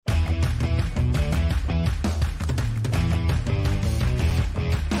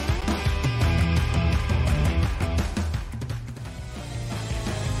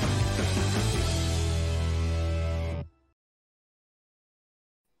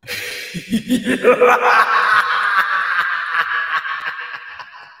ส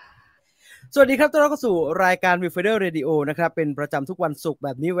วัสดีครับต้อนรับเข้าสู่รายการ ViewfinderRadio นะครับเป็นประจำทุกวันศุกร์แบ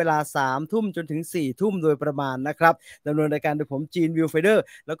บนี้เวลา 3 ทุ่มจนถึง 4 ทุ่มโดยประมาณนะครับดำเนินรายการโดยผมจีน Viewfinder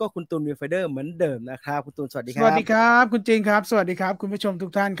แล้วก็คุณตูน Viewfinder เหมือนเดิมนะครับคุณตูนสวัสดีครับสวัสดีครับคุณจีนครับสวัสดีครับคุณผู้ชมทุ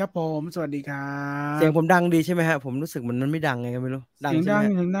กท่านครับผมสวัสดีครับเสียงผมดังดีใช่ไหมฮะผมรู้สึกมันไม่ดังไงก็ไม่รู้ดังใช่ไหม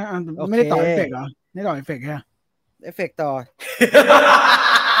ไม่ได้ต่อเอฟเฟกต์เหรอไม่ต่อเอฟเฟกต์แค่เอฟเฟกต์ต่อ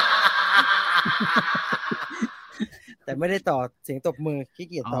แต่ไม่ได้ต่อเสียงตบมือขี้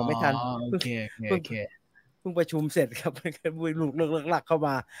เกียจต่อไม่ทันโอเคเพิ่งประชุมเสร็จครับบุยลูกหลักเข้าม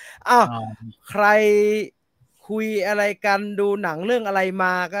าอ้าวใครคุยอะไรกันดูหนังเรื่องอะไรม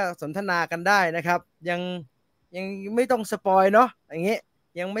าก็สนทนากันได้นะครับยังไม่ต้องสปอยเนาะอย่างเงี้ย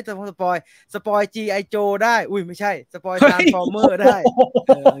ยังไม่ต้องสปอย G.I. Joe ได้อุ้ยไม่ใช่สปอย Transformer ได้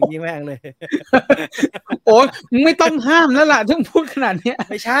อย่างนี้แม่งเลยโอ้ยไม่ต้องห้ามแล้วล่ะถึงพูดขนาดเนี้ย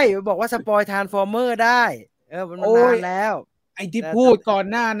ไม่ใช่บอกว่าสปอย Transformer ได้มันนานแล้วไอ้ที่พูดก่อน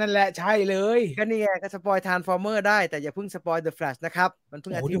หน้านั่นแหละใช่เลยก็นี่ไงก็สปอย Transformer ได้แต่อย่าเพิ่งสปอย The Flash นะครับมันเพิ่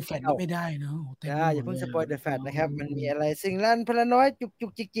งอาทิตย์ที่แล้วไม่ได้เนาะอย่าเพิ่งสปอย The Flash นะครับมันมีอะไรสิ่งลั่นพลน้อยจุ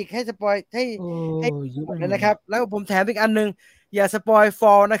กจิกให้สปอยให้เลยนะครับแล้วผมแถมอีกอันนึงอย่าสปอย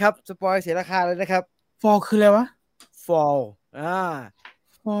Fall นะครับสปอยเสียราคาเลยนะครับ Fall คืออะไรวะ Fall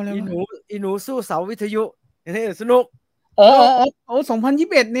Fall อะไรวะอีหนูสู้เสาวิทยุนี่สนุก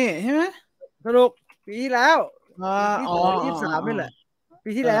2021นี่ใช่ไหมสนุกปีที่แล้วปี23นี่แหละปี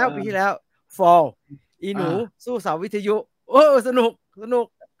ที่แล้ว Fall อีหนูสู้เสาวิทยุสนุก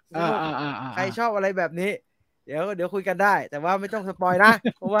ใครชอบอะไรแบบนี้เดี๋ยวคุยกันได้แต่ว่าไม่ต้องสปอยนะ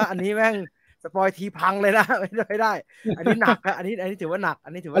เพราะว่าอันนี้แม่งสปอยทีพังเลยนะไม่ได้อันนี้หนักอันนี้ถือว่าหนัก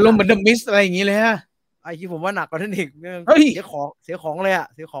อารมณ์เหมือน The Mist อะไรอย่างงี้เลยฮะไอ้ที่ผมว่าหนักกว่านั้นอีกเสียของเลย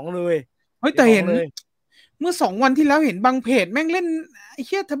เสียของเลยเฮ้ยแต่เห็นเมื่อ2 วันที่แล้วเห็นบางเพจแม่งเล่นไอ้เ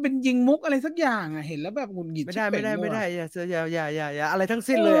หี้ยทำเป็นยิงมุกอะไรสักอย่างเห็นแล้วแบบหงุดหงิดไม่ได้อย่าอะไรทั้ง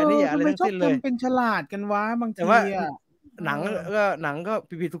สิ้นเลยอันนี้อย่าอะไรทั้งสิ้นเลยเป็นฉลาดกันวะบางทีหนังก็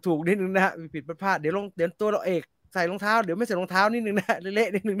ผิดถูกนิดนึงนะฮะผิดพลาดเดี๋ยวตัวเราเอกใส่รองเท้าเดี๋ยวไม่ใส่รองเท้านิดนึงนะเละ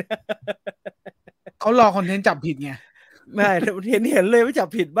นิดนึงนะเขารอคอนเทนต์จับผิดไงไม่เห็นเลยไม่จับ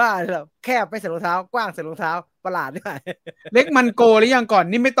ผิดบ้าแล้วแคบไม่ใส่รองเท้ากว้างใส่รองเท้าประหลาดนี่เล็กมันโกหรือยังก่อน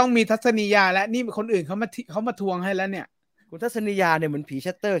นี่ไม่ต้องมีทัศนียาแล้วนี่คนอื่นเขามาทวงให้แล้วเนี่ยคุณทัศนียาเนี่ยเหมือนผี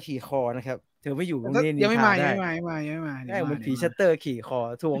ชัตเตอร์ขี่คอนะครับเธอไม่อยู่ตรงนี้ยังไม่มาได้เหมือนผีชัตเตอร์ขี่คอ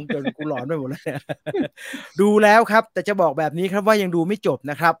ทวงจนกูหลอนไปหมดแล้วดูแล้วครับแต่จะบอกแบบนี้ครับว่ายังดูไม่จบ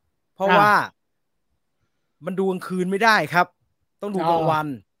นะครับเพราะว่ามันดูกลางคืนไม่ได้ครับต้องดูกลางวัน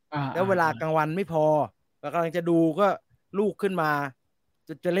แล้วเวลากลางวันไม่พอแล้วกำลังจะดูก็ลูกขึ้นมา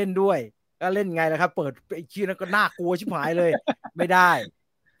จะเล่นด้วยก็เล่นไงล่ะครับเปิดไอ้ชื่อนั้นก็น่ากลัวชิบหายเลยไม่ได้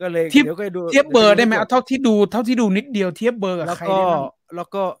ก็เลยเดี๋ยวก็ดูเทียบเบอร์ได้ไหมเอาเท่าที่ดูนิดเดียวเทียบเบอร์กับใครได้บ้างแล้ว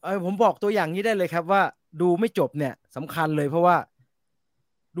ก็ผมบอกตัวอย่างนี้ได้เลยครับว่าดูไม่จบเนี่ยสำคัญเลยเพราะว่า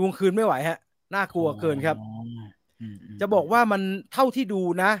ดูกลางคืนไม่ไหวฮะน่ากลัวเกินครับจะบอกว่ามันเท่าที่ดู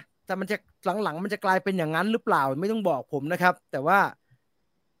นะแต่มันจะหลังๆมันจะกลายเป็นอย่างนั้นหรือเปล่าไม่ต้องบอกผมนะครับแต่ว่า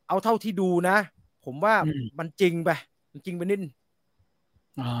เอาเท่าที่ดูนะผมว่ามันจริงไปนิด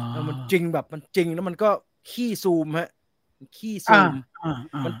มันจริงแบบมันจริงแล้วมันก็ขี้ซูมฮะขี้ซูม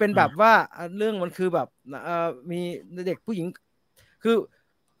มันเป็นแบบว่าเรื่องมันคือแบบมีเด็กผู้หญิง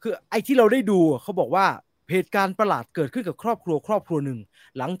คือไอ้ที่เราได้ดูเขาบอกว่าเหตุการณ์ประหลาดเกิดขึ้นกับครอบครัวหนึ่ง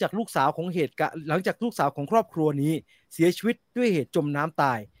หลังจากลูกสาวของครอบครัวนี้เสียชีวิตด้วยเหตุจมน้ำต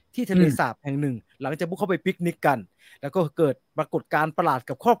ายที่ทะเลสาบแห่งหนึ่งหลังจากพวกเขาไปปิกนิกกันแล้วก็เกิดปรากฏการณ์ประหลาด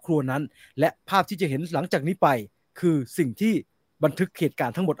กับครอบครัวนั้นและภาพที่จะเห็นหลังจากนี้ไปคือสิ่งที่บันทึกเหตุการ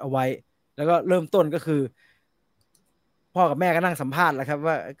ณ์ทั้งหมดเอาไว้แล้วก็เริ่มต้นก็คือพ่อกับแม่ก็นั่งสัมภาษณ์แล้วครับ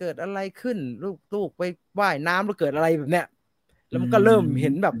ว่าเกิดอะไรขึ้นลูกไปว่ายน้ำแล้วเกิดอะไรแบบเนี้ยแล้วมันก็เริ่มเห็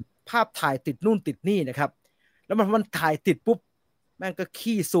นแบบภาพถ่ายติดนู่นติดนี่นะครับแล้วมันถ่ายติดปุ๊บแม่งก็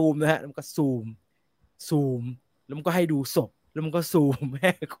ขี้ซูมนะฮะมันก็ซูมแล้วมันก็ให้ดูศพแล้วมันก็ซูมแม่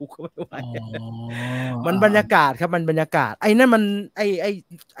กูก็ไม่ไหวมันบรรยากาศครับมันบรรยากาศไอ้นั่นมันไ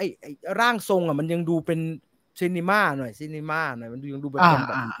อ้ร่างทรงมันยังดูเป็นซีนีมาหน่อยมันยังดูแบบ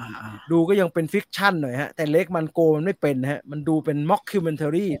ดูก็ยังเป็นฟิกชั่นหน่อยฮะแต่เล็กมันโกมันไม่เป็นฮะมันดูเป็นม็อกคิวเมนทา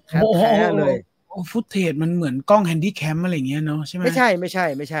รีแท้ๆเลยฟุตเทจมันเหมือนกล้องแฮนดี้แคมอะไรเงี้ยเนาะใช่ไหมไม่ใช่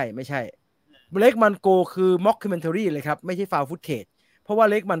เล็กมันโกคือม็อกคิวเมนทารีเลยครับไม่ใช่ฟาวฟุตเทจเพราะว่า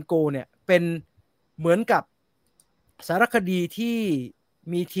เล็กมันโกเนี่ยเป็นเหมือนกับสารคดีที่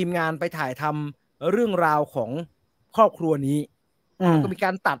มีทีมงานไปถ่ายทำเรื่องราวของครอบครัวนี้ก็มีกา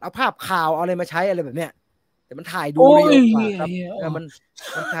รตัดเอาภาพข่าวอะไรมาใช้อะไรแบบเนี้ยแต่มันถ่ายดูเรียวกว่าครับมั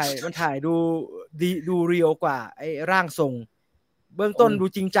นถ่ายดูเรียวกว่าไอ้ร่างทรงเบื้องต้นดู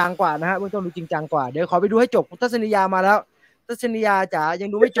จริงจังกว่านะฮะเบื้องต้นดูจริงจังกว่าเดี๋ยวขอไปดูให้จบทัศนียามาแล้วทั ทัศนียาจ๋ายัง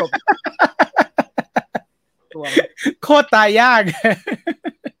ดูไม่จบตัวโคตรตายยากเ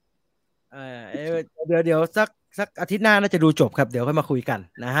ดี๋ยวสักอาทิตย์หน้าน่าจะดูจบครับเดี๋ยวค่อยมาคุยกัน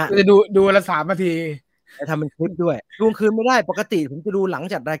นะฮะจะดูละ3 นาทีจะทำเป็นคลิปด้วยดูคืนไม่ได้ปกติผมจะดูหลัง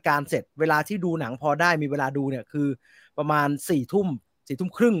จากรายการเสร็จเวลาที่ดูหนังพอได้มีเวลาดูเนี่ยคือประมาณ4 ทุ่ม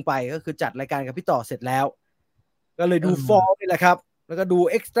ครึ่งไปก็คือจัดรายการกับพี่ต่อเสร็จแล้วก็เลยดูฟอร์นี่แหละครับแล้วก็ดู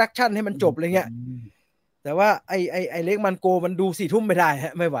extraction ให้มันจบอะไรเงี้ยแต่ว่าไอเล็กมันโกมันดู4 ทุ่มไม่ได้ฮ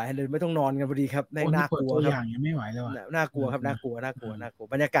ะไม่ไหวเลยไม่ต้องนอนกันพอดีครับน่ากลัวครับอย่างไม่ไหวแล้วน่ากลัวครับน่ากลัว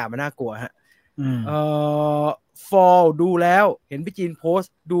บรรยากาศมันน่ากลัวฮะฟอลดูแล้วเห็นพี่จีนโพส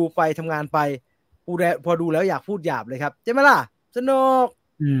ต์ดูไปทำงานไปพอดูแล้วอยากพูดหยาบเลยครับใช่ไหมล่ะสนุก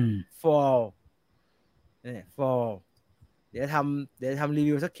ฟอลเนี่ยฟอลเดี๋ยวทำรี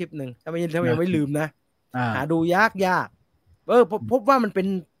วิวสักคลิปหนึ่งถ้ายังไม่ลืมนะหาดูยากพบว่ามันเป็น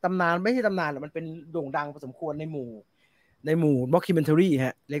ตำนานไม่ใช่ตำนานหรอกมันเป็นโด่งดังพอสมควรในหมู่ม็อกคิวเมนทารีฮ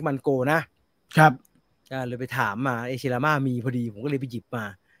ะเล็กมันโกนะครับเลยไปถามมาเอชิราม่ามีพอดีผมก็เลยไปหยิบมา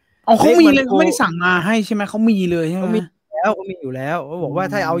เขามีเลยไม่ได้สั่งมาให้ใช่ไหมเขามีเลยใช่ไหมเขามีอยู่แล้วเขาบอกว่า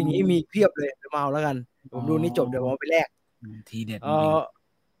ถ้าเอาอย่างนี้มีเพียบเลยเดี๋ยวมาเอาแล้วกันผมดูนี้จบเดี๋ยวผมเอาไปแลกทีเด็ด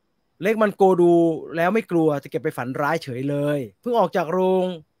เล็กมันโกดูแล้วไม่กลัวจะเก็บไปฝันร้ายเฉยเลยเพิ่งออกจากโรง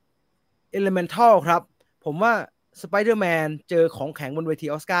Elemental ครับผมว่าสไปเดอร์แมนเจอของแข็งบนเวที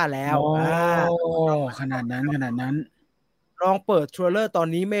ออสการ์แล้วขนาดนั้นลองเปิดเทรลเลอร์ตอน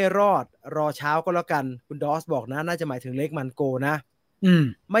นี้ไม่รอดรอเช้าก็แล้วกันคุณดอสบอกนะน่าจะหมายถึงเล็กมันโกนะ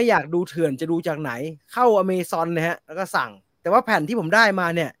ไม่อยากดูเถื่อนจะดูจากไหนเข้าอเมซอนนะฮะแล้วก็สั่งแต่ว่าแผ่นที่ผมได้มา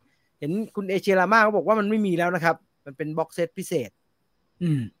เนี่ยเห็นคุณเอเชียราม่าเขาบอกว่ามันไม่มีแล้วนะครับมันเป็นบ็อกเซตพิเศษ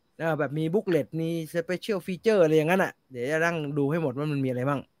แบบมีบุ๊กเลตมีสเปเชียลฟีเจอร์อะไรอย่างนั้นอ่ะเดี๋ยวจะนั่งดูให้หมดว่ามันมีอะไร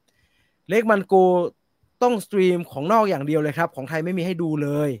บ้างเล็กมันโกต้องสตรีมของนอกอย่างเดียวเลยครับของไทยไม่มีให้ดูเล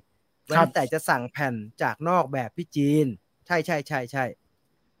ยแต่จะสั่งแผ่นจากนอกแบบพี่จีนใช่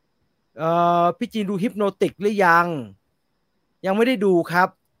พี่จีนดูฮิปโนติกหรือยังไม่ได้ดูครับ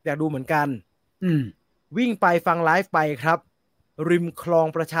อยากดูเหมือนกันวิ่งไปฟังไลฟ์ไปครับริมคลอง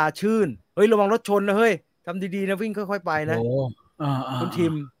ประชาชื่นเฮ้ยระวังรถชนนะเฮ้ยทำดีๆนะวิ่งค่อยๆไปนะคุณที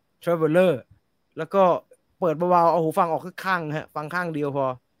มทราเวลเลอร์แล้วก็เปิดเบาๆเอาหูฟังออกข้างๆฮะฟังข้างเดียวพอ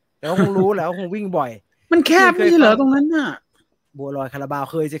แต่คงรู้แล้วคงวิ่งบ่อยมันแคบไม่ใช่เหรอตรงนั้นน่ะบัวลอยคาราบาว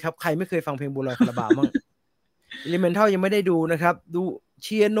เคยสิครับใครไม่เคยฟังเพลงบัวลอยคาราบาวมั่งElemental ยังไม่ได้ดูนะครับดูเ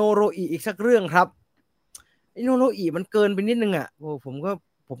ชียโนโรอิอีกสักเรื่องครับโนโรอิมันเกินไปนิดนึงอ่ะโอ้ผมก็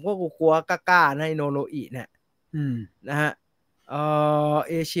กลัวกล้าๆนะโนโรอิเนี่ยนะฮะ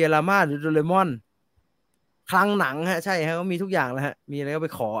เอเชียราม่าหรือโดเรมอนคลังหนังฮะใช่ฮะก็มีทุกอย่างแล้วฮะมีอะไรก็ไป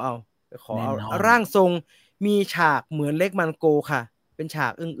ขอเอาร่างทรงมีฉากเหมือนเล็กมันโกค่ะเป็นฉา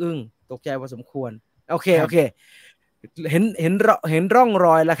กอึ้งตกใจพอสมควรโอเคเห็นร่องร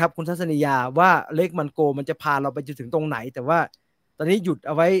อยแล้วครับคุณทัศนียาว่าเล็กมันโกมันจะพาเราไปจนถึงตรงไหนแต่ว่าตอนนี้หยุดเ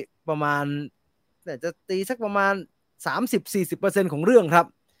อาไว้ประมาณแต่จะตีสักประมาณ 30-40% ของเรื่องครับ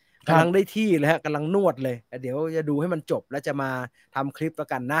กำลังได้ที่เลยฮะกำลังนวดเลยเดี๋ยวจะดูให้มันจบแล้วจะมาทำคลิปแล้ว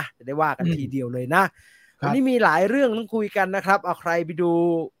กันนะจะได้ว่ากันทีเดียวเลยนะวันนี้มีหลายเรื่องต้องคุยกันนะครับเอาใครไปดู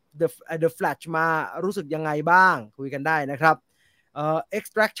The Flash มารู้สึกยังไงบ้างคุยกันได้นะครับ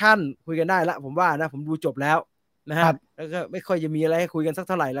Extraction คุยกันได้ละผมว่านะผมดูจบแล้วนะฮะแล้วก็ไม่ค่อยจะมีอะไรให้คุยกันสักเ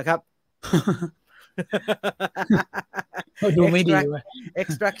ท่าไหร่แล้วครับดูไม่ดีเว้ย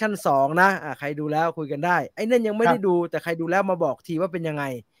Extraction 2 นะใครดูแล้วคุยกันได้ไอ้นั่นยังไม่ได้ดูแต่ใครดูแล้วมาบอกทีว่าเป็นยังไง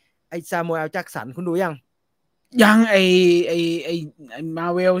ไอ้ซามูเอลแจ็คสันคุณดูยังไอ้มา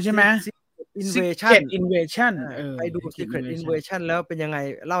เวลใช่ไหม Invasion ไปดู Secret Invasion แล้วเป็นยังไง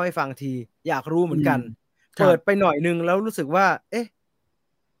เล่าให้ฟังทีอยากรู้เหมือนกันเปิดไปหน่อยนึงแล้วรู้สึกว่าเอ๊ะ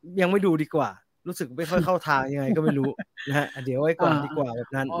ยังไม่ดูดีกว่ารู้สึกไม่ค่อยเข้าทางยังไงก็ไม่รู้นะฮะเดี๋ยวไว้ก่อนดีกว่าแบบ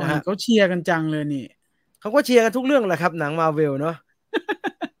นั้นนะฮะเขาเชียร์กันจังเลยนี่เขาก็เชียร์กันทุกเรื่องแหละครับหนังมาเวลเนาะ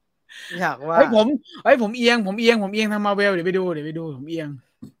อยากว่าผมเอียงทางมาเวลเดี๋ยวไปดูผมเอียง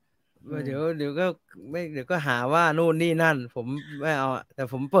เดี๋ยวก็ไม่เดี๋ยวก็หาว่านู่นนี่นั่นผมไม่เอาแต่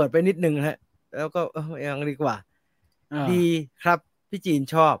ผมเปิดไปนิดนึงฮะแล้วก็ยังดีกว่าดีครับพี่จีน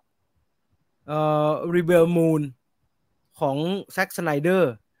ชอบRebel Moon ของแซ็ก สไนเดอ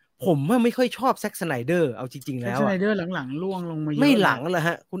ร์ผมไม่ค่อยชอบแซ็ก สไนเดอร์เอาจริงๆแล้วแซ็ก สไนเดอร์หลังๆล่วงลงมาเยอะไม่หลังเลยฮ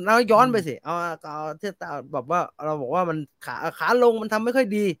ะคุณเราย้อนไปสิเอาที่แบบว่าเราบอกว่ามันขาลงมันทำไม่ค่อย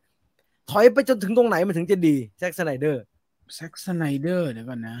ดีถอยไปจนถึงตรงไหนมันถึงจะดีแซ็ก สไนเดอร์เดี๋ยว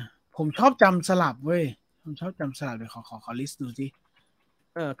ก่อนนะผมชอบจำสลับเว้ยผมชอบจำสลับเลยขอลิสต์ดูสิ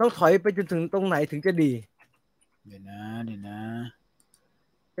ต้องถอยไปจนถึงตรงไหนถึงจะดีเดี๋ยวนะ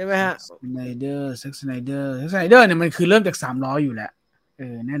ใช่ไหมฮะแซ็ก สไนเดอร์เนี่ยมันคือเริ่มจาก300อยู่แล้ว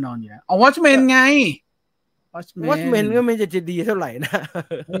แน่นอนอยู่แล้วWatchmen ไง Watchmen ก็ไม่จะดีเท่าไหร่นะ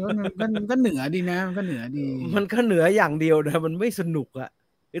ก็เหนือดีนะมันก็เหนือดีมันก็เหนืออย่างเดียวนะมันไม่สนุกอะ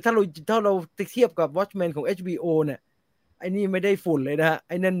หรือถ้าเราเทียบกับ Watchmen ของ HBO เนี่ยไอ้นี่ไม่ได้ฝุ่นเลยนะฮะไ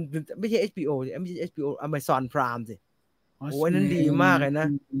อ้นั่นไม่ใช่ HBO สิไม่ใช่ HBO Amazon Prime สิโอ้ไอ้นั่นดีมากเลยนะ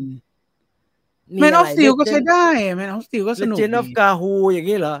Man of Steel ก็ใช้ได้ Man of Steel ก็สนุกดี Legend of Gahu อย่าง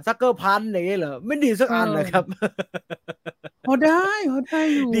นี้เหรอ Sucker Punch อย่างนี้เหรอไม่ดีสักอันนะครับพอได้อ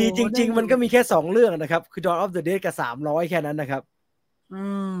ยู่ดีจริงๆมันก็มีแค่2เรื่องนะครับคือ Dawn of the Dead กับ300แค่นั้นนะครับ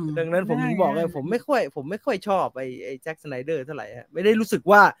ดังนั้นผมถึงบอกเลยผมไม่ค่อยชอบไอ้แจ็คสไนเดอร์เท่าไหร่ฮะไม่ได้รู้สึก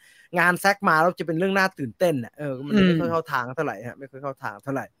ว่างานแซกมาแล้วจะเป็นเรื่องน่าตื่นเต้นมันไม่ค่อยเข้าทางเท่าไหร่ฮะไม่ค่อยเข้าทางเท่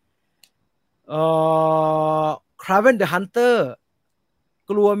าไหร่Craven the Hunter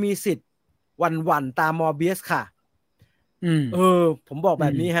กลัวมีสิทธิ์หวั่นตามมอร์เบียสค่ะผมบอกแบ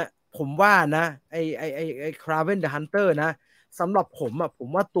บนี้ฮะผมว่านะไอ้ Craven the Hunter นะสำหรับผม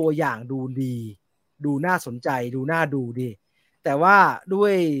ว่าตัวอย่างดูดีดูน่าสนใจดูน่าดูดีแต่ว่าด้ว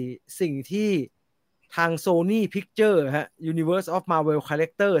ยสิ่งที่ทาง Sony Picture ฮะ Universe of Marvel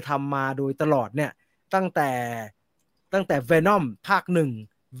Character ทำมาโดยตลอดเนี่ยตั้งแต่ Venom ภาค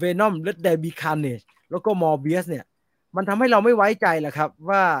1 Venom Let There Be Carnage แล้วก็ Morbius เนี่ยมันทำให้เราไม่ไว้ใจแหละครับ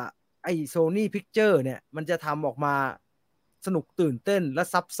ว่าไอ้ Sony Picture เนี่ยมันจะทำออกมาสนุกตื่นเต้นและ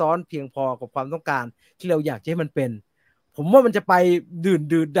ซับซ้อนเพียงพอกับความต้องการที่เราอยากให้มันเป็นผมว่ามันจะไปดื่น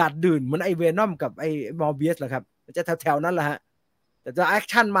ดาดดื่นเหมือนไอ้ Venom กับไอ้ Morbius แหละครับมันจะแถวๆนั้นแหละฮะแต่จะแอค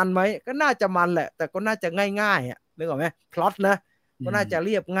ชั่นมันไหมก็น่าจะมันแหละแต่ก็น่าจะง่ายๆนึกออกไหมพล็อตนะก็น่าจะเ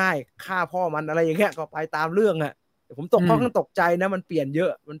รียบง่ายฆ่าพ่อมันอะไรอย่างเงี้ยก็ไปตามเรื่องผมค่อนข้างตกใจนะมันเปลี่ยนเยอ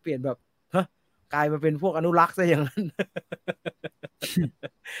ะมันเปลี่ยนแบบกลายมาเป็นพวกอนุรักษ์ซะอย่างนั้น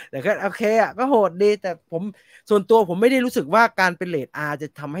แต่ก็โอเคก็โหดดีแต่ส่วนตัวผมไม่ได้รู้สึกว่าการเป็นเรท R จะ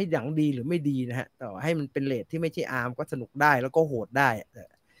ทำให้หนังดีหรือไม่ดีนะฮะแต่ให้มันเป็นเรทที่ไม่ใช่ R ก็สนุกได้แล้วก็โหดได้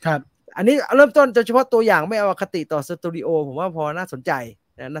ครับอันนี้เริ่มต้นเฉพาะตัวอย่างไม่เอาอคติต่อสตูดิโอผมว่าพอน่าสนใจ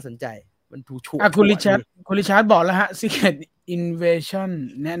มันถูกฉกคุณริชาร์ดบอกแล้วฮะ Secret Invasion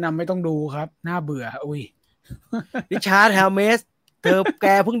แนะนำไม่ต้องดูครับน่าเบื่ออุ้ยริชาร์ด เฮลเมสแก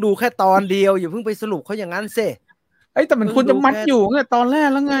เพิ่งดูแค่ตอนเดียวอย่าเพิ่งไปสรุปเขาอย่างนั้นสิแต่มันควรจะมัดอยู่ตั้งแต่ตอนแรก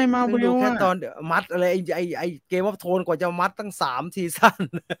แล้วไงมาดูแค่ตอนมัดอะไรไอ้เกมออฟโทนกว่าจะมัดตั้ง3ซีซั่น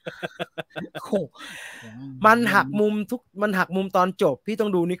มันหักมุมตอนจบพี่ต้อ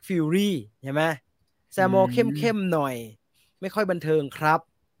งดูนิกฟิวรี่ใช่ไหมแซมโมเข้มหน่อยไม่ค่อยบันเทิงครับ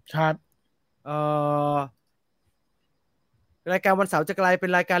รายการวันเสาร์จะกลายเป็น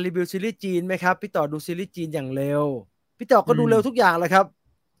รายการรีวิวซีรีส์จีนไหมครับพี่ต่อดูซีรีส์จีนอย่างเร็วพี่ต่อก็ดูเร็วทุกอย่างเลยครับ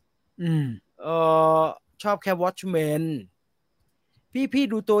ชอบแค่ Watchmen พี่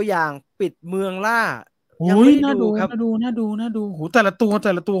ดูตัวอย่างปิดเมืองล่ายังไม่ได้ดูครับน่าดูโหแต่ละตัว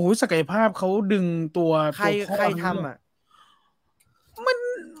โหศักยภาพเขาดึงตัวใครทำมัน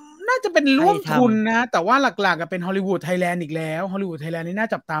น่าจะเป็นร่วมทุนนะแต่ว่าหลักๆเป็นฮอลลีวูดไทยแลนด์อีกแล้วฮอลลีวูดไทยแลนด์นี่น่า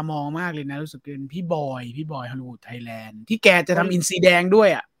จับตามองมากเลยนะรู้สึกเป็นพี่บอยฮอลลีวูดไทยแลนด์ที่แกจะทำอินซีแดงด้วย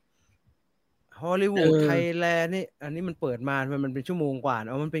ฮอลลีวูดไทยแลนด์นี่อันนี้มันเปิดมามันเป็นชั่วโมงกว่า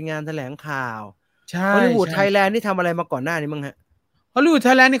มันเป็นงานแถลงข่าวฮอลลีวูดไทยแลนด์นี่ทำอะไรมาก่อนหน้านี้มั้งฮะฮอลลีวูดไท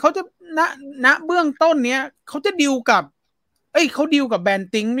ยแลนด์นี่เขาจะณเบื้องต้นเนี้ยเขาจะดีลกับเขาดีลกับแบรนด์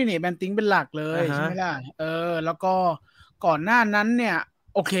ติ้งนี่แบรนด์ติ้งเป็นหลักเลยใช่ไหมล่ะแล้วก็ก่อนหน้านั้นเนี่ย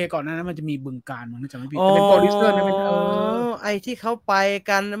โอเคก่อนหน้านั้นมันจะมีบึงการมันจะไม่ผิดแต่เป็นโปรดิวเซอร์นะเป็นไอ้ที่เขาไป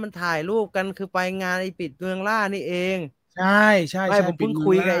กันแล้วมันถ่ายรูปกันคือไปงานไอ้ปิดเมืองล่านี่เองใช่ผมเพิ่ง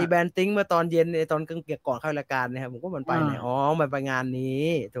คุยกับไอ้แบรนด์ติ้งเมื่อตอนเย็นในตอนกลางเกียร์ก่อนเข้ารายการนะครับผมก็มันไปไหนมันไปงานนี้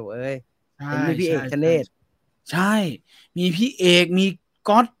โถเอ้ยเห็นมีพี่เอกชเนศใช่มีพี่เอกมี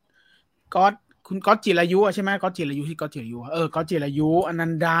ก๊อตคุณก๊อตจิรายุใช่ไหมก๊อตจิรายุที่ก๊อตจิรายุก๊อตจิรายุอนั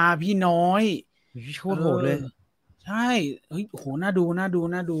นดาพี่น้อยโคตรโหดเลยใช่เฮ้ยโหน่าดู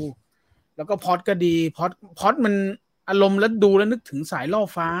แล้วก็พอดก็ดีพอดมันอารมณ์แล้วดูแล้วนึกถึงสายล่อ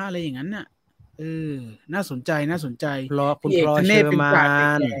ฟ้าอะไรอย่างนั้นน่ะน่าสนใจคุณพลอยเชอร์มา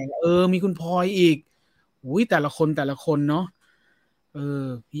นมีคุณพลอยอีกอุ้ยแต่ละคนเนาะ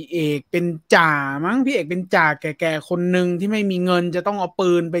พี่เอกเป็นจ่ามั้งพี่เอกเป็นจ่าแก่ๆคนหนึ่งที่ไม่มีเงินจะต้องเอา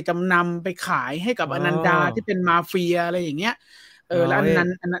ปืนไปจำนำไปขายให้กับอนันดาที่เป็นมาเฟียอะไรอย่างเงี้ยแล้วอ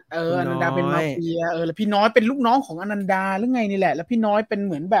นันดาเป็นมาเฟียแล้วพี่น้อยเป็นลูกน้องของอนันดาหรือไงนี่แหละแล้วพี่น้อยเป็นเ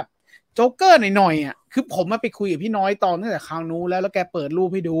หมือนแบบโจ๊กเกอร์หน่อยคือผมมาไปคุยกับพี่น้อยตอนตั้งแต่คราวนู้นแล้วแกเปิดรูป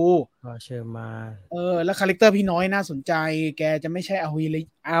ให้ดูเชิญมาแล้วคาแรคเตอร์พี่น้อยน่าสนใจแกจะไม่ใช่ฮ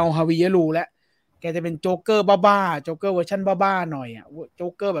าวิเยลูแล้วแกจะเป็นโจ๊กเกอร์บ้าๆโจ๊กเกอร์เวอร์ชันบ้าๆหน่อยโจ๊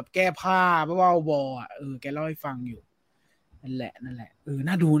กเกอร์แบบแก้ผ้าบ้าๆบอแกเล่าให้ฟังอยู่นั่นแหละ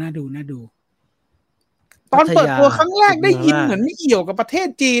น่าดูตอนเปิดตัวครั้งแรกได้ยินเหมือนไม่เกี่ยวกับประเทศ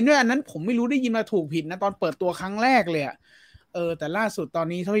จีนด้วยอันนั้นผมไม่รู้ได้ยินมาถูกผิดนะตอนเปิดตัวครั้งแรกเลย แต่ล่าสุดตอน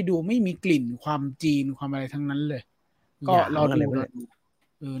นี้เท่าที่ดูไม่มีกลิ่นความจีนความอะไรทั้งนั้นเลยก็รอ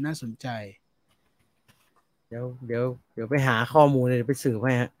ดูน่าสนใจเดี๋ยวไปหาข้อมูลเลยไปสืบใ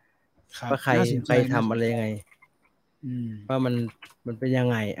ห้ฮะว่าใครทำอะไรยังไงว่ามันเป็นยัง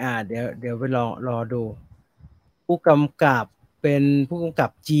ไงเดี๋ยวไปรอดูผู้กำกับเป็นผู้กำกั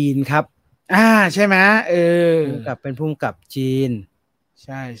บจีนครับใช่ไหมผู้กำกับเป็นผู้กำกับจีนใ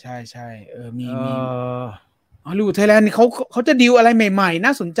ช่มีฮอลลีวูดไทยแลนด์นี่เขาจะดีลอะไรใหม่ๆน่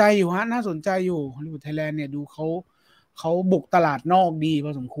าสนใจอยู่ฮะน่าสนใจอยู่ฮอลลีวูดไทยแลนด์เนี่ยดูเขาบุกตลาดนอกดีพ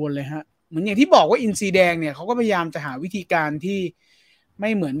อสมควรเลยฮะเหมือนอย่างที่บอกว่าอินซีแดงเนี่ยเขาก็พยายามจะหาวิธีการที่ไม่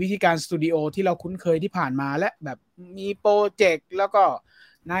เหมือนวิธีการสตูดิโอที่เราคุ้นเคยที่ผ่านมาและแบบมีโปรเจกต์แล้วก็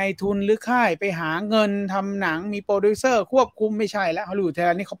นายทุนหรือค่ายไปหาเงินทำหนังมีโปรดิวเซอร์ควบคุมไม่ใช่แล้วฮอลลีวูดไทยแล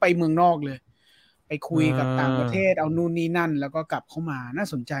นด์นี่เขาไปเมืองนอกเลยไปคุยกับต่างประเทศเอานู่นนี่นั่นแล้วก็กลับเข้ามาน่า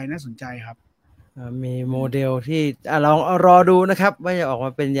สนใจครับมีโมเดลที่ลองรอดูนะครับว่าจะออกม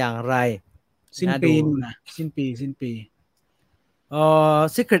าเป็นอย่างไรสิ้นปีนะสิ้นปี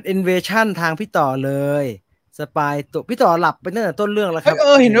Secret Invasion ทางพี่ต่อเลยสปายตัวพี่ต่อหลับไปตั้งแต่ต้นเรื่องแล้วครับ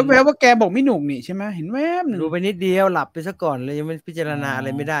เห็นแวบว่าแกบอกไม่หนุกนี่ใช่ไหมเห็นแวบนึงดูไปนิดเดียวหลับไปซะก่อนเลยยังไม่พิจารณาอะไร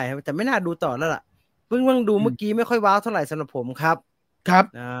ไม่ได้ครับแต่ไม่น่าดูต่อแล้วล่ะเพิ่งดูเมื่อกี้ไม่ค่อยว้าวเท่าไหร่สำหรับผมครับ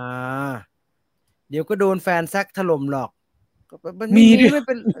เดี๋ยวก็โดนแฟนแซกถล่มหรอกมีด้วยไม่เ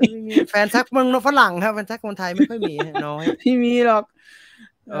ป็นแฟนแซกเมืองฝรั่งครับแฟนแซกคนไทยไม่ค่อยมีน้อยที่มีหรอก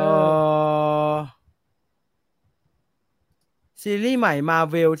ซีรีส์ใหม่มา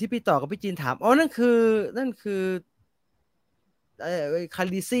เวลที่พี่ต่อกับพี่จีนถามนั่นคือคา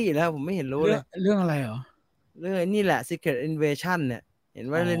ริซี่แล้วผมไม่เห็นรู้เลยเรื่องอะไรเหรอเรื่องนี่แหละ Secret Invasion เนี่ยเห็น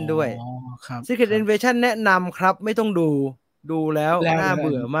ว่าเล่นด้วย Secret Invasion แนะนำครับไม่ต้องดูแล้วน่าเ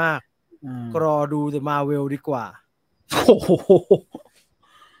บื่อมากรอดูแต่มาเวลดีกว่า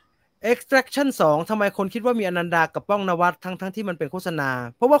Extraction 2ทำไมคนคิดว่ามีอนันดากับป้องนวัดทั้งที่มันเป็นโฆษณา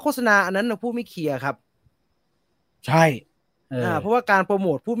เพราะว่าโฆษณาอันนั้นเราพูดไม่เคลียร์ครับใช่เพราะว่าการโปรโม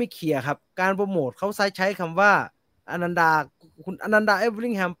ทพูดไม่เคลียร์ครับการโปรโมทเขาใช้คำว่าอนันดาคุณอนันดาเอเวอริ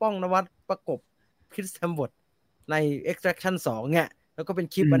งแฮมป้องนวัดประกบคริสแฮมวอร์ดใน Extraction 2เนี่ยแล้วก็เป็น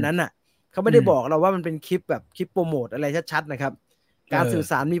คลิปอันนั้นน่ะเขาไม่ได้บอกเราว่ามันเป็นคลิปแบบคลิปโปรโมทอะไรชัดๆนะครับการสื่อ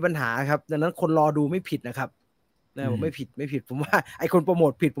สารมีปัญหาครับดังนั้นคนรอดูไม่ผิดนะครับผมไม่ผิดผมว่าไอคนโปรโม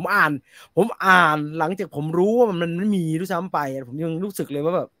ทผิดผมอ่านหลังจากผมรู้ว่ามันไม่มีด้วยซ้ำไปผมยังรู้สึกเลย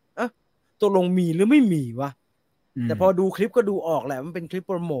ว่าแบบตัวลงมีหรือไม่มีวะแต่พอดูคลิปก็ดูออกแหละมันเป็นคลิปโ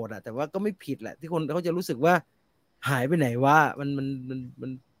ปรโมทแต่ว่าก็ไม่ผิดแหละที่คนเขาจะรู้สึกว่าหายไปไหนว่ามั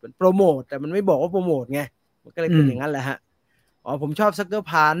นโปรโมทแต่มันไม่บอกว่าโปรโมทไงมันก็เลยเป็นอย่างนั้นแหละฮะผมชอบซักเกอร์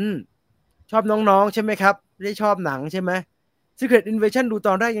พันชอบน้องๆใช่ไหมครับไม่ได้ชอบหนังใช่ไหมSecret Invasion ดูต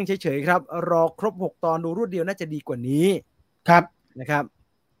อนแรกยังเฉยๆครับรอครบ6ตอนดูรวดเดียวน่าจะดีกว่านี้ครับนะครับ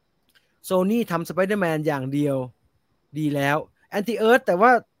Sony ทำ Spider-Man อย่างเดียวดีแล้ว Anti-Earth แต่ว่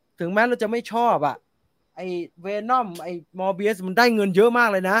าถึงแม้เราจะไม่ชอบไอ้ Venom ไอ้ Morbius มันได้เงินเยอะมาก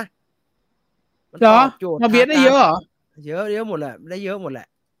เลยนะมันตอบโจทย์ Morbius ได้เยอะเหรอเยอะหมดแหละได้เยอะหมดแหละ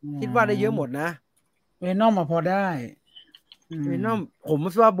คิดว่าได้เยอะหมดนะ Venom พอได้Venom ผม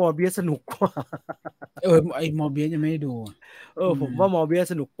ว่า Morbius สนุกกว่าไอ้ Morbius ยังไม่ได้ดูผมว่า Morbius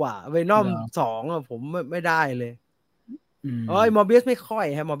สนุกกว่า Venom 2ผมไม่ได้เลยไอ้ Morbius ไม่ค่อย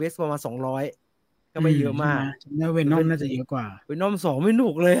ฮะ Morbius ประมาณ200ก็ไม่เยอะมากแล้ว Venom น่าจะเยอะกว่า Venom 2ไม่หนุ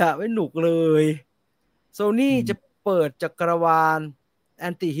กเลยไม่หนุกเลย Sony จะเปิดจักรวาลแอ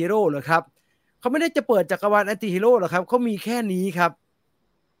นตี้ฮีโร่เหรอครับเขาไม่ได้จะเปิดจักรวาลแอนตี้ฮีโร่หรอกครับเขามีแค่นี้ครับ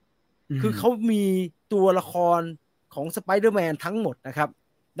คือเขามีตัวละครของสไปเดอร์แมนทั้งหมดนะครับ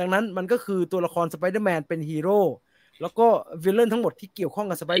ดังนั้นมันก็คือตัวละครสไปเดอร์แมนเป็นฮีโร่แล้วก็วิลเลนทั้งหมดที่เกี่ยวข้อง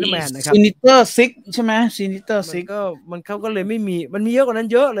กับสไปเดอร์แมนนะครับ Sinister Six ใช่ไหม Sinister Six เขาก็เลยไม่มีมันมีเยอะกว่านั้น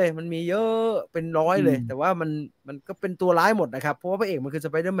เยอะเลยมันมีเยอะเป็นร้อยเลยแต่ว่ามันก็เป็นตัวร้ายหมดนะครับเพราะว่าพระเอกมันคือส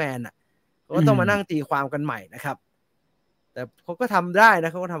ไปเดอร์แมนก็ต้องมานั่งตีความกันใหม่นะครับแต่เขาก็ทำได้นะ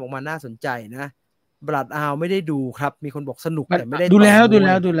เขาก็ทำออกมาน่าสนใจนะบลัดอาวไม่ได้ดูครับมีคนบอกสนุกแต่ไม่ได้ดูแล้ว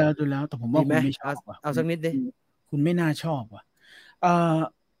แต่ผมว่าคุณไม่ชอบเอาสักนิดดิคุณไม่น่าชอบ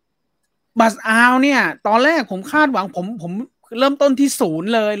บัสอาวเนี่ยตอนแรกผมคาดหวังผมเริ่มต้นที่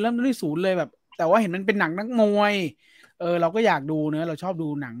0เลยแบบแต่ว่าเห็นมันเป็นหนังนักมวยเราก็อยากดูเนอะเราชอบดู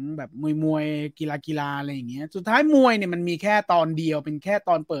หนังแบบมวยกีฬาอะไรอย่างเงี้ยสุดท้ายมวยเนี่ยมันมีแค่ตอนเดียวเป็นแค่ต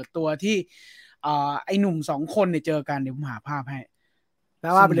อนเปิดตัวที่ไอ้หนุ่ม2คนเนี่ยเจอกันเดี๋ยวผมหาภาพให้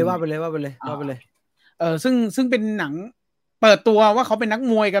ว่าไปเลยซึ่งเป็นหนังเปิดตัวว่าเขาเป็นนัก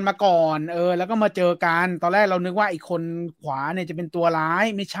มวยกันมาก่อนแล้วก็มาเจอกันตอนแรกเรานึกว่าไอ้คนขวาเนี่ยจะเป็นตัวร้าย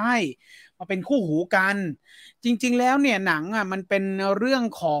ไม่ใช่มาเป็นคู่หูกันจริงๆแล้วเนี่ยหนังมันเป็นเรื่อง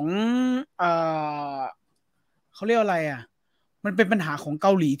ของเขาเรียกอะไร มันเป็นปัญหาของเก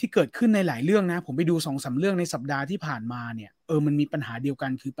าหลีที่เกิดขึ้นในหลายเรื่องนะผมไปดู 2-3 เรื่องในสัปดาห์ที่ผ่านมาเนี่ยมันมีปัญหาเดียวกั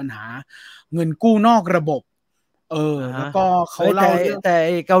นคือปัญหาเงินกู้นอกระบบแล้วก็เขาเล่าเรื่องแต่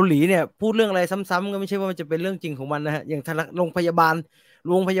เกาหลีเนี่ยพูดเรื่องอะไรซ้ำๆก็ไม่ใช่ว่ามันจะเป็นเรื่องจริงของมันนะฮะอย่างโรงพยา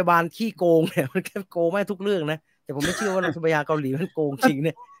บาลขี้โกงเนี่ยมันแค่โกงไม่ทุกเรื่องนะแต่ผมไม่เชื่อว่าโรงพยาบาลเกาหลีมันโกงจริงเ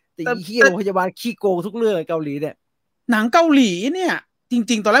นี่ยแต่ที่โรงพยาบาลขี้โกงทุกเรื่องเกาหลีเนี่ยหนังเกาหลีเนี่ยจ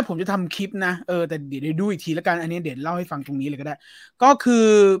ริงๆตอนแรกผมจะทำคลิปนะแต่เดี๋ยวดูอีกทีแล้วกันอันนี้เดี๋ยวเล่าให้ฟังตรงนี้เลยก็ได้ก็คือ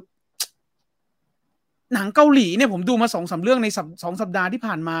หนังเกาหลีเนี่ยผมดูมา 2-3 เรื่องใน2 สัปดาห์ที่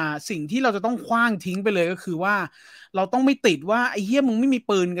ผ่านมาสิ่งที่เราจะต้องขว้างทิ้งไปเลยก็คือว่าเราต้องไม่ติดว่าไอ้เหี้ยมึงไม่มี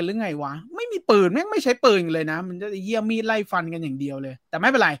ปืนกันหรือไงวะไม่มีปืนแม่งไม่ใช้ปืนเลยนะมันจะไอ้เหี้ยมีดไล่ฟันกันอย่างเดียวเลยแต่ไม่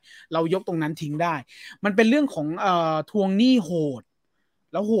เป็นไรเรายกตรงนั้นทิ้งได้มันเป็นเรื่องของทวงหนี้โหด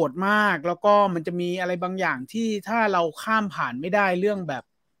แล้วโหดมากแล้วก็มันจะมีอะไรบางอย่างที่ถ้าเราข้ามผ่านไม่ได้เรื่องแบบ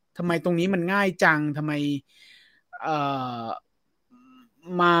ทำไมตรงนี้มันง่ายจังทำไมเอ่อ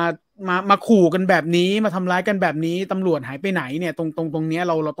มาขู่กันแบบนี้มาทำร้ายกันแบบนี้ตำรวจหายไปไหนเนี่ยตรงนี้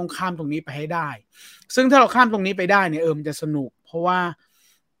เราต้องข้ามตรงนี้ไปให้ได้ซึ่งถ้าเราข้ามตรงนี้ไปได้เนี่ยมันจะสนุกเพราะว่า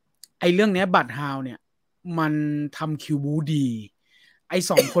ไอ้เรื่องนี้บัตฮาวเนี่ยมันทำคิวบูดีไอ้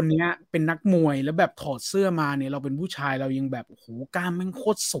2 คนนี้เป็นนักมวยแล้วแบบถอดเสื้อมาเนี่ยเราเป็นผู้ชายเรายังแบบโอ้โหกล้ามแม่งโค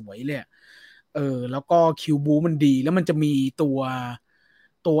ตรสวยเลยแล้วก็คิวบูมันดีแล้วมันจะมีตัว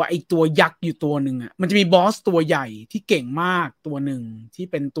ยักษ์อยู่ตัวหนึ่งอ่ะมันจะมีบอสตัวใหญ่ที่เก่งมากตัวหนึ่งที่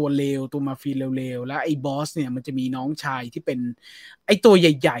เป็นตัวเลวตัวมาฟีเลวๆแล้วไอ้บอสเนี่ยมันจะมีน้องชายที่เป็นไอ้ตัวใ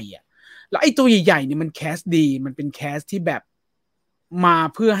หญ่ๆอ่ะแล้วไอ้ตัวใหญ่ๆเนี่ยมันแคสดีมันเป็นแคสที่แบบมา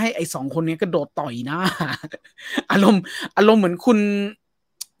เพื่อให้ไอ้2 คนนี้กระโดดต่อยหน้า อารมณ์เหมือน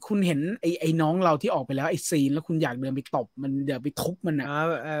คุณเห็นไอ้น้องเราที่ออกไปแล้วไอ้ซีนแล้วคุณอยากเดินไปตบมันเดี๋ยวไปทุบมันอ่ะ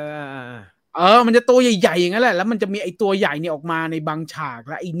มันจะตัวใหญ่ๆอย่างนั้นแหละแล้วมันจะมีไอ้ตัวใหญ่เนี่ยออกมาในบางฉาก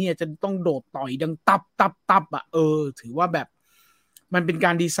แล้วไอ้เนี่ยจะต้องโดดต่อยดังตับอ่ะถือว่าแบบมันเป็นก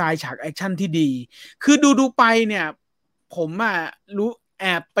ารดีไซน์ฉากแอคชั่นที่ดีคือดูไปเนี่ยผมอ่ะแอ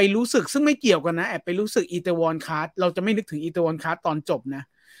บไปรู้สึกซึ่งไม่เกี่ยวกันนะแอบไปรู้สึกอีเตวอนคาร์ดเราจะไม่นึกถึงอีเตวอนคาร์ดตอนจบนะ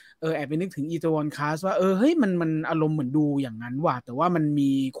แอบไปนึกถึงอีเตวอนคาร์ดว่าเฮ้ยมันอารมณ์เหมือนดูอย่างนั้นว่ะแต่ว่ามัน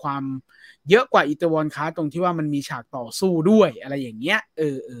มีความเยอะกว่าอีเตวอนคาร์ดตรงที่ว่ามันมีฉากต่อสู้ด้วยอะไรอย่างเงี้ย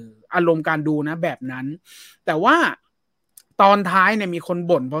อารมณ์การดูนะแบบนั้นแต่ว่าตอนท้ายเนี่ยมีคน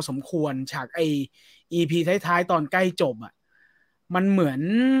บ่นพอสมควรฉากEP ท้ายๆตอนใกล้จบอ่ะมันเหมือน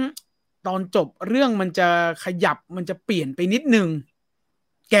ตอนจบเรื่องมันจะขยับมันจะเปลี่ยนไปนิดนึง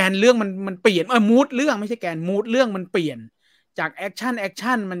แกนเรื่องมันเปลี่ยนมูดเรื่องไม่ใช่แกนมูดเรื่องมันเปลี่ยนจากแอค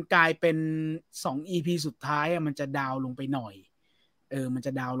ชั่นมันกลายเป็น2 EP สุดท้ายมันจะดาวลงไปหน่อยมันจ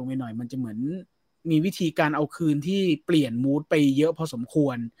ะดาวลงไปหน่อยมันจะเหมือนมีวิธีการเอาคืนที่เปลี่ยนมูดไปเยอะพอสมคว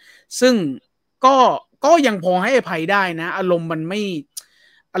รซึ่งก็ยังพอให้อภัยได้นะอารมณ์มันไ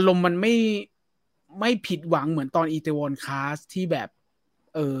ม่ผิดหวังเหมือนตอนอีเทวอนคลาสที่แบบ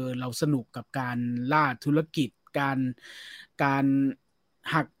เราสนุกกับการล่าธุรกิจการ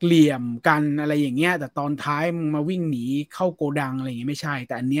หักเหลี่ยมกันอะไรอย่างเงี้ยแต่ตอนท้ายมึงมาวิ่งหนีเข้าโกดังอะไรอย่างเงี้ยไม่ใช่แ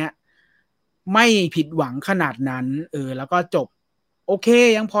ต่อันเนี้ยไม่ผิดหวังขนาดนั้นแล้วก็จบโอเค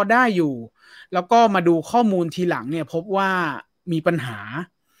ยังพอได้อยู่แล้วก็มาดูข้อมูลทีหลังเนี่ยพบว่ามีปัญหา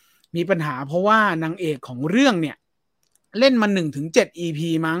เพราะว่านางเอกของเรื่องเนี่ยเล่นมา 1-7 EP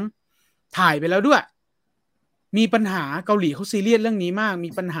มั้งถ่ายไปแล้วด้วยมีปัญหาเกาหลีเขาซีเรียสเรื่องนี้มากมี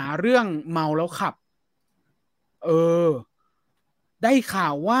ปัญหาเรื่องเมาแล้วขับได้ข่า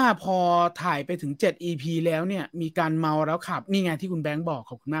วว่าพอถ่ายไปถึง7 EP แล้วเนี่ยมีการเมาแล้วขับนี่ไงที่คุณแบงค์บอก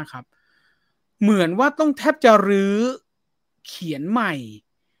ขอบคุณมากครับเหมือนว่าต้องแทบจะรื้อเขียนใหม่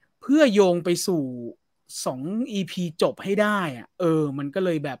เพื่อโยงไปสู่2 EP จบให้ได้อะมันก็เล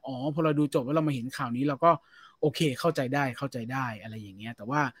ยแบบพอเราดูจบแล้วเรามาเห็นข่าวนี้เราก็โอเคเข้าใจได้อะไรอย่างเงี้ยแต่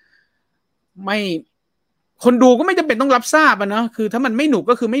ว่าไม่คนดูก็ไม่จำเป็นต้องรับทราบอะเนาะคือถ้ามันไม่หนุก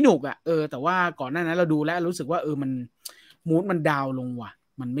ก็คือไม่หนุกอะแต่ว่าก่อนหน้านั้นเราดูแล้วรู้สึกว่ามันมูดมันดาวลงว่ะ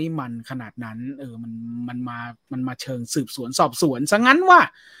มันไม่มันขนาดนั้นมันมาเชิงสืบสวนสอบสวนซะงั้นว่า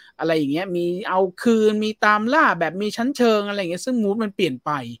อะไรอย่างเงี้ยมีเอาคืนมีตามล่าแบบมีชั้นเชิงอะไรอย่างเงี้ยซึ่งมูดมันเปลี่ยนไ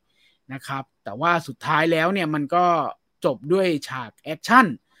ปนะครับแต่ว่าสุดท้ายแล้วเนี่ยมันก็จบด้วยฉากแอคชั่น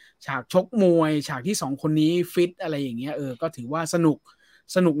ฉากชกมวยฉากที่2 คนนี้ฟิตอะไรอย่างเงี้ยก็ถือว่าสนุ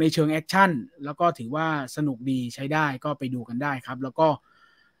กในเชิงแอคชั่นแล้วก็ถือว่าสนุกดีใช้ได้ก็ไปดูกันได้ครับแล้วก็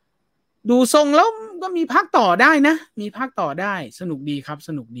ดูทรงแล้วก็มีภาคต่อได้นะมีภาคต่อได้สนุกดีครับส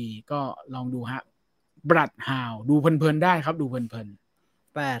นุกดีก็ลองดูฮะบลัดฮาวดูเพลินๆได้ครับดูเพลิน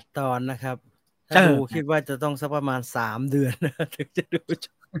ๆ8 ตอนนะครับถ้าดูคิดว่าจะต้องสักประมาณ3 เดือนถึงจะดู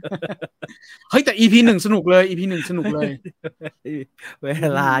เฮ้ยแต่ EP 1สนุกเลย EP 1สนุกเลยเว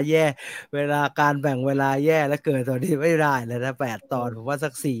ลาแย่เวลาการแบ่งเวลาแย่แล้วเกิดตอนนี้ไม่ได้เลยนะ8 ตอนผมว่าสั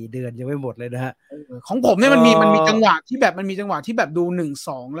ก4 เดือนยังไม่หมดเลยนะฮะของผมเนี่ยมันมีจังหวะที่แบบดู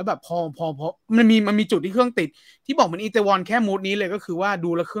1-2แล้วแบบพอมันมีจุดที่เครื่องติดที่บอกเหมือนอีเตวอนแค่มูดนี้เลยก็คือว่าดู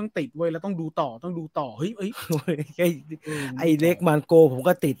แล้วเครื่องติดเว้ยแล้วต้องดูต่อเฮ้ยไอ้เล็กมันโกผม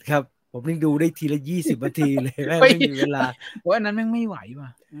ก็ติดครับผมยังดูได้ทีละ20 นาทีเลยไม่มีเวลาว่าอันนั้นแม่งไม่ไหวว่ะ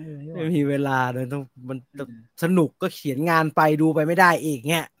ไม่มีเวลาเลยมันสนุกก็เขียนงานไปดูไปไม่ได้อีก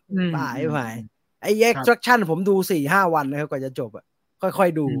เงี้ยป่ายไปไอ้ extraction ผมดู 4-5 วันนะครับกว่าจะจบอ่ะค่อย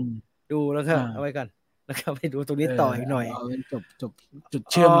ๆดูแล้วก็เอาไว้ก่อนแล้วก็ไปดูตรงนี้ต่ออีกหน่อยจบจุด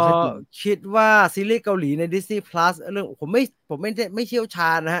เชื่อมไม่ค่อยถึงคิดว่าซีรีส์เกาหลีใน Disney Plus เรื่องผมไม่เชี่ยวช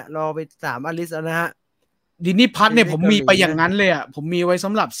าญนะฮะรอไป3 อลิสนะฮะดินี่พัทเนี่ยผมมีไปอย่างนั้นเลยอ่ะผมมีไว้ส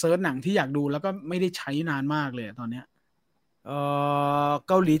ำหรับเซิร์ชหนังที่อยากดูแล้วก็ไม่ได้ใช้นานมากเลยตอนเนี้ย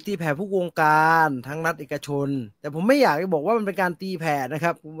เกาหลีตีแผ่ผู้วงการทั้งรัฐเอกชนแต่ผมไม่อยากจะบอกว่ามันเป็นการตีแผ่นะค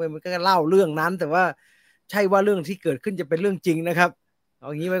รับมันก็เล่าเรื่องนั้นแต่ว่าใช่ว่าเรื่องที่เกิดขึ้นจะเป็นเรื่องจริงนะครับเอ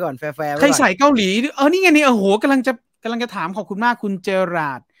างี้ไว้ก่อนแฟร์ใครใส่เกาหลีนี่ไงนี่โหกำลังจะถามขอบคุณมากคุณเจอร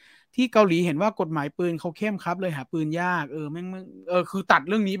าดที่เกาหลีเห็นว่ากฎหมายปืนเขาเข้มครับเลยหาปืนยากแม่งคือตัด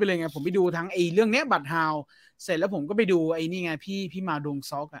เรื่องนี้ไปเลยไงผมไปดูทั้งเรื่องเนี้ยบัตรฮาวเสร็จแล้วผมก็ไปดูไอ้นี่ไงพี่มาดง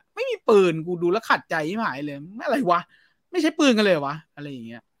ซอกอ่ะไม่มีปืนกูดูแล้วขัดใจที่หายเลยอะไรวะไม่ใช่ปืนกันเลยวะอะไรอย่างเ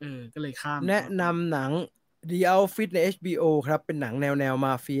งี้ยก็เลยข้ามแนะนำหนัง The Outfit ใน HBO ครับเป็นหนังแนวม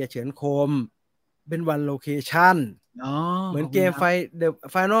าเฟียเฉือนคมเป็นวันโลเคชั่นเหมือนเกมThe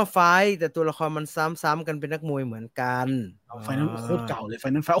Final Fight แต่ตัวละครมันซ้ำกันเป็นนักมวยเหมือนกันไฟนั้นโคตรเก่าเลยไฟ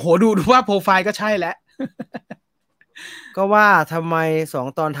นั้นโอ้โหดูว่าโปรไฟล์ก็ใช่แล้วก็ว่าทำไม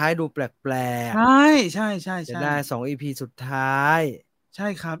2 ตอนท้ายดูแปลกๆใช่จะได้2 EP สุดท้ายใช่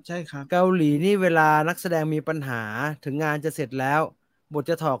ครับเกาหลีนี่เวลานักแสดงมีปัญหาถึงงานจะเสร็จแล้วบท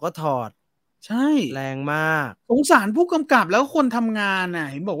จะถอดก็ถอดใช่แรงมากสงสารผู้กำกับแล้วคนทำงานน่ะ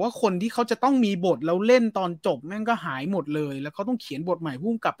เห็นบอกว่าคนที่เขาจะต้องมีบทแล้วเล่นตอนจบแม่งก็หายหมดเลยแล้วเขาต้องเขียนบทใหม่ผู้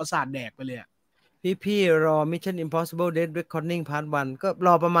กำกับประสาทแดกไปเลยพี่รอ Mission Impossible Dead Reckoning Part 1ก็ร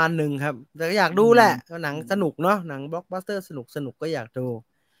อประมาณหนึ่งครับแต่ก็อยากดูแหละหนังสนุกเนาะหนังบล็อกบัสเตอร์สนุกก็อยากดู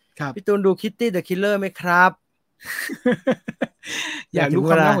พี่ตูนดู Kitty the Killer ไหมครับ อยากดูค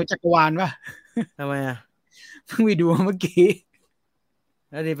วามรักของจักรวาลป่ะทำไมอ่ะเพิ่งไปดูเมื่อกี้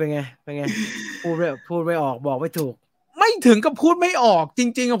แล้วนี่เป็นไงพูดไม่ออกบอกไม่ถูกไม่ถึงกับพูดไม่ออกจ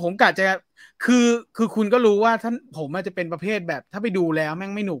ริงๆผมกะจะคือคุณก็รู้ว่าท่านผมอาจจะเป็นประเภทแบบถ้าไปดูแล้วแม่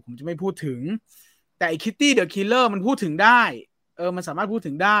งไม่หนุกผมจะไม่พูดถึงแต่ไอ้ Kitty the Killer มันพูดถึงได้มันสามารถพูด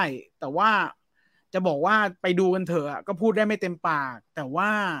ถึงได้แต่ว่าจะบอกว่าไปดูกันเถอะก็พูดได้ไม่เต็มปากแต่ว่า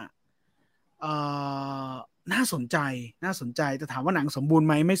น่าสนใจแต่ถามว่าหนังสมบูรณ์ไ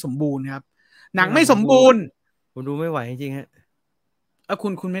หมไม่สมบูรณ์ครับหนังไม่สมบูรณ์ผมดูไม่ไหวจริงๆฮะ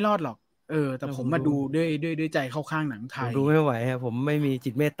คุณไม่รอดหรอกแต่ผมมาดูด้วยใจเข้าข้างหนังไทยดูไม่ไหวฮะผมไม่มีจิ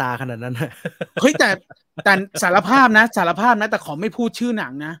ตเมตตาขนาดนั้นเฮ้ยแต่สารภาพนะแต่ขอไม่พูดชื่อหนั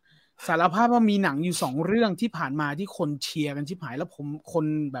งนะสารภาพว่ามีหนังอยู่2 เรื่องที่ผ่านมาที่คนเชียร์กันชิบหายแล้วผมคน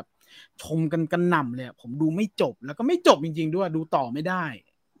แบบชมกันกระหน่ำเลยผมดูไม่จบแล้วก็ไม่จบจริงๆด้วยดูต่อไม่ได้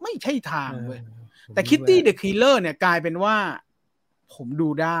ไม่ใช่ทางเว้ยแต่ Kitty the Killer เนี่ยกลายเป็นว่าผมดู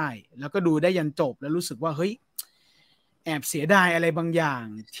ได้แล้วก็ดูได้ยันจบแล้วรู้สึกว่าเฮ้ยแอบเสียดายอะไรบางอย่าง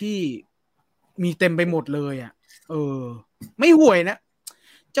ที่มีเต็มไปหมดเลยไม่ห่วยนะ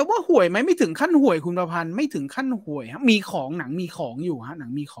จะว่าห่วยไหมไม่ถึงขั้นห่วยคุณประพันธ์ไม่ถึงขั้นห่วยฮะมีของหนังมีของอยู่ฮะหนั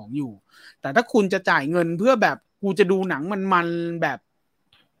งมีของอยู่แต่ถ้าคุณจะจ่ายเงินเพื่อแบบกูจะดูหนังมันแบบ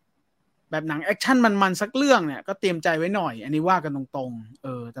หนังแอคชั่นมันสักเรื่องเนี่ยก็เตรียมใจไว้หน่อยอันนี้ว่ากันตรง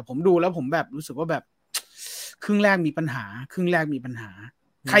ๆแต่ผมดูแล้วผมแบบรู้สึกว่าแบบครึ่งแรกมีปัญหา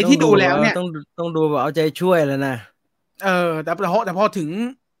ใครที่ดูแล้วเนี่ยต้องดูแบบเอาใจช่วยแล้วนะแต่พอถึง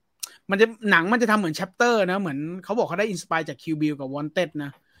หนังมันจะทำเหมือนแชปเตอร์นะเหมือนเขาบอกเขาได้อินสไปร์จากคิวบิลกับวอนเต็ดน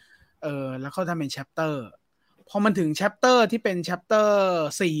ะแล้วเขาทำเป็นแชปเตอร์พอมันถึงแชปเตอร์ที่เป็นแชปเตอร์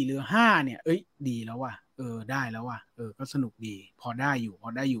4 หรือ 5เนี่ยดีแล้วว่ะได้แล้วว่ะก็สนุกดีพอได้อ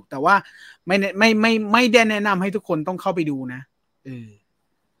ยู่แต่ว่าไม่ได้แนะนำให้ทุกคนต้องเข้าไปดูนะ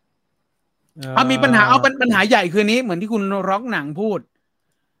มีปัญหาปัญหาใหญ่คือนี้เหมือนที่คุณร็อกหนังพูด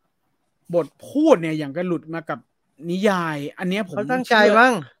บทพูดเนี่ยอย่างก็หลุดมากับนิยายอันนี้ผมเขาตั้งใจบ้า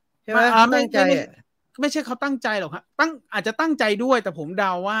งใช่ไหมตั้งใจไม่ใช่เขาตั้งใจหรอกครับอาจจะตั้งใจด้วยแต่ผมเด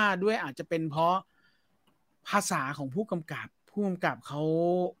าว่าด้วยอาจจะเป็นเพราะภาษาของผู้กำกับเ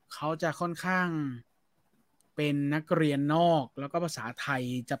ขาจะค่อนข้างเป็นนักเรียนนอกแล้วก็ภาษาไทย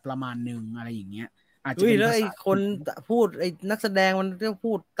จะประมาณนึงอะไรอย่างเงี้ยอาจจะเป็นแล้วไอ้คนพูดไอ้นักแสดงมันก็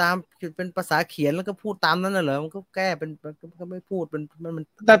พูดตามเป็นภาษาเขียนแล้วก็พูดตามนั้นน่ะเหรอมันก็แก้เป็นก็ไม่พูดมัน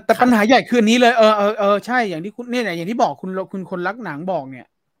แต่ปัญหาใหญ่คือนี้เลยใช่อย่างที่คุณเนี่ยอย่างที่บอกคุณคนรักหนังบอกเนี่ย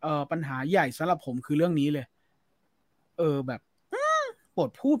ปัญหาใหญ่สำหรับผมคือเรื่องนี้เลยแบบบท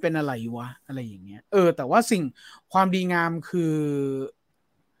พูดเป็นอะไรวะอะไรอย่างเงี้ยแต่ว่าสิ่งความดีงาม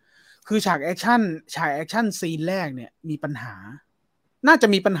คือฉากแอคชั่นซีนแรกเนี่ยมีปัญหาน่าจะ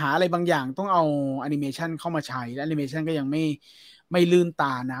มีปัญหาอะไรบางอย่างต้องเอาแอนิเมชันเข้ามาใช้และแอนิเมชันก็ยังไม่ลื่นต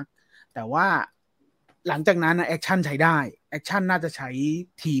านักแต่ว่าหลังจากนั้นนะแอคชั่นใช้ได้แอคชั่นน่าจะใช้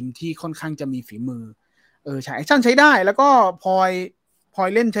ทีมที่ค่อนข้างจะมีฝีมือฉากแอคชั่นใช้ได้แล้วก็พลอย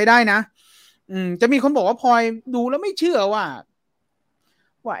เล่นใช้ได้นะจะมีคนบอกว่าพลอยดูแล้วไม่เชื่อว่า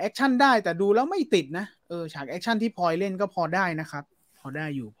แอคชั่นได้แต่ดูแล้วไม่ติดนะฉากแอคชั่นที่พลอยเล่นก็พอได้นะครับพอได้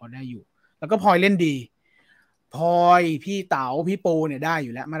อยู่แล้วก็พลอยเล่นดีพลอยพี่เต๋าพี่โปเนี่ยได้อ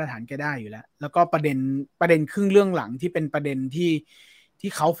ยู่แล้วมาตรฐานแกได้อยู่แล้วก็ประเด็นครึ่งเรื่องหลังที่เป็นประเด็นที่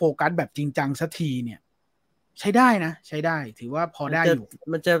เขาโฟกัสแบบจริงจังสักทีเนี่ยใช้ได้นะใช้ได้ถือว่าพอได้อยู่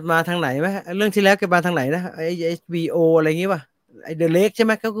มันจะมาทางไหนไหมเรื่องที่แล้วแกมาทางไหนนะไอ้ HBO อะไรอย่างงี้ป่ะไอ้ The Lake ใช่ไห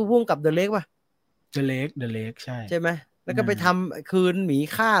มก็คือพุ่งกับ The Lake ป่ะ The Lake ใช่ไหมแล้วก็ไปทำคืนหมี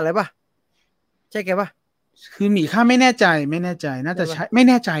ฆ่าอะไรป่ะใช่แกป่ะคือหมีฆ่าไม่แน่ใจน่าจะใช่ไม่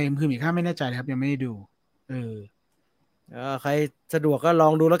แน่ใจคือหมีฆ่าไม่แน่ใจครับยังไม่ได้ดูใครสะดวกก็ลอ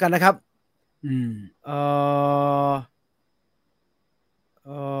งดูแล้วกันนะครับ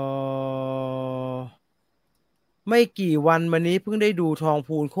ไม่กี่วันมานี้เพิ่งได้ดูทอง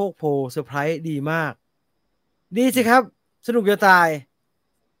พูนโคกโพเซอร์ไพรส์ดีมากดีสิครับสนุกจะตาย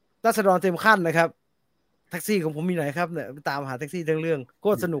ราษฎรเต็มขั้นนะครับแท็กซี่ของผมมีไหนครับเนี่ยตามหาแท็กซี่ทั้งเรื่องโค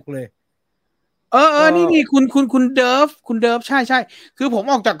ตรสนุกเลยนี่คุณเดิฟใช่คือผม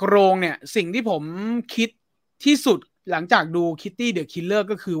ออกจากโรงเนี่ยสิ่งที่ผมคิดที่สุดหลังจากดูคิตตี้เดอะคิลเลอร์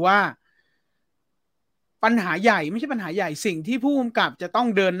ก็คือว่าปัญหาใหญ่ไม่ใช่ปัญหาใหญ่สิ่งที่ผู้กำกับจะต้อง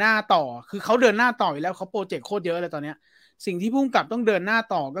เดินหน้าต่อคือเขาเดินหน้าต่ออยู่แล้วเขาโปรเจกต์โคตรเยอะเลยตอนนี้สิ่งที่ผู้กำกับต้องเดินหน้า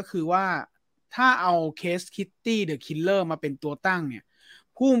ต่อก็คือว่าถ้าเอาเคสคิตตี้เดอะคิลเลอร์มาเป็นตัวตั้งเนี่ย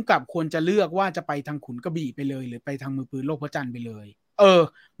ผู้กำกับควรจะเลือกว่าจะไปทางขุนกระบี่ไปเลยหรือไปทางมือปืนโลกพระจันทร์ไปเลย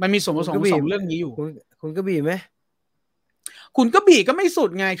มันมีส่วนผสมสองเรื่องนี้อยู่คุณกระบี่ไหมขุนกระบี่ก็ไม่สุด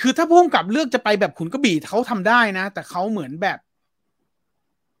ไงคือถ้าผู้กำกับเลือกจะไปแบบขุนกระบี่เขาทำได้นะแต่เขาเหมือนแบบ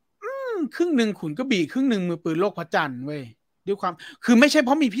ครึ่งหนึ่งขุนกระบี่ครึ่งหนึ่งมือปืนโลกพระจันทร์เว้ยด้วยความคือไม่ใช่เพ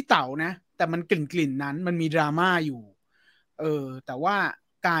ราะมีพี่เต๋านะแต่มันกลิ่นนั้นมันมีดราม่าอยู่แต่ว่า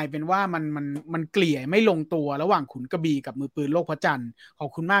กลายเป็นว่ามันเกลี่ยไม่ลงตัวระหว่างขุนกระบี่กับมือปืนโลกพระจันทร์ขอบ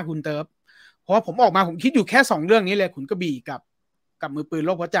คุณมากคุณเติร์ฟเพราะว่าผมออกมาผมคิดอยู่แค่2เรื่องนี้เลยขุนกระบี่กับมือปืนโ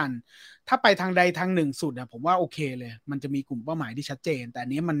ลกพระจันทร์ถ้าไปทางใดทางหนึ่งสุดอะผมว่าโอเคเลยมันจะมีกลุ่มเป้าหมายที่ชัดเจนแต่อั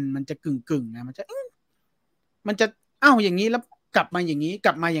นนี้มันจะกึ่งนะมันจะอ้าวอย่างนี้แล้วกลับมาอย่างนี้ก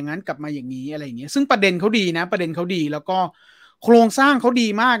ลับมาอย่างนั้นกลับมาอย่างนี้อะไรอย่างเงี้ยซึ่งประเด็นเขาดีนะประเด็นเขาดีแล้วก็โครงสร้างเขาดี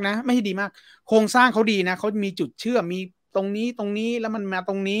มากนะไม่ใช่ดีมากโครงสร้างเขาดีนะเขามีจุดเชื่อมมีตรงนี้แล้วมันมา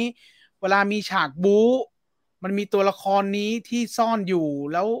ตรงนี้เวลามีฉากบู๊มันมีตัวละครนี้ที่ซ่อนอยู่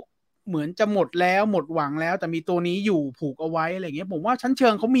แล้วเหมือนจะหมดแล้วหมดหวังแล้วแต่มีตัวนี้อยู่ผูกเอาไว้อะไรอย่างเงี้ยผมว่าชั้นเชิ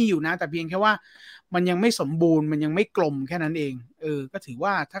งเขามีอยู่นะแต่เพียงแค่ว่ามันยังไม่สมบูรณ์มันยังไม่กลมแค่นั้นเองก็ถือ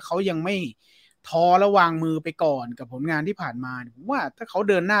ว่าถ้าเขายังไม่ท้อแล้ววางมือไปก่อนกับผลงานที่ผ่านมาผมว่าถ้าเขา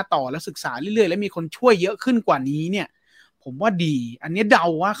เดินหน้าต่อแล้วศึกษาเรื่อยๆแล้วมีคนช่วยเยอะขึ้นกว่านี้เนี่ยผมว่าดีอันนี้เดา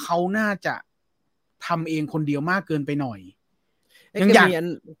ว่าเขาน่าจะทำเองคนเดียวมากเกินไปหน่อยยังอยาก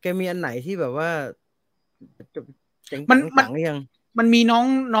แกมีอันไหนที่แบบว่ามันมีน้อ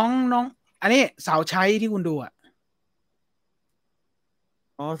งอันนี้สาวใช้ที่คุณดูอะ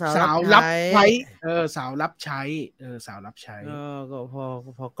สาวรับใช้สาวรับใช้สาวรับใช้ก็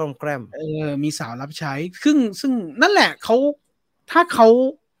พอกล้อมแกล้มมีสาวรับใช้ซึ่งนั่นแหละเขาถ้าเข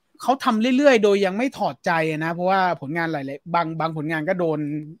าทำเรื่อยๆโดยยังไม่ถอดใจนะเพราะว่าผลงานหลายๆบางผลงานก็โด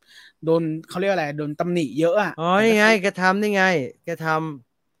นเขาเรียกอะไรโดนตำหนิเยอะอ่ะนี่ไงแกทำนี่ไงแกท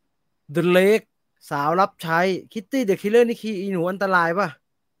ำ The Lake สาวรับใช้ Kitty the Killer นี่คืออีหนูอันตรายป่ะ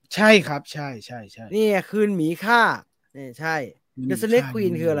ใช่ครับใช่นี่คืนหมีฆ่านี่ใช่ The Snake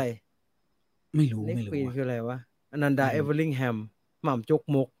Queen คืออะไรไม่รู้ Queen คืออะไรวะอนันดาเอเวอร์ลิงแฮมหม่ำจก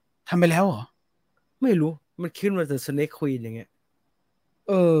มกทำไปแล้วเหรอไม่รู้มันขึ้นมาแต่ Snake Queen อย่างเงี้ย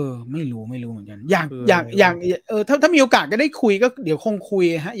ไม่รู้เหมือนกันอยากถ้ามีโอกาสก็ได้คุยก็เดี๋ยวคงคุย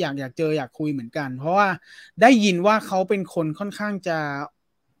ฮะอยากเจออยากคุยเหมือนกันเพราะว่าได้ยินว่าเขาเป็นคนค่อนข้างจะ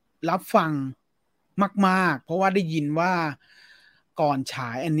รับฟังมากๆเพราะว่าได้ยินว่าก่อนฉา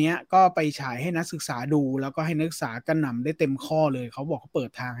ยอันเนี้ยก็ไปฉายให้นักศึกษาดูแล้วก็ให้นักศึกษากระหน่ำได้เต็มข้อเลยเขาบอกเขาเปิด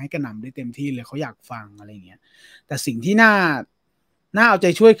ทางให้กระหน่ำได้เต็มที่เลยเขาอยากฟังอะไรเงี้ยแต่สิ่งที่น่าเอาใจ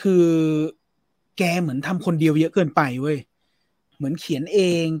ช่วยคือแกเหมือนทำคนเดียวเยอะเกินไปเว้ยเหมือนเขียนเอ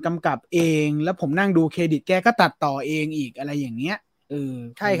งกำกับเองแล้วผมนั่งดูเครดิตแกก็ตัดต่อเองอีกอะไรอย่างเงี้ย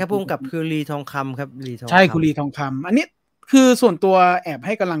ใช่ครับพุ่งกับคือลีทองคำครับลีทองคำใช่คุณลีทองคำอันนี้คือส่วนตัวแอบใ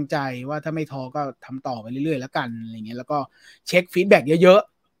ห้กำลังใจว่าถ้าไม่ท้อก็ทำต่อไปเรื่อยๆแล้วกันอะไรเงี้ยแล้วก็เช็คฟีดแบ็กเยอะ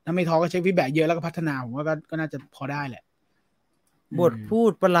ถ้าไม่ท้อก็เช็คฟีดแบ็กเยอะแล้วก็พัฒนาผมว่าก็น่าจะพอได้แหละบทพู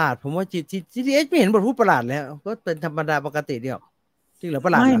ดประหลาดผมว่าGTHไม่เห็นบทพูดประหลาดแล้วก็เป็นธรรมดาปกติเดียวจริงเหรอปร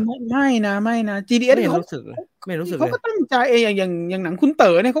ะหลาดเหรอไม่นะ GDS ไม่เห็นเขารู้สึกเลยไม่รู้สึกเขาเลยก็ตั้งใจอย่างหนังคุณเ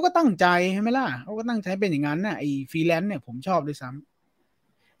ต๋อเนี่ยเขาก็ตั้งใจใช่ไหมล่ะเขาก็ตั้งใจเป็นอย่างนั้นน่ะไอ้ฟรีแลนซ์เนี่ยผมชอบด้วยซ้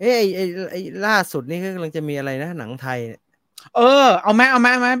ำไอ้ล่าสุดนี่ก็กำลังจะมีอะไรนะหนังไทยเอาไหม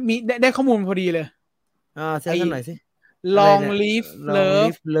มีได้ข้อมูลพอดีเลยแชร์กันหน่อยสิอะไร Long เนี่ย Live Long Love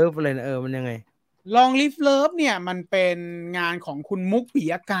Live Love อะไรนะมันยังไง Long Live Love เนี่ยมันเป็นงานของคุณมุกปิ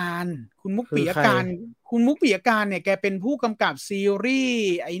ยการคุณมุกคือใคร ปิยการคุณมุกปิยการเนี่ยแกเป็นผู้กำกับซีรี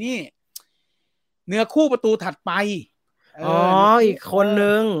ส์ไอ้นี่เนื้อคู่ประตูถัดไปอีกคน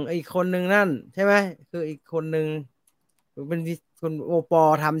นึงอีกคนนึงนั่นใช่ไหมคืออีกคนนึงเป็นคนโอปอ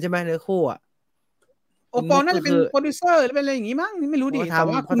ทำใช่ไหมเนื้อคู่อ่ะโอปอลน่าจะเป็นโปรดิวเซอร์หรือเป็นอะไรอย่างงี้มั้งไม่รู้ดิแต่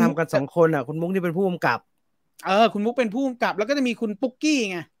ว่าเขาทำกัน2 คนอ่ะคุณมุกนี่เป็นผู้กำกับคุณมุกเป็นผู้กำกับแล้วก็จะมีคุณปุ๊กกี้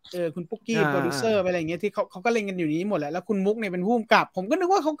ไงคุณปุ๊กกี้โปรดิวเซอร์อะไรอย่างเงี้ยที่เขาก็เล่นกันอยู่นี้หมดแหละแล้วคุณมุกเนี่ยเป็นผู้กำกับผมก็นึก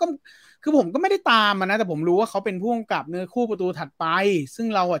ว่าเขาก็คือผมก็ไม่ได้ตามนะแต่ผมรู้ว่าเขาเป็นผู้กำกับเนื้อคู่ประตูถัดไปซึ่ง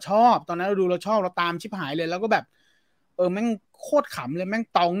เราอะชอบตอนนั้นเราดูเราชอบเราตามชิบหายเลยแล้วก็แบบแม่งโคตรขำเลยแม่ง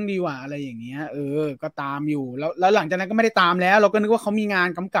ตองดีว่ะอะไรอย่างเงี้ยก็ตามอยู่แล้วหลังจากนั้นก็ไม่ได้ตามแล้วเราก็นึกว่าเขามีงาน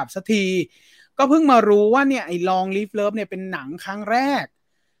กำกับสักทีก็เพิ่งมารู้ว่าเนี่ยไอ้ Long Live Love เนี่ยเป็นหนังครั้งแรก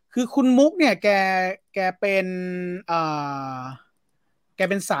คือคุณมุกเนี่ยแกเป็นแก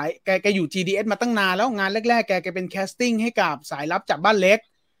เป็นสายแกอยู่ GDS มาตั้งนานแล้วงานแรกๆแกเป็นแคสติ้งให้กับสายลับจากบ้านเล็ก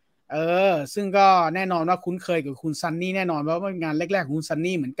ซึ่งก็แน่นอนว่าคุ้นเคยกับคุณซันนี่แน่นอนเพราะว่างานแรกๆของคุณซัน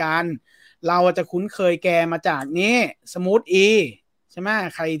นี่เหมือนกันเราจะคุ้นเคยแกมาจากนี้สมูทอีใช่ไหม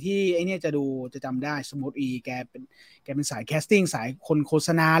ใครที่ไอเนี่ยจะดูจะจำได้สมูทอีแกเป็นสายแคสติ้งสายคนโฆษ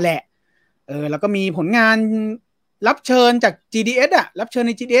ณาแหละแล้วก็มีผลงานรับเชิญจาก GDS รับเชิญใ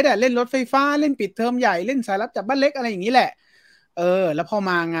น GDS เล่นรถไฟฟ้าเล่นปิดเทอมใหญ่เล่นสายลับจากบ้านเล็กอะไรอย่างนี้แหละแล้วพอ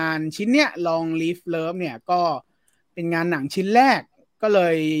มางานชิ้นเนี้ย Long Live Love เนี่ยก็เป็นงานหนังชิ้นแรกก็เล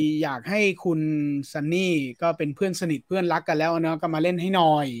ยอยากให้คุณซันนี่ก็เป็นเพื่อนสนิทเพื่อนรักกันแล้วเนาะก็มาเล่นให้ห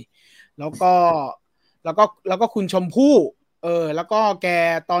น่อยแล้วก็คุณชมพู่แล้วก็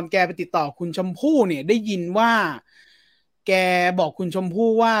ตอนแกไปติดต่อคุณชมพู่เนี่ยได้ยินว่าแกบอกคุณชมพู่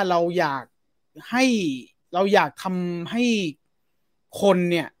ว่าเราอยากทำให้คน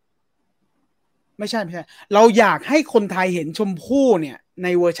เนี่ยไม่ใช่เราอยากให้คนไทยเห็นชมพู่เนี่ยใน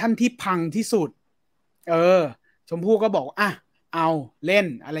เวอร์ชั่นที่พังที่สุดชมพู่ก็บอกเอาเล่น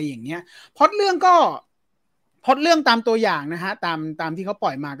อะไรอย่างเงี้ยพล็อตเรื่องตามตัวอย่างนะฮะตามที่เขาปล่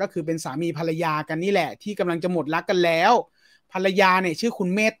อยมาก็คือเป็นสามีภรรยากันนี่แหละที่กำลังจะหมดรักกันแล้วภรรยาเนี่ยชื่อคุณ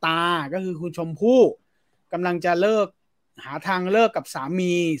เมตตาก็คือคุณชมพู่กำลังจะหาทางเลิกกับสา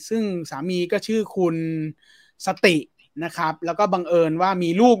มีซึ่งสามีก็ชื่อคุณสตินะครับแล้วก็บังเอิญว่ามี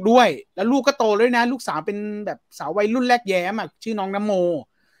ลูกด้วยแล้วลูกก็โตด้วยนะลูกสาวเป็นแบบสาววัยรุ่นแรกแย้มชื่อน้องน้ำโม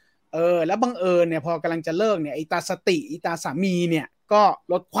แล้วบังเอิญเนี่ยพอกำลังจะเลิกเนี่ยไอ้ตาสติไอ้ตาสามีเนี่ยก็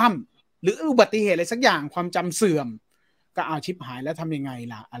รถคว่ำหรืออุบัติเหตุอะไรสักอย่างความจำเสื่อมก็เอาชิบหายแล้วทำยังไง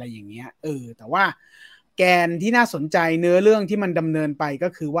ล่ะอะไรอย่างเงี้ยแต่ว่าแกนที่น่าสนใจเนื้อเรื่องที่มันดำเนินไปก็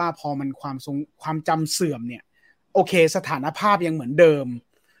คือว่าพอมันความจำเสื่อมเนี่ยโอเคสถานภาพยังเหมือนเดิม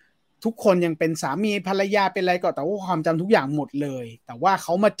ทุกคนยังเป็นสามีภรรยาเป็นอะไรก็แต่ว่าความจำทุกอย่างหมดเลยแต่ว่าเข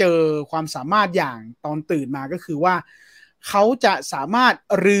ามาเจอความสามารถอย่างตอนตื่นมาก็คือว่าเขาจะสามารถ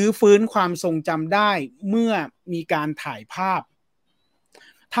รื้อฟื้นความทรงจำได้เมื่อมีการถ่ายภาพ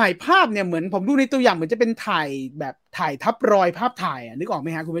เนี่ยเหมือนผมดูในตัวอย่างเหมือนจะเป็นถ่ายทับรอยภาพถ่ายนึกออกไหม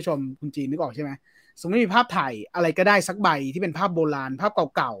ฮะคุณผู้ชมคุณจีนนึกออกใช่ไหมสมมติมีภาพถ่ายอะไรก็ได้สักใบที่เป็นภาพโบราณภาพ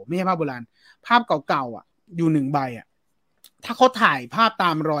เก่าๆไม่ใช่ภาพโบราณภาพเก่าๆอยู่1 ใบถ้าเขาถ่ายภาพต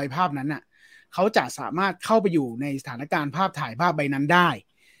ามรอยภาพนั้นเขาจะสามารถเข้าไปอยู่ในสถานการณ์ภาพถ่ายภาพใบนั้นได้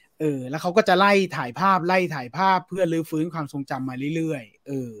แล้วเขาก็จะไล่ถ่ายภาพเพื่อรื้อฟื้นความทรงจำมาเรื่อย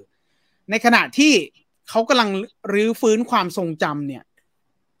ๆในขณะที่เขากำลังรื้อฟื้นความทรงจำเนี่ย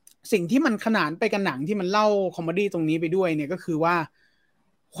สิ่งที่มันขนานไปกับหนังที่มันเล่าคอมเมดี้ตรงนี้ไปด้วยเนี่ยก็คือว่า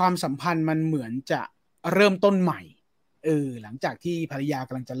ความสัมพันธ์มันเหมือนจะเริ่มต้นใหม่หลังจากที่ภรรยาก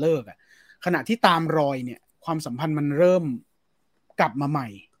ำลังจะเลิกขณะที่ตามรอยเนี่ยความสัมพันธ์มันเริ่มกลับมาใหม่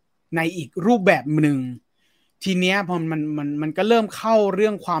ในอีกรูปแบบหนึ่งทีเนี้ยพอมันก็เริ่มเข้าเรื่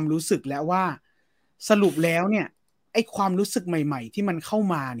องความรู้สึกแล้วว่าสรุปแล้วเนี่ยไอ้ความรู้สึกใหม่ๆที่มันเข้า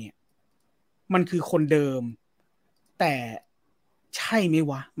มาเนี่ยมันคือคนเดิมแต่ใช่ไหม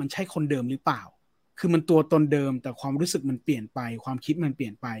วะมันใช่คนเดิมหรือเปล่าคือมันตัวตนเดิมแต่ความรู้สึกมันเปลี่ยนไปความคิดมันเปลี่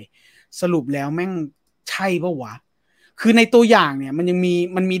ยนไปสรุปแล้วแม่งใช่ปะวะคือในตัวอย่างเนี่ยมั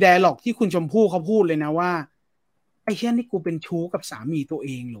นมีไดอะล็อกที่คุณชมพู่เขาพูดเลยนะว่าไอ้เช่นนี่กูเป็นชู้กับสามีตัวเอ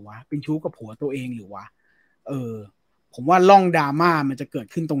งหรือวะเป็นชู้กับผัวตัวเองหรือวะผมว่าล่องดราม่ามันจะเกิด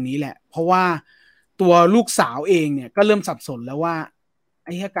ขึ้นตรงนี้แหละเพราะว่าตัวลูกสาวเองเนี่ยก็เริ่มสับสนแล้วว่า ไ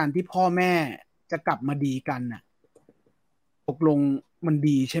อ้การที่พ่อแม่จะกลับมาดีกันน่ะตกลงมัน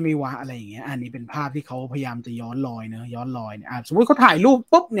ดีใช่ไหมวะอะไรอย่างเงี้ยอันนี้เป็นภาพที่เขาพยายามจะย้อนรอยเนอะย้อนรอยเนี่ยสมมติเขาถ่ายรูป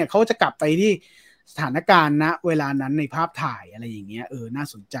ปุ๊บเนี่ยเขาจะกลับไปที่สถานการณ์ณเวลานั้นในภาพถ่ายอะไรอย่างเงี้ยน่า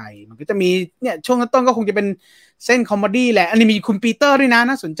สนใจมันก็จะมีเนี่ยช่วงต้นก็คงจะเป็นเส้นคอมเมดี้แหละอันนี้มีคุณปีเตอร์ด้วยนะ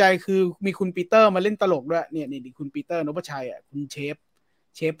น่าสนใจคือมีคุณปีเตอร์มาเล่นตลกด้วยเนี่ยนี่คุณปีเตอร์นพชัยคุณเ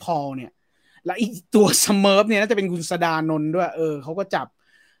ชฟพอลเนี่ยแล้วอีกตัวสเมิร์ฟเนี่ยน่าจะเป็นคุณสดานนท์ด้วยเขาก็จับ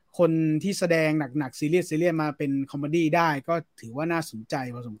คนที่แสดงหนักๆซีเรียสมาเป็นคอมเมดี้ได้ก็ถือว่าน่าสนใจ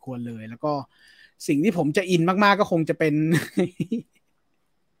พอสมควรเลยแล้วก็สิ่งที่ผมจะอินมากๆก็คงจะเป็น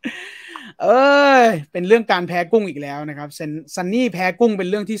เป็นเรื่องการแพ้กุ้งอีกแล้วนะครับซันนี่แพ้กุ้งเป็น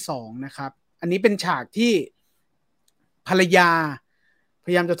เรื่องที่สองนะครับอันนี้เป็นฉากที่ภรรยาพ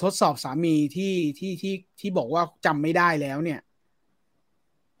ยายามจะทดสอบสามีที่บอกว่าจำไม่ได้แล้วเนี่ย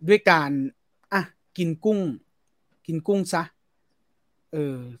ด้วยการกินกุ้งซะ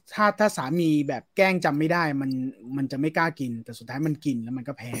ถ้าสามีแบบแกล้งจำไม่ได้มันจะไม่กล้ากินแต่สุดท้ายมันกินแล้วมัน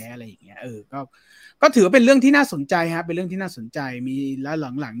ก็แพ้อะไรอย่างเงี้ยก็ถือว่าเป็นเรื่องที่น่าสนใจฮะเป็นเรื่องที่น่าสนใจมีแล้ว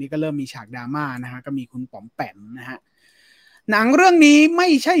หลังๆนี่ก็เริ่มมีฉากดราม่านะฮะก็มีคุณป๋อมแปมนะฮะหนังเรื่องนี้ไม่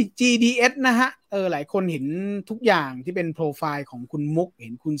ใช่ GDS นะฮะหลายคนเห็นทุกอย่างที่เป็นโปรไฟล์ของคุณมุกเห็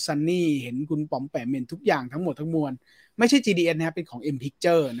นคุณซันนี่เห็นคุณป๋อมแปมเห็นทุกอย่างทั้งหมดทั้งมวลไม่ใช่ GDS นะครับเป็นของ M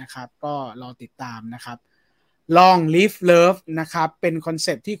Picture นะครับก็รอติดตามนะครับLong Live Love นะครับเป็นคอนเซ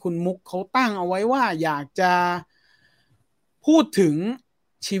ปต์ที่คุณมุกเขาตั้งเอาไว้ว่าอยากจะพูดถึง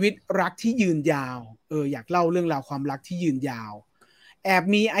ชีวิตรักที่ยืนยาวอยากเล่าเรื่องราวความรักที่ยืนยาวแอบ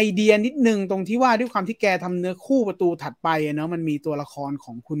มีไอเดียนิดนึงตรงที่ว่าด้วยความที่แกทำเนื้อคู่ประตูถัดไปเนาะมันมีตัวละครข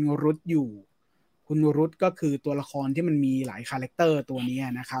องคุณรุตอยู่คุณรุตก็คือตัวละครที่มันมีหลายคาแรคเตอร์ตัวนี้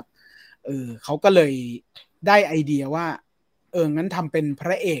นะครับเขาก็เลยได้ไอเดียว่างั้นทำเป็นพร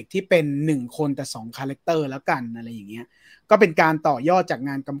ะเอกที่เป็น1คนแต่2คาแรคเตอร์แล้วกันอะไรอย่างเงี้ยก็เป็นการต่อยอดจาก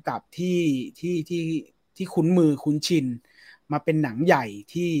งานกำกับที่คุ้นมือคุ้นชินมาเป็นหนังใหญ่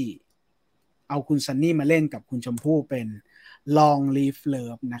ที่เอาคุณซันนี่มาเล่นกับคุณชมพู่เป็น Long Live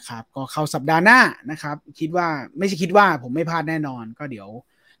Love นะครับก็เข้าสัปดาห์หน้านะครับไม่ใช่คิดว่าผมไม่พลาดแน่นอนก็เดี๋ยว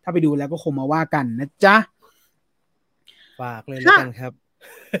ถ้าไปดูแล้วก็คงมาว่ากันนะจ๊ะฝากเลยแล้วกันครับ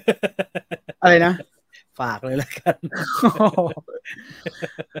อะไรนะฝากเลยแล้วกัน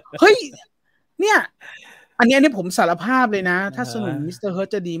เฮ้ยเนี่ยอันนี้ผมสารภาพเลยนะถ้าสนุนมิสเตอร์เฮิร์ท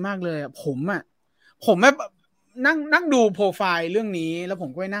จะดีมากเลยผมแบบนั่งดูโปรไฟล์เรื่องนี้แล้วผม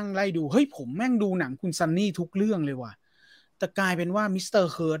ก็ไปนั่งไล่ดูเฮ้ยผมแม่งดูหนังคุณซันนี่ทุกเรื่องเลยว่ะแต่กลายเป็นว่ามิสเตอ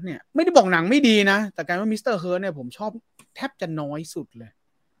ร์เฮิร์ทเนี่ยไม่ได้บอกหนังไม่ดีนะแต่กลายว่ามิสเตอร์เฮิร์ทเนี่ยผมชอบแทบจะน้อยสุดเลย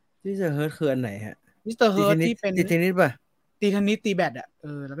มิสเตอร์เฮิร์ทคืออันไหนฮะมิสเตอร์เฮิร์ทที่เป็นตีเทนนิสป่ะตีเทนนิสตีแบด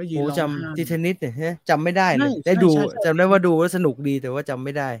แล้วก็ยืนร้องไห้จำตีเทนนิสเนี่ยจำไม่ได้เลยได้ดูจำได้ว่าดูแล้วสนุกดีแต่ว่าจำไ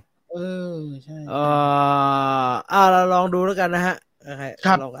ม่ได้ใช่เราลองดูแล้วกันนะฮะค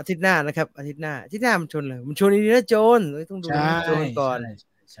รับลองอาทิตย์หน้านะครับอาทิตย์หน้ามันชนเลยมันชนอินเดียนาโจนส์ต้องดูอินเดียนาโจนส์ก่อน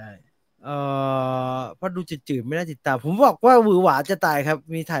ใช่เพราะดูจืดๆไม่น่าติดตามผมบอกว่าหวือหวาจะตายครับ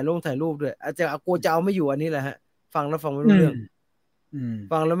มีถ่ายรูปด้วยอาจจะกลัวจะเอาไม่อยู่อันนี้แหละฮะฟังแล้วฟังไม่รู้เรื่อง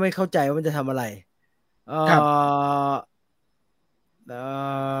ฟังแล้วไม่เข้าใจว่ามันจะทำอะไร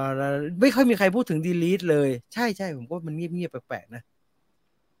ไม่ค่อยมีใครพูดถึงดีลีทเลยใช่ผมว่ามันเงียบๆแปลกๆนะ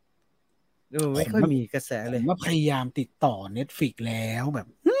ไม่ค่อยมีกระแสเลยผมว่าพยายามติดต่อ Netflix แล้วแบบ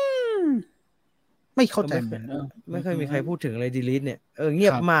ไม่เข้าใจมันไม่ค่อยมีใครพูดถึงอะไรดีลีทเนี่ยเงี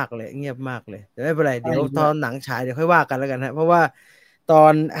ยบมากเลยแต่ไม่เป็นไรเดี๋ยวตอนหนังฉายเดี๋ยวค่อยว่ากันแล้วกันฮะเพราะว่าตอ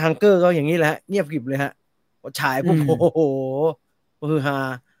นฮังเกอร์ก็อย่างนี้แหละเงียบกริบเลยฮะฉายปุ๊บโอ้โหฮือฮา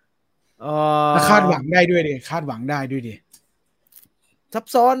คาดหวังได้ด้วยดิซับ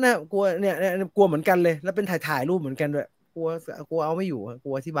ซ้อนนะกลัวเนี่ยกลัวเหมือนกันเลยแล้วเป็นถ่ายรูปเหมือนกันด้วยกลัวเอาไม่อยู่ก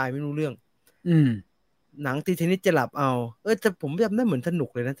ลัวอธิบายไม่รู้เรื่องหนังตีเทนนิสจะหลับเอาแต่ผมจำได้เหมือนสนุก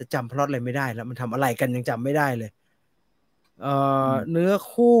เลยนะแต่จำพล็อตอะไรไม่ได้แล้วมันทำอะไรกันยังจำไม่ได้เลยเนื้อ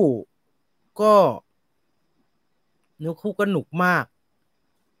คู่ก็หนุกมาก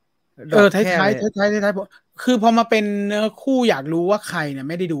ท้ายคือพอมาเป็นเนื้อคู่อยากรู้ว่าใครเนี่ย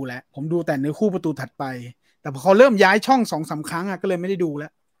ไม่ได้ดูแล้วผมดูแต่เนื้อคู่ประตูถัดไปแต่พอเขาเริ่มย้ายช่อง 2-3 ครั้งก็เลยไม่ได้ดูแล้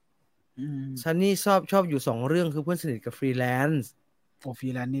วซันนี่ชอบอยู่2เรื่องคือเพื่อนสนิทกับฟรีแลนซ์ฟรี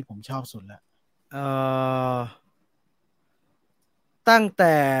แลนซ์นี่ผมชอบสุดละตั้งแ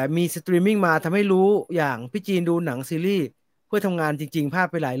ต่มีสตรีมมิ่งมาทำให้รู้อย่างพี่จีนดูหนังซีรีส์เพื่อทำงานจริงๆพลาด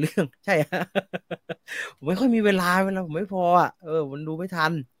ไปหลายเรื่องใช่ฮะผมไม่ค่อยมีเวลาผมไม่พอมันดูไม่ทั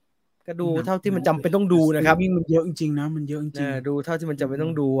นก็ดูเท่าที่มันจำเป็นต้องดูนะครับมันเยอะจริงๆนะมันเยอะจริงดูเท่าที่มันจำเป็นต้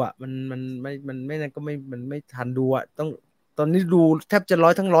องดูมันไม่นั่นก็มันไม่ทันดูต้องตอนนี้ดูแทบจะ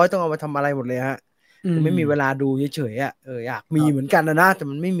100 ทั้ง 100ต้องเอามาทำอะไรหมดเลยฮะคือไม่มีเวลาดูเฉยๆอยากมีเหมือนกันนะแต่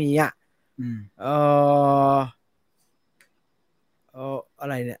มันไม่มี อะ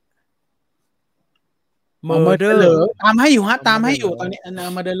ไรเนี่ย Murder ตามให้อยู่ฮะตามให้อยู่ตอนนี้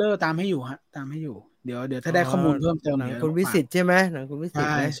Murderer ตามให้อยู่ฮะตามให้อยู่เดี๋ยวถ้าได้ข้อมูลเพิ่มเติมหนังเดี๋ยวคุณวิสิตใช่ไหมหนังคุณวิสิต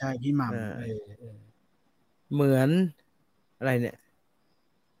ไหมใช่พี่หม่ำเหมือนอะไรเนี่ย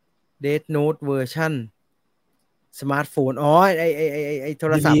Death Note เวอร์ชันสมาร์ทโฟนไอโท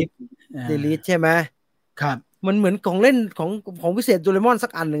รศัพท์ Delete ใช่ไหมครับมันเหมือนของเล่นของพิเศษโดเรมอนสั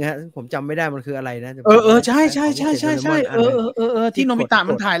กอันหนึ่งฮะผมจำไม่ได้มันคืออะไรนะใช่ที่โนบิตะ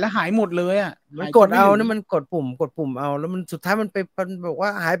มันถ่ายแล้วหายหมดเลยอ่ะมันกดเอานะมันกดปุ่มเอาแล้วมันสุดท้ายมันบอกว่า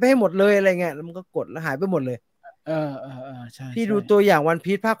หายไปให้หมดเลยอะไรเงี้ยแล้วมันก็กดแล้วหายไปหมดเลยใช่พี่ดูตัวอย่างวัน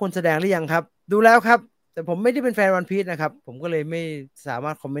พีซภาคคนแสดงหรือยังครับดูแล้วครับแต่ผมไม่ได้เป็นแฟนวันพีซนะครับผมก็เลยไม่สามา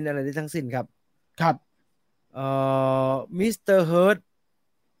รถคอมเมนต์อะไรได้ทั้งสิ้นครับครับมิสเตอร์เฮิร์ท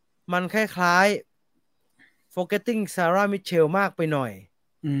มันคล้ายๆ Forgetting Sarah Mitchell มากไปหน่อย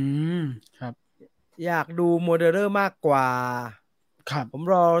ครับอยากดูโมเดอร์มากกว่าครับผม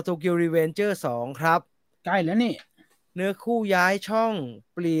รอโตเกียวรีเวนเจอร์2ครับใกล้แล้วนี่เนื้อคู่ย้ายช่อง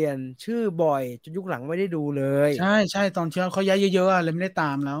เปลี่ยนชื่อบ่อยจนยุคหลังไม่ได้ดูเลยใช่ตอนเช้าเขาย้ายเยอะๆเลยไม่ได้ต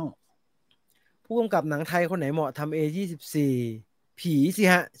ามแล้วผู้กำกับหนังไทยคนไหนเหมาะทำ A24 ผีสิ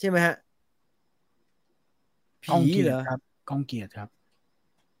ฮะใช่ไหมฮะผีเหรอก้องเกียรติครับ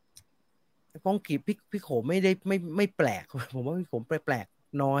ก้องกีบพี่โขมไม่ได้ไม่แปลกผมว่าพี่โขมแปลก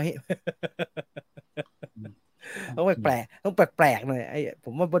น้อยต้องแปลกหน่อยไอ้ผ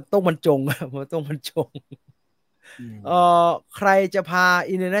มว่าต้องบรรจงผมว่าต้องบรรจงใครจะพา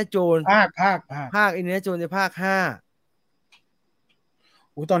อินเดียนาโจนภาคอินเดียนาโจนในภาค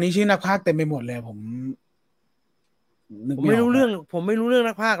5ตอนนี้ชื่อนักพากย์เต็มไปหมดเลยผมไม่รู้เรื่อง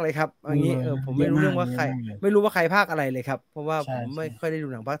นักพากย์เลยครับอย่างนี้ผมไม่รู้เรื่องว่าใครไม่รู้ว่าใครพากย์อะไรเลยครับเพราะว่าผมไม่ค่อยได้ดู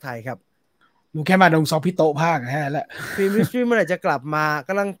หนังภาคไทยครับดูแค่มาดงซอพี่โตภาคแค่นั้นแหละฟิล์มมิสทรีเมื่อไหร่จะกลับมาก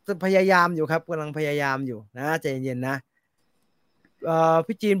ำลังพยายามอยู่ครับกำลังพยายามอยู่นะใจเย็นๆนะ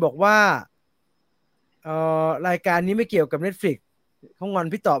พี่จีนบอกว่ารายการนี้ไม่เกี่ยวกับ Netflix เขางอน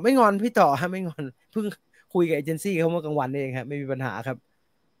พี่ต่อไม่งอนพี่ต่อฮะไม่งอนเพิ่งคุยกับเอเจนซี่เขาเมื่อกลางวันเองครับไม่มีปัญหาครับ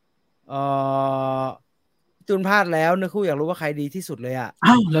จูนพลาดแล้วเนื้อคู่อยากรู้ว่าใครดีที่สุดเลยอ่ะ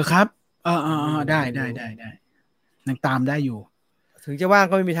อ้าวเหรอครับได้ยังตามได้อยู่ถึงจะว่าง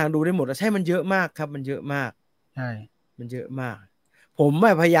ก็ไม่มีทางดูได้หมดใช่มันเยอะมากครับมันเยอะมากใช่มันเยอะมากผม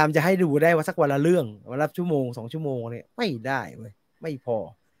พยายามจะให้ดูได้ว่าสักวันละเรื่องวันละชั่วโมง2 ชั่วโมงเนี่ยไม่ได้เว้ยไม่พอ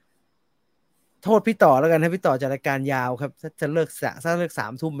โทษพี่ต่อแล้วกันให้พี่ต่อจัดรายการยาวครับถ้าเลิก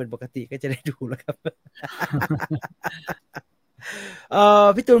3 ทุ่มเป็นปกติก็จะได้ดูแล้วครับ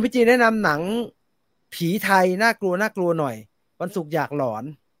พี่ตูนพี่จีนแนะนำหนังผีไทยน่ากลัวหน่อยวันศุกร์อยากหลอน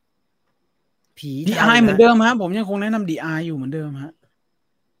ผีดีไอเหมือนเดิมฮะผมยังคงแนะนำดีไออยู่เหมือนเดิมฮะ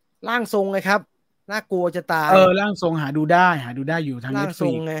ร่างทรงไงครับน่ากลัวจะตายร่างทรงหาดูได้อยู่ทาง ร่างทร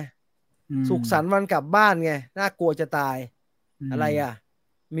งไงสุขสันต์วันกลับบ้านไงน่ากลัวจะตายอะไรอ่ะ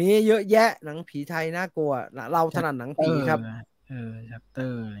มีเยอะแยะหนังผีไทยน่ากลัวเราถนัดหนังผีครับชัปเตอ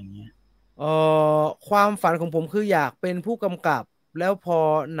ร์อะไรเงี้ยความฝันของผมคืออยากเป็นผู้กำกับแล้วพอ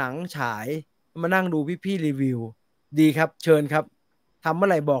หนังฉายมานั่งดูพี่รีวิวดีครับเชิญครับทำเมื่อ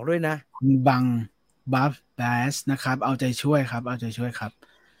ไหร่บอกด้วยนะคุณบังบัฟแบสนะครับเอาใจช่วยครับ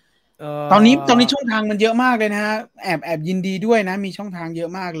ตอนนี้ช่องทางมันเยอะมากเลยนะฮะแอบยินดีด้วยนะมีช่องทางเยอะ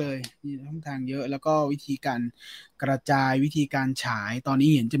มากเลยมีช่องทางเยอะแล้วก็วิธีการกระจายวิธีการฉายตอนนี้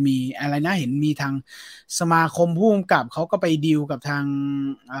เห็นจะมีอะไรนะเห็นมีทางสมาคมผู้กำกับเขาก็ไปดีลกับทาง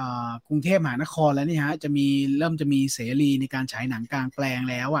กรุงเทพมหานครแล้วนี่ฮะเริ่มจะมีเสรีในการฉายหนังกลางแปลง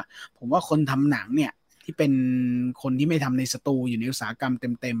แล้วอ่ะผมว่าคนทำหนังเนี่ยที่เป็นคนที่ไม่ทำในสตูอยู่ในอุตสาหกรรม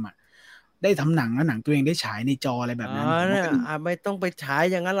เต็มๆอ่ะได้ทำหนังแล้วหนังตัวเองได้ฉายในจออะไรแบบนั้นไม่ต้องไปฉาย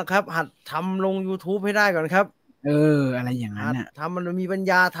อย่างนั้นหรอกครับหัดทำลง YouTube ให้ได้ก่อนครับอะไรอย่างนั้นน่ะทำมันมีปัญ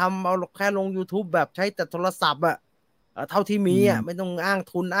ญาทำเอาแค่ลง YouTube แบบใช้แต่โทรศัพท์เท่าที่มีไม่ต้องอ้าง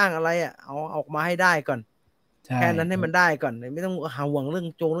ทุนอ้างอะไรเอาออกมาให้ได้ก่อนแค่นั้นให้มันได้ก่อนไม่ต้องห่วงเรื่อง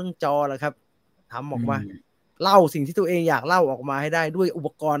จอหรอกครับทำออกมาเล่าสิ่งที่ตัวเองอยากเล่าออกมาให้ได้ด้วยอุป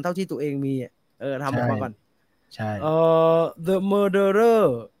กรณ์เท่าที่ตัวเองมีทำออกมาก่อนใช่The Murderer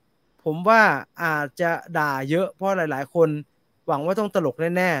ผมว่าอาจจะด่าเยอะเพราะหลายๆคนหวังว่าต้องตลก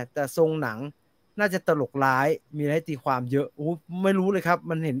แน่ๆแต่ทรงหนังน่าจะตลกร้ายมีอะไรตีความเยอะไม่รู้เลยครับ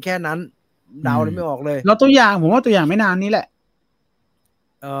มันเห็นแค่นั้นเดาเลยไม่ออกเลยแล้วตัวอย่างผมว่าตัวอย่างไม่นานนี้แหละ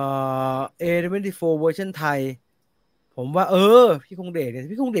A24 เวอร์ชันไทยผมว่าพี่คงเดชเนี่ย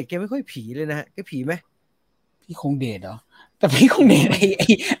พี่คงเดชแกไม่ค่อยผีเลยนะฮะแกผีไหมพี่คงเดชเหรอแต่พี่คงเดช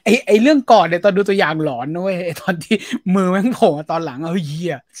ไอเรื่องก่อนเนี่ยตอนดูตัวอย่างหลอนนะเว้ยตอนที่มือแม่งโผล่ตอนหลังเหี้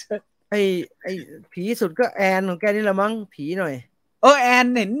ยไอ้ผีสุดก็แอนของแกนี่ละมั้งผีหน่อยแอน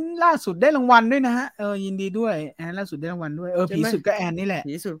เห็นล่าสุดได้รางวัลด้วยนะฮะยินดีด้วยแอนล่าสุดได้รางวัลด้วยผีสุดก็แอนนี่แหละ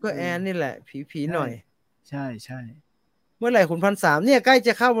ผีสุดก็แอนนี่แหละผีหน่อยใช่ เมื่อไหร่ขุนพันสามเนี่ยใกล้จ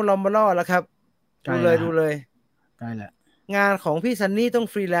ะเข้ามาลอมมาล่อแล้วครับดูเลยใกล้แล้วงานของพี่ซันนี่ต้อง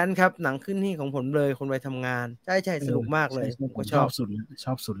ฟรีแลนซ์ครับหนังขึ้นที่ของผมเลยคนไปทำงานใช่สนุกมากเลยผมก็ชอบ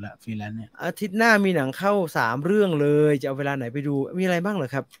สุดละฟรีแลนซ์เนี่ยอาทิตย์หน้ามีหนังเข้า3 เรื่องเลยจะเอาเวลาไหนไปดูมีอะไรบ้างเหรอ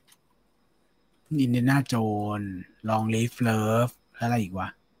ครับอินเดียนาโจนลองลิฟเลิฟแล้วอะไรอีกวะ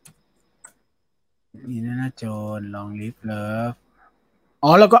อินเดียนาโจนลองลิฟเลิฟ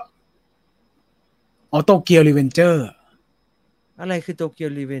แล้วก็โตเกียวรีเวนเจอร์อะไรคือโตเกียว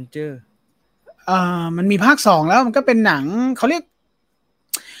รีเวนเจอร์มันมีภาค 2แล้วมันก็เป็นหนังเขาเรียก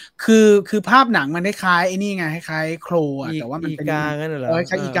คือภาพหนังมันคล้ายไอ้นี่ไงคล้ายโครอ่ะแต่ว่ามันเป็นอีกางั้นเหรอ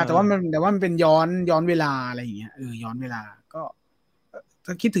คล้ายอีกาแต่ว่ามันเป็นย้อนเวลาอะไรอย่างเงี้ยย้อนเวลาก็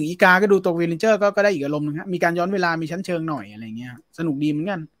ถ้าคิดถึงอีกาก็ดูตัววีเลนเจอร์ก็ได้อีกอารมณ์นึงฮะมีการย้อนเวลามีชั้นเชิงหน่อยอะไรเงี้ยสนุกดีเหมือน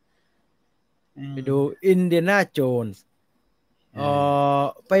กันไปดูอินเดียนาโจนส์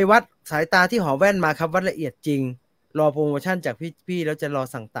ไปวัดสายตาที่หอแว่นมาครับวัดละเอียดจริงรอโปรโมชั่นจากพี่แล้วจะรอ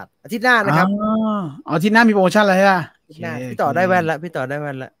สั่งตัดอาทิตย์หน้านะครับอาทิตย์หน้ามีโปรโมชั่นอะไรอ่ะพี่ต่อได้แว่นละพี่ต่อได้แ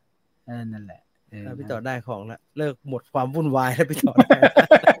ว่นละนั่นแหละพี่ต่อได้ของละเลิกหมดความวุ่นวายแล้วพี่ต่อได้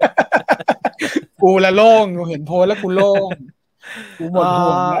กูละโล่งกูเห็นโพสแล้วกูโล่งกูหมดห่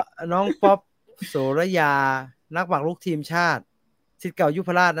วงแล้วน้องป๊อปโสระยานักหมากรุกทีมชาติศิษย์เก่ายุพ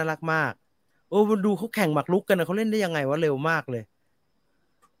ราชน่ารักมากมันดูเขาแข่งหมากรุกกันนะเขาเล่นได้ยังไงวะเร็วมากเลย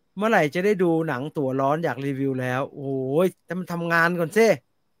เมื่อไหร่จะได้ดูหนังตั๋วร้อนอยากรีวิวแล้วโอ้ยแต่มันทำงานก่อนซิ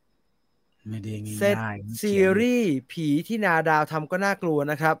ไม่ได้ง่ายเซตซีรีส์ผีที่นาดาวทำก็น่ากลัว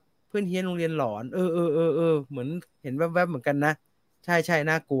นะครับเพื่อนเฮียนโรงเรียนหลอนเหมือนเห็นแวบๆเหมือนกันนะใช่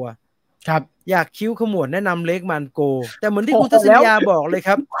น่ากลัวครับอยากคิ้วขมวดแนะนำเล็กมันโกแต่เหมือนที่คุณทัศนียาบอกเลยค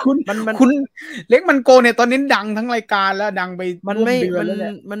รับคุณเล็กมันโกเนี่ยตอนนี้ดังทั้งรายการแล้วดังไปมันไ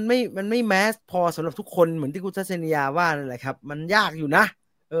ม่แมสพอสำหรับทุกคนเหมือนที่คุณทัศนียาว่านั่นแหละครับมันยากอยู่นะ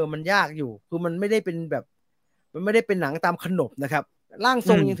มันยากอยู่คือมันไม่ได้เป็นแบบมันไม่ได้เป็นหนังตามขนบนะครับร่างท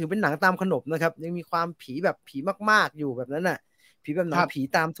รงยังถือเป็นหนังตามขนบนะครับยังมีความผีแบบผีมากๆอยู่แบบนั้นน่ะผีแบบหนังผี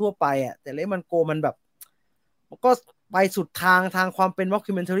ตามทั่วไปอ่ะแต่เล็กมันโกมันแบบมันก็ไปสุดทางความเป็นม็อก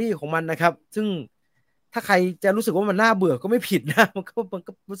คิวเมนทารีของมันนะครับซึ่งถ้าใครจะรู้สึกว่ามันน่าเบื่อก็ไม่ผิดนะมัน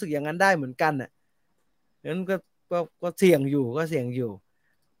ก็รู้สึกอย่างนั้นได้เหมือนกันน่ะงั้นก็เสี่ยงอยู่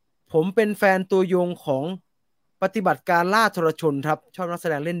ผมเป็นแฟนตัวยงของปฏิบัติการล่าทรชนครับชอบนักแส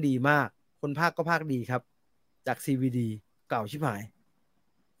ดงเล่นดีมากคนภาคก็ภาคดีครับจาก CVD เก่าชิบหาย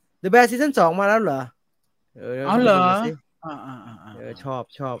The Bear Season 2มาแล้วเหรอเหรอชอบ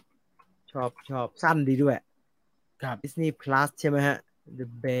สั้นดีด้วยครับ Disney Plus ใช่ไหมฮะ The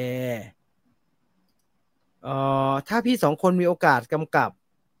Bear ถ้าพี่2 คนมีโอกาสกำกับ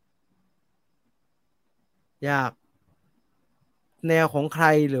อยากแนวของใคร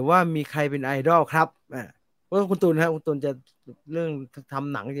หรือว่ามีใครเป็นไอดอลครับว่าคุณตูนฮะคุณตูนจะเรื่องท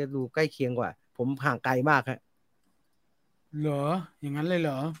ำหนังจะดูใกล้เคียงกว่าผมห่างไกลมากฮะเหรออย่างนั้นเลยเห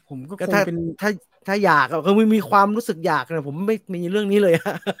รอผมก็คงเป็นถ้าอยากก็มีความรู้สึกอยากนะผมไม่มีเรื่องนี้เลยฮ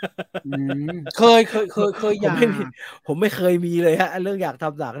ะเคยอยากผมไม่เคยมีเลยฮะเรื่องอยากท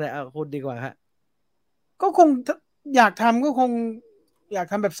ำหนังเนี่ยคุณดีกว่าฮะก็คงอยากทำก็คงอยาก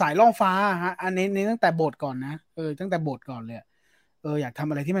ทำแบบสายล่อฟ้าฮะอันนี้ตั้งแต่บทก่อนนะตั้งแต่บทก่อนเลยอยากทำ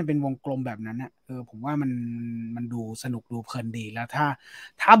อะไรที่มันเป็นวงกลมแบบนั้นนะผมว่ามันดูสนุกดูเพลินดีแล้ว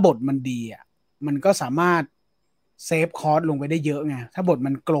ถ้าบทมันดีอ่ะมันก็สามารถเซฟคอสลงไปได้เยอะไงถ้าบท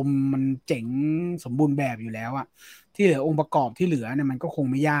มันกลมมันเจ๋งสมบูรณ์แบบอยู่แล้วอ่ะที่เหลือองค์ประกอบที่เหลือเนี่ยมันก็คง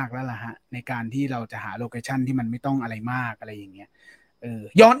ไม่ยากแล้วล่ะฮะในการที่เราจะหาโลเคชั่นที่มันไม่ต้องอะไรมากอะไรอย่างเงี้ย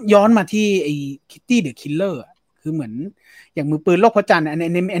ย้อนมาที่ไอ้คิตตี้เดอะคิลเลอร์คือเหมือนอย่างมือปืนโลกพระจันทร์อัน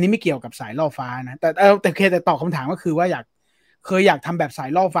นี้ไม่เกี่ยวกับสายล่อฟ้านะแต่ตอบคำถามก็คือว่าอยากทำแบบสาย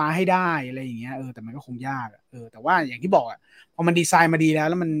ล่อฟ้าให้ได้อะไรอย่างเงี้ยแต่มันก็คงยากแต่ว่าอย่างที่บอกอ่ะพอมันดีไซน์มาดีแล้ว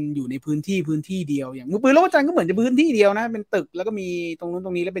มันอยู่ในพื้นที่เดียวอย่างมือปืนโลกพระจันทร์ก็เหมือนจะพื้นที่เดียวนะเป็นตึกแล้วก็มีตรงนู้นต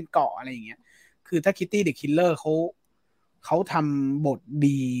รงนี้แล้วเป็นเกาะอะไรอย่างเงี้ยคือถ้าคิตตี้เดอะคิลเลอร์เขาทำบท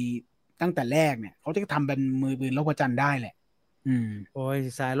ดีตั้งแต่แรกเนี่ยเขาจะทำเป็นมือปืนโลกพระจันทร์ได้แหละโอ้ย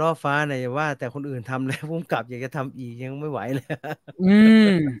สายล่อฟ้าไหนว่าแต่คนอื่นทำแล้วพุ่งกลับอยากจะทำอีกยังไม่ไหวเลย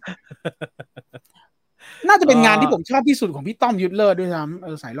น่าจะเป็นงานที่ผมชอบที่สุดของพี่ต้อมยุทธเลิศด้วยซ้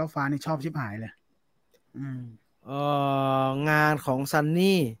ำสายล่อฟ้านี่ชอบชิบหายเลยงานของซัน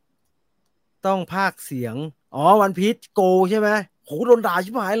นี่ต้องพากย์เสียงวันพีชโกใช่ไหมโหโดนด่า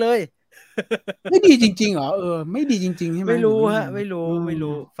ชิบหายเลยไม่ดีจริงๆเหรอไม่ดีจริงๆใช่ไหมไม่รู้ฮะไม่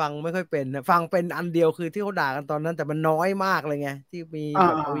รู้ฟังไม่ค่อยเป็นนะฟังเป็นอันเดียวคือที่เขาด่ากันตอนนั้นแต่มันน้อยมากเลยไงที่มีแ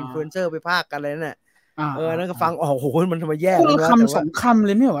บบเอาอินฟลูเอนเซอร์ไปพากย์กันอะไรนั่นแหละนั่นก็ฟังโหมันทำไมแย่เลยนะคำ2 คำเ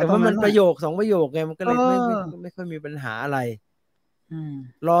ลยไม่เหรอแต่ว่ามันประโยค2 ประโยคไงมันก็เลยไม่ค่อยมีปัญหาอะไร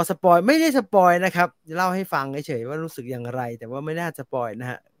รอสปอยไม่ได้สปอยนะครับจะเล่าให้ฟังเฉยๆว่ารู้สึกอย่างไรแต่ว่าไม่น่าสปอยนะ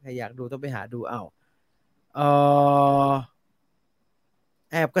ฮะใครอยากดูต้องไปหาดูเอา เอ่อ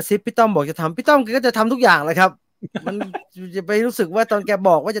แอบกระซิบพี่ต้อมบอกจะทำพี่ต้อมแกก็จะทำทุกอย่างเลยครับมันจะไปรู้สึกว่าตอนแกบ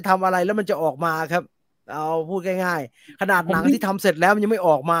อกว่าจะทำอะไรแล้วมันจะออกมาครับเอาพูดง่ายๆขนาดหนังผมได้ ที่ทำเสร็จแล้วมันยังไม่อ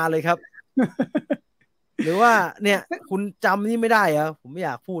อกมาเลยครับหรือว่าเนี่ยคุณจำนี่ไม่ได้เหรอผมไม่อย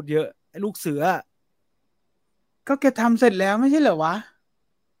ากพูดเยอะไอ้ลูกเสือก็แกทำเสร็จแล้วไม่ใช่เหรอวะ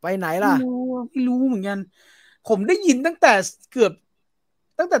ไปไหนล่ะไม่รู้เหมือนกันผมได้ยินตั้งแต่เกือบ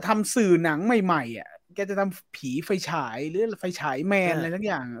ตั้งแต่ทำสื่อหนังใหม่ๆอ่ะแกจะทำผีไฟฉายหรือไฟฉายแมนอะไรเออทั้ง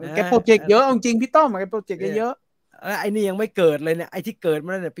อย่างเออแกโปรเจกต์เยอะเอาจริงพี่ต้อมแกโปรเจกต์เนี่ยเยอะไอ้นี่ยังไม่เกิดเลยเนี่ยไอ้ที่เกิดม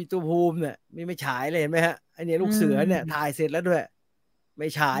าเนี่ยปีตูภูมิเนี่ยไม่ฉายเลยเห็นไหมฮะไอ้เนี่ยอืลูกเสือเนี่ยถ่ายมเสร็จแล้วด้วยไม่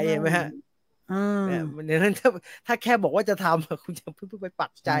ฉายใช่เห็นไหมฮะ อืเนี่ยมันมอย่างนั้นถ้าแค่บอกว่าจะทำคุณจะเพิ่งไปปั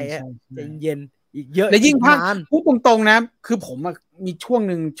กใจใช่ฮะใช่ใจใช่เย็นอีกเยอะแล้วยิ่งภาคอีกนานพูดตรงๆนะคือผมอะมีช่วง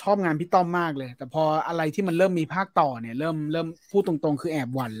หนึ่งชอบงานพี่ต้อมมากเลยแต่พออะไรที่มันเริ่มมีภาคต่อเนี่ยเริ่มพูดตรงๆคือแอบ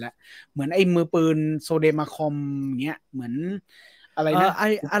หวั่นแล้วเหมือนไอ้มือปืนโซเดมาคอมเงี้ยเหมือนอะไรนะ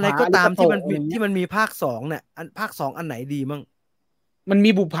บุปอะไรผาก็ตามอาริกาโตะอะไรเงี้ย ที่มันมีภาคสองเนี่ยภาคสองอันไหนดีมั่งมันมี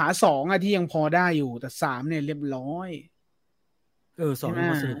บุปผาสองอะที่ยังพอได้อยู่แต่สามเนี่ยเรียบร้อยสองใช่ไหมนี่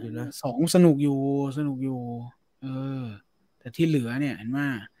ก็สนุกอยู่นะสองสนุกอยู่สนุกอยู่เออแต่ที่เหลือเนี่ยเห็นไหม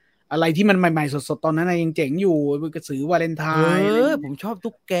อะไรที่มันใหม่ๆสดๆตอนนั้นนะยังเจ๋งอยู่กระสือวาเลนไทเอน์อะไรอย่างเงี้ยผมชอบ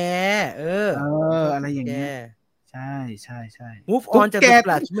ตุ๊กแกเออเออผมชอบอะไรตุ๊กแก อย่างเงี้ยใช่ใช่ใช่ Move ตุ๊ก on จาก แก The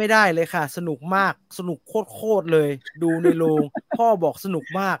Flash ไม่ได้เลยค่ะสนุกมากสนุกโคตรเลยดูในโรงพ่อบอกสนุก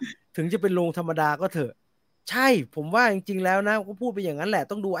มากถึงจะเป็นโรงธรรมดาก็เถอะใช่ผมว่าจริงๆแล้วนะก็พูดไปอย่างนั้นแหละ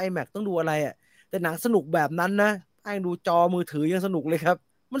ต้องดู IMAX ต้องดูอะไรอ่ะแต่หนังสนุกแบบนั้นนะไอ้ดูจอมือถือยังสนุกเลยครับ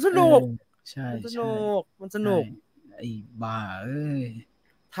มันสเออนุกใช่มันสนุใช่มันสใช่นุกไอ้บ้าเอ้ย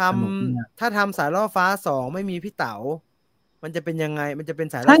ทสนุกมากถ้าทำสายล่อฟ้าสองไม่มีพี่เต๋ามันจะเป็นยังไงมันจะเป็น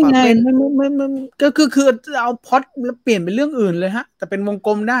สายล่ใช่ไงอฟ้าเป็นไม่ก็คือเอาพล็อตแล้วเปลี่ยนเป็นเรื่องอื่นเลยฮะแต่เป็นวงก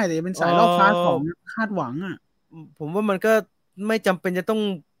ลมได้แต่จะเป็นเอสายล่อฟ้าสองอ คาดหวังอ่ะ ผมว่ามันก็ไม่จำเป็นจะต้อง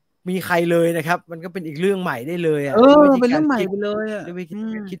มีใครเลยนะครับมันก็เป็นอีกเรื่องใหม่ได้เลยเอออ่ะด้วยวิธีเป็นเรื่องใหม่การคิดไปเลยอ่ะด้วยวิธีอื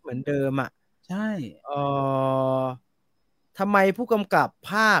มการคิดเหมือนเดิมอ่ะใช่เออทำไมผู้กำกับ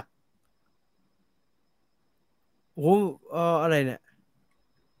ภาคโอ้โหอะไรเนี่ย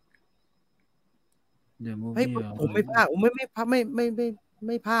เดอะมูฟเฮ้ยวี่ผมไม่ภาคผมไม่ภาคไ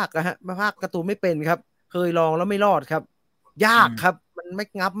ม่ภาคนะฮะมาภาคการ์ตูนไม่เป็นครับเคยลองแล้วไม่รอดครับยากครับมันไม่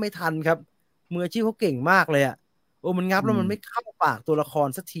งับไม่ทันครับมืออาชีพเขาเก่งมากเลยอ่ะโอ้มันงับแล้วมันไม่เข้าปากตัวละคร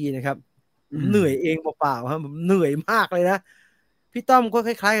สักทีนะครับผมเหนื่อยเองเปล่าๆครับผมเหนื่อยมากเลยนะพี่ต้อมก็ค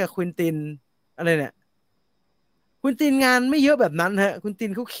ล้ายๆกับควินตินอะไรเนี่ยควินตินงานไม่เยอะแบบนั้นฮะควินติ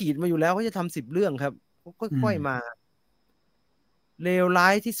นเขาขีดมาอยู่แล้วเขาจะทำ10 เรื่องครับเขาค่อยๆมาเลวร้า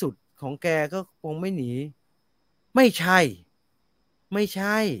ยที่สุดของแกก็คงไม่หนีไม่ใช่ไม่ใ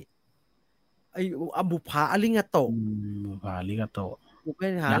ช่ไอ้บุปผาอลิงาโตะฟาริกาโตะบุป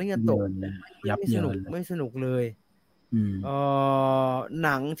ผาอยับลิงาโตะเยินเลยยับไม่สเยินเลยนุกไม่สนุกเลยอืม เอห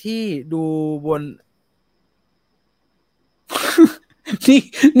นังที่ดูบน นี่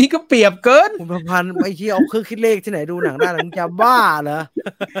นี่ก็เปรียบเกินคุณประพันธ์ไอ้ที่เอาเครื่องคิดเลขที่ไหนดูหนังได้หลังจะบ้าเหรอ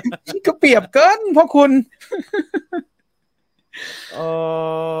นี่ก็เปรียบเกินเพราะคุณเอ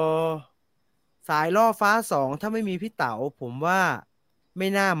อสายล่อฟ้าสองถ้าไม่มีพี่เต๋าผมว่าไม่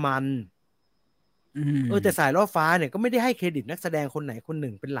น่ามันอืมแต่สายล่อฟ้าเนี่ยก็ไม่ได้ให้เครดิตนักแสดงคนไหนคนห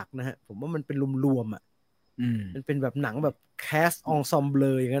นึ่งเป็นหลักนะฮะผมว่ามันเป็นรวมๆอ่ะอืมมันเป็นแบบหนังแบบแคสองซอมเบล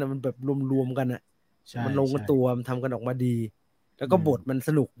ออย่างนั้นมันแบบรวมๆกันอ่ะใช่มันลงกันใช่ตัวมันทำกันออกมาดีแล้วอืมก็บทมันส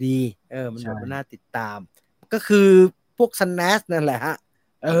นุกดีมันใช่แบบมันน่าติดตามก็คือพวกสแนชนั่นแหละฮะ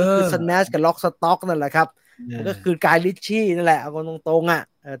เอมันก็คือสอแนชกับล็อกสต็อกนั่นแหละครับมันก็คือกายลิชชี่นั่นแหละเอาตรงๆอ่ะ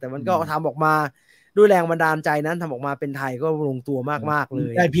แต่มันก็ทำออกมาด้วยแรงบันดาลใจนั้นทำออกมาเป็นไทยก็ลงตัวมากๆเล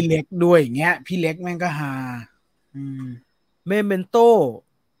ยได้พี่เล็กด้วยอย่างเงี้ยพี่เล็กแม่งก็ฮาอืมเมเมนโต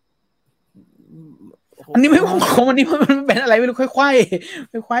อันนี้ไม่ของอันนี้มันเป็นอะไรไม่รู้ค่อ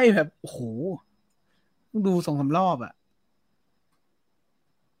ยๆแบบโอ้โหดูสองสามรอบอ่ะ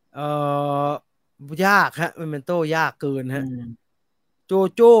เอ่อยากฮะเมเมนโตยากเกินอืฮะมโจ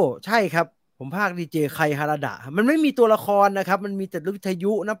โจ้ใช่ครับผมภาคดีเจไคฮาราดะมันไม่มีตัวละครนะครับมันมีแต่วิท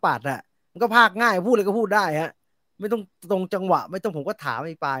ยุนะปัดอะมันก็ภาคง่ายพูดอะไรก็พูดได้ฮะไม่ต้องตรงจังหวะไม่ต้องผมก็ถามไ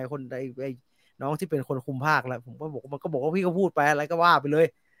อ้ปลายคนไอ้น้องที่เป็นคนคุมภาคแล้วผมก็บอกมันก็บอกว่าพี่ก็พูดไปอะไรก็ว่าไปเลย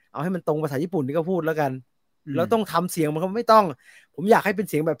เอาให้มันตรงภาษาญี่ปุ่นนี่ก็พูดแล้วกันแล้วต้องทำเสียงมันก็ไม่ต้องผมอยากให้เป็น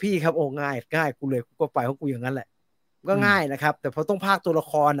เสียงแบบพี่ครับโอ้ง่ายกูเลยกูก็ไปของกูอย่างนั้นแหละก็ง่ายนะครับแต่พอต้องพากย์ตัวละ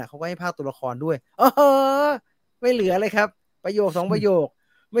ครอ่ะเขาก็ให้พากย์ตัวละครด้วยไม่เหลือเลยครับประโยค2 ประโยค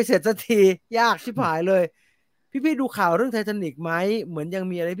ไม่เสร็จสักทียากชิบหายเลยพี่ดูข่าวเรื่องไททานิกไหมเหมือนยัง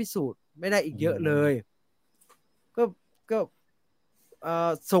มีอะไรพิสูจน์ไม่ได้อีกเยอะเลยก็ก็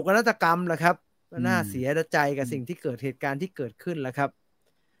โศกนาฏกรรมแหละครับน่าเสียใจกับสิ่งที่เกิดเหตุการณ์ที่เกิดขึ้นแล้วครับ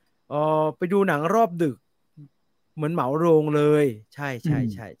ไปดูหนังรอบดึก เหมือนเหมาโรงเลยใช่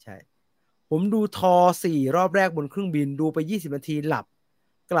ผมดูทอ4รอบแรกบนเครื่องบินดูไป20นาทีหลับ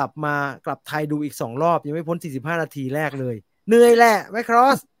กลับไทยดูอีก2รอบยังไม่พ้น45นาทีแรกเลยเหนื่อยแหละไมครอ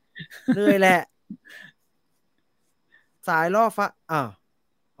สเหนื่อยแหละสายล่อฟ้า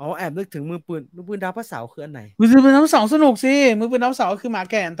แอบนึกถึงมือปืนดาวพระเสาร์คืออันไหนมือปืนดาวเสาร์สนุกสิมือปืนดาวเสาร์คือหมา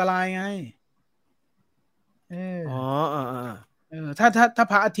แก่อันตรายไงอ๋อถ้า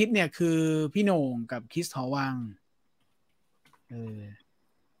พระอาทิตย์เนี่ยคือพี่โหน่งกับคริสหอวัง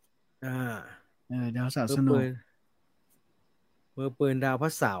ดาวเสาร์สนุกมือปืนดาวพร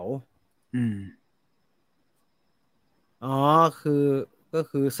ะเสาร์อ๋อคือก็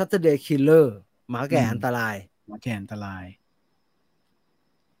คือ Saturday Killer หมาแก่อันตรายหมาแก่อันตราย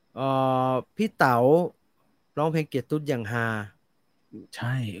พี่เต๋าร้องเพลงเกียรติตุ๊ดอย่างฮาใ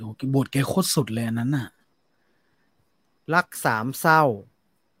ช่โอ้บทแกโคตรสุดเลยอันนั้นน่ะรักสามเศร้า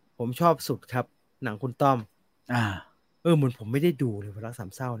ผมชอบสุดครับหนังคุณต้อมเหมือนผมไม่ได้ดูเลยรักสา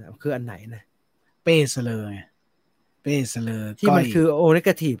มเศร้าเนี่ยคืออันไหนนะเป้เสลอไงเป้เสลอที่มันคือโอเนก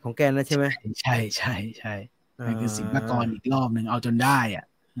าทีฟของแกนะใช่ไหมใช่นั่นคือศิลปากรอีกรอบหนึ่งเอาจนได้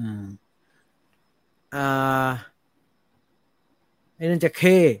ไอ้นั่นจะเค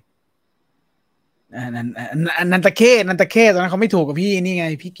นันตะเข้ตอนนั้นเขาไม่ถูกกับพี่นี่ไง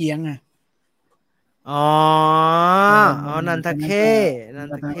พี่เกียงไงนันทเข้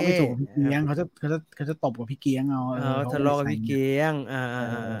เขาไม่ถูกกับพี่เกียงเขาจะตบกับพี่เกียงเอาทะเลาะกับพี่เกียง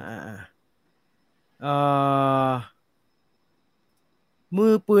มื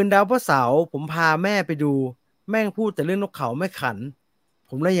อปืนดาวพระเสาร์ผมพาแม่ไปดูแม่งพูดแต่เรื่องนกเขาไม่ขัน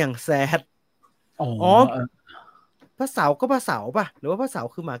ผมเลยอย่างแซดพระเสาร์ก็พระเสาร์ป่ะหรือว่าพระเสาร์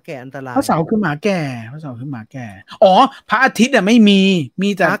คือหมาแก่อันตรายพระเสาร์คือหมาแก่พระอาทิตย์ไม่มี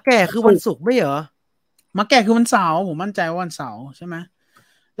แต่หมาแก่คือวันศุกร์ไม่เหรอหมาแก่คือวันเสาร์ผมมั่นใจว่าวันเสาร์ใช่ไหม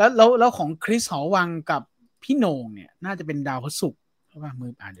แล้วของคริสหอวังกับพี่โหน่งเนี่ยน่าจะเป็นดาวพฤหัสเพราะว่ามื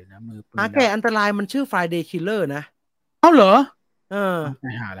อเดี๋ยวนะมือหมาแก่อันตรายมันชื่อ Friday Killer นะเหรอไป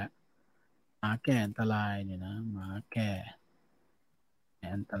หาแล้วหมาแก่อันตรายเนี่ยนะหมาแก่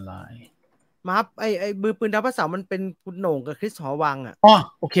อันตรายมาไอมือปืนดาวพระเสาร์มันเป็นคุณโหน่งกับคริสหอวัง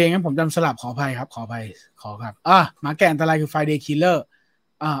โอเคงั้นผมจำสลับขออภัยครับขอครับหมาแก่อันตรายคือ Friday Killer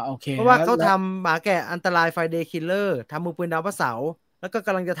โอเคเพราะว่าเขาทำหมาแก่อันตราย Friday Killer ทำมือปืนดาวพระเสาร์แล้วก็ก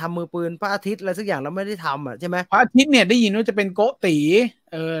ำลังจะทำมือปืนพระอาทิตย์อะไรสักอย่างแล้วไม่ได้ทำใช่ไหมพระอาทิตย์เนี่ยได้ยินว่าจะเป็นโกตี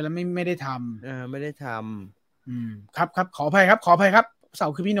แล้วไม่ได้ทำไม่ได้ทำครับขออภัยครับเสา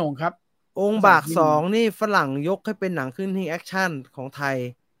ร์คือพี่โหน่งครับองค์บาก2นี่ฝรั่งยกให้เป็นหนังขึ้นที่แอคชั่นของไทย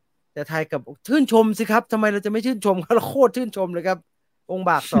แต่ไทยกับชื่นชมสิครับทำไมเราจะไม่ชื่นชมเราโคตรชื่นชมเลยครับองค์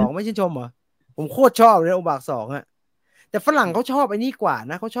บาก2ไม่ชื่นชมเหรอผมโคตรชอบเลยองค์บาก2แต่ฝรั่งเขาชอบไอ้นี่กว่า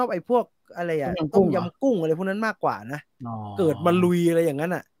นะเขาชอบไอ้พวกอะไรต้มยำกุ้งอะไรพวกนั้นมากกว่านะเกิดมาลุยอะไรอย่างนั้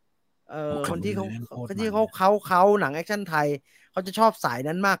นคนที่เขาหนังแอคชั่นไทยเขาจะชอบสาย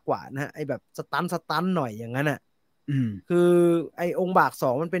นั้นมากกว่านะไอ้แบบสตันหน่อยอย่างนั้นคือไอ้องค์บาก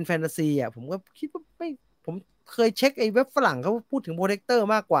2มันเป็นแฟนตาซีผมก็คิดว่าไม่ผมเคยเช็คไอ้เว็บฝรั่งเขาพูดถึงโปรเจคเตอร์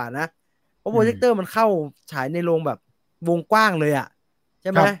มากกว่านะเพราะโปรเจคเตอร์มันเข้าฉายในโรงแบบวงกว้างเลยใ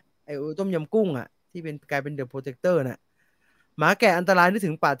ช่ไหมไอ้ต้มยำกุ้งที่เป็นกลายเป็นเดอะโปรเจคเตอร์น่ะหมาแก่อันตรายนึก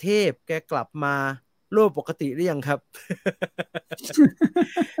ถึงป่าเทพแกกลับมาโลกปกติหรือยังครับ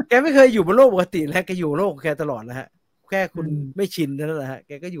แกไม่เคยอยู่บนโลกปกติแล้วแกอยู่โลกแกตลอดนะฮะแค่คุณไม่ชินนั่นแหละฮะแ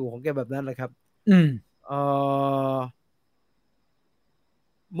กก็อยู่ของแกแบบนั้นแหละครับ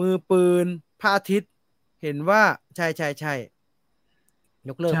มือปืนพระอาทิตย์เห็นว่าใช่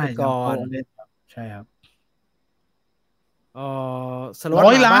ยกเลิกไปก่อนใช่ครับ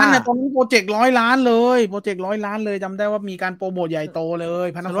100 ล้านเนี่ยตอนนี้โปรเจกต์100 ล้านเลยจำได้ว่ามีการโปรโมทใหญ่โตเลย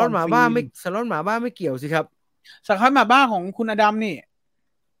พระนครหมาบ้าไม่เกี่ยวสิครับสารพัดหมาบ้าของคุณอดัมนี่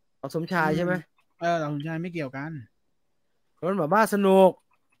สมชายใช่ไหมสมชายไม่เกี่ยวกันสารพัดหมาบ้าสนุก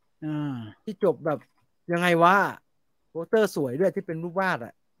ที่จบแบบยังไงวะโปสเตอร์สวยด้วยที่เป็นรูปวาด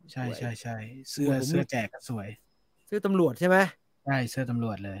ใช่เสื้อแจกสวยเสื้อตำรวจใช่ไหมใช่เสื้อตำร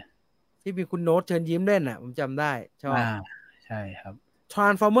วจเลยที่มีคุณโน้ตเชิญยิ้มเล่นผมจำได้ชอบใช่ครับ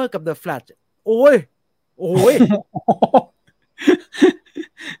Transformer กับ The Flash โอ้ย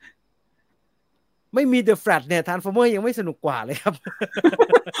ไม่มี The Flash เนี่ย Transformer ยังไม่สนุกกว่าเลยครับ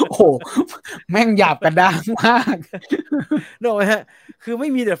โอ้แม่งหยาบกระด้างมากนึกไหมฮะคือไม่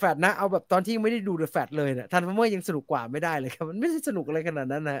มี The Flash นะเอาแบบตอนที่ไม่ได้ดู The Flash เลยเนี่ย Transformer ยังสนุกกว่าไม่ได้เลยครับมันไม่ใช่สนุกอะไรขนาด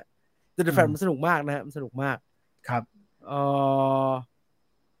นั้นนะแต่ The Flash มันสนุกมากนะฮะมันสนุกมากครับ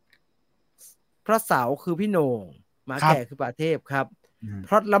พระเสาร์คือพี่โหน่งหมาแก่คือป่าเทพครับเพ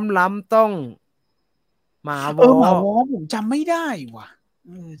ราะล้ำๆต้องหมาวอผมจำไม่ได้ว่ะ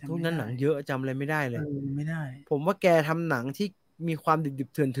ทุกนั้นหนังเยอะจำอะไรไม่ได้เลยไม่ได้ผมว่าแกทำหนังที่มีความดิบ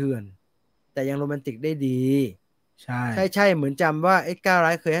ๆเถื่อนๆแต่ยังโรแมนติกได้ดี ใช่ใช่เหมือนจำว่าเอ็ดการ์ไร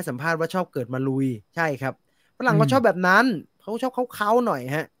ท์เคยให้สัมภาษณ์ว่าชอบเกิดมาลุยใช่ครับฝรั่งก็ชอบแบบนั้นเขาชอบเขาหน่อย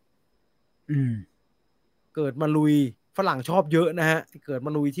ฮะเกิดมาลุยฝรั่งชอบเยอะนะฮะเกิดม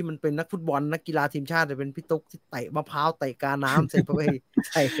าลุยที่มันเป็นนักฟุตบอลนักกีฬาทีมชาติเป็นพี่ตุ๊กที่เตะมะพร้าวเตะกาน้ำใส่ไป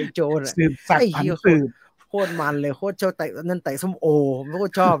ใส่โจรอ่ะสืบสักผันสืบโคตรมันเลยโคตรชอบเตะนั่นเตะส้มโอผมโค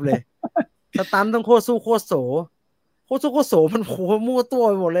ตรชอบเลยสตันต้องโคตรสู้โคตรโสมันโหมั่วตัว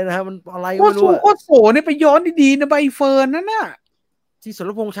ไปหมดเลยนะฮะมันอะไรก็ไม่รู้โคตรโสเนี่ยไปย้อนดีๆนะใบเฟิร์นนั่นน่ะที่ส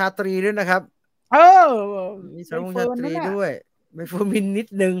รพงษ์ชาตรีด้วยนะครับมีสรพงษ์ชาตรีด้วยไม่ฟูมินนิด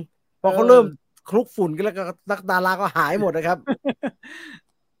นึงพอเขาเริ่มคลุกฝุ่นกันแล้วก็นักดาราก็หายหมดนะครับ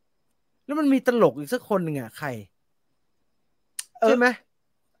แล้วมันมีตลกอีกสักคนหนึ่งอ่ะใครใช่ไหม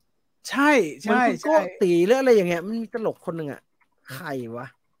ใช่มันคุณโก้ตีหรืออะไรอย่างเงี้ยมันมีตลกคนหนึ่งอ่ะใครวะ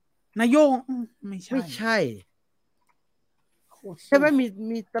นายโยงไม่ใช่ใช่ไหม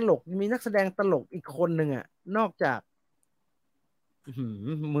มีตลกมีนักแสดงตลกอีกคนหนึ่งอ่ะนอกจาก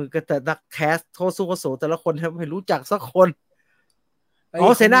มือก็แต่นักแคสโทซูโคโสแต่ละคนไม่รู้จักสักคนอ๋อ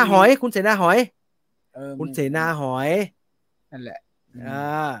เสนาหอยคุณเสนาหอยคุณเสนาหอยนั่นแหละ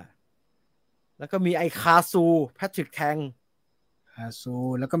แล้วก็มีไอคาซูแพทริกแคงคาซู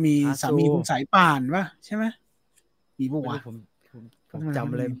แล้วก็มีสามีคุณสายป่านวะใช่ไหมมีพวกวะผมจ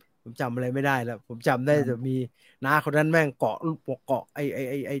ำอะไรไม่ได้แล้วผมจำได้แต่มีน้าคนนั้นแม่งเกาะไ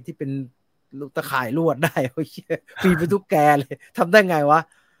อที่เป็นลูกตะข่ายลวดได้โอ้ยปีนไปทุกแกเลยทำได้ไงวะ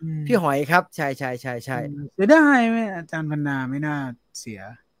พี่หอยครับใช่เสียดายไหมอาจารย์พรรณนาไม่น่าเสีย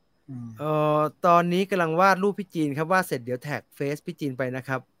ตอนนี้กำลังวาดรูปพี่จีนครับวาดเสร็จเดี๋ยวแท็กเฟซพี่จีนไปนะค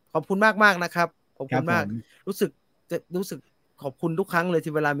รับขอบคุณมากนะครับขอบคุณมากรู้สึกขอบคุณทุกครั้งเลย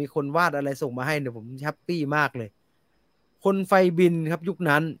ที่เวลามีคนวาดอะไรส่งมาให้เนี่ยผมแฮปปี้มากเลยคนไฟบินครับยุค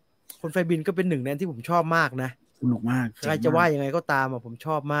นั้นคนไฟบินก็เป็นหนึ่งในที่ผมชอบมากนะสนุกมากใครจะว่ายังไงก็ตามผมช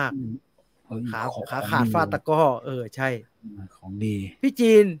อบมากขาขาดฟาดตะก้อใช่ของดีพี่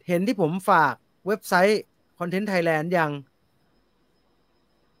จีนเห็นที่ผมฝากเว็บไซต์คอนเทนต์ไทยแลนด์ยัง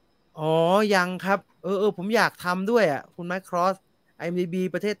อ๋อยังครับผมอยากทำด้วยอ่ะคุณไมค์ครอส IMDb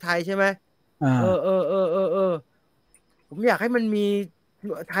ประเทศไทยใช่ไหมผมอยากให้มันมี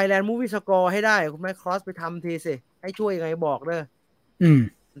Thailand Movie Score ให้ได้คุณไมค์ครอสไปทำทีสิให้ช่วยยังไงบอกเด้อ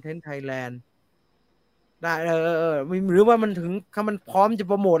คอนเทนต์ไทยแลนด์ได้หรือว่ามันถึงถ้ามันพร้อมจะโ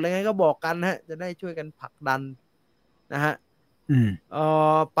ปรโมทอะไรไงก็บอกกันฮะจะได้ช่วยกันผลักดันนะฮะ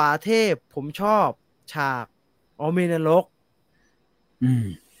ป่าเทพผมชอบฉากเมนรก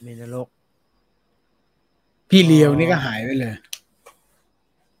เมนรกพี่เลียวนี่ก็หายไปเลย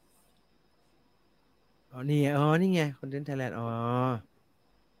นี่ไงคอนเทนต์ไทยแลนด์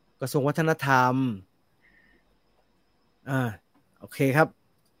กระทรวงวัฒนธรรมโอเคครับ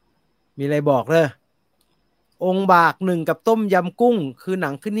มีอะไรบอกเลยองค์บากหนึ่งกับต้มยำกุ้งคือหนั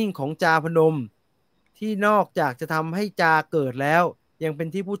งขึ้นหิ้งของจาพนมที่นอกจากจะทำให้จาเกิดแล้วยังเป็น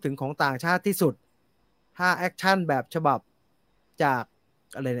ที่พูดถึงของต่างชาติที่สุดถ้าแอคชั่นแบบฉบับจาก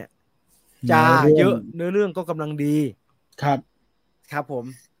อะไรเนี่ยจาเยอะเนื้อเรื่องก็กำลังดีครับผม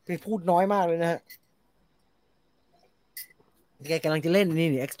พูดน้อยมากเลยนะฮะแกกำลังจะเล่นนี่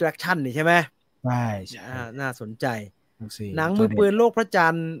extraction นี่ใช่ไหมใช่น่าสนใจหนังมือปืนโลกพระจั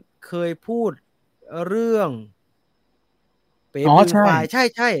นทร์เคยพูดเรื่องเป๋ปืนควายใ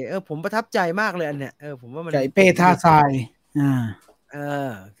ช่ผมประทับใจมากเลยอันเนี้ยผมว่ามันไก่เป้ท่าทราย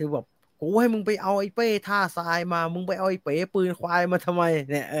คือแบบกูให้มึงไปเอาไอ้เป้ท่าทรายมามึงไปเอาไอ้เป๋ปืนควายมาทำไม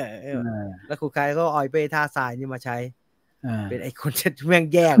เนี่ยแล้วครูกายก็เอาไอ้เป้ท่าทรายนี่มาใช้เป็นไอ้คนจะแม่ง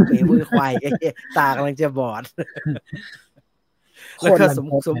แยกเป๋ปืนควายไอ้ตากำลังจะบอดแล้วก็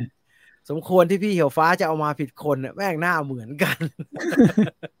สมควรที่พี่เหี่ยวฟ้าจะเอามาผิดคนแม่งหน้าเหมือนกัน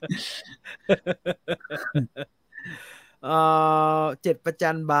7 ประ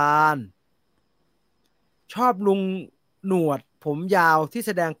จันบานชอบลุงหนวดผมยาวที่แ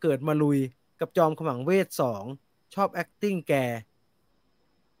สดงเกิดมาลุยกับจอมขมังเวท2ชอบ acting แก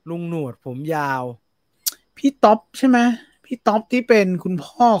ลุงหนวดผมยาวพี่ท็อปใช่ไหมพี่ท็อปที่เป็นคุณ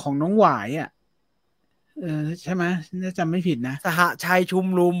พ่อของน้องหวายใช่ไหมถ้าจำไม่ผิดนะสหชัยชุม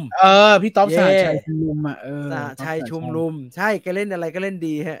นุมพี่ท็อปสหชัยชุมนุมสหชัยชุมนุมใช่แกเล่นอะไรก็เล่น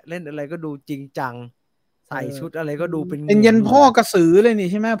ดีฮะเล่นอะไรก็ดูจริงจังใส่ชุดอะไรก็ดูเป็นยันพ่อกระสือเลยนี่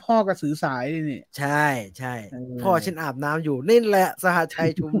ใช่ไหมพ่อกระสือสายเลยนี่ใช่พ่อฉันอาบน้ำอยู่นี่แหละสหชัย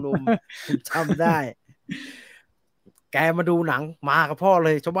ชุมนุมผมจำได้แกมาดูหนังมากับพ่อเล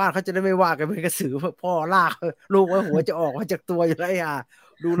ยชาวบ้านเขาจะได้ไม่ว่ากันเป็นกระสือพ่อลากลูกไว้หัวจะออกมาจากตัวอยู่แล้ว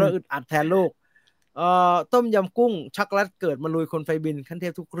ดูแล้วอึดอัดแทนลูกต้มยำกุ้งช็อกโกแลตเกิดมาลุยคนไฟบินขั้นเท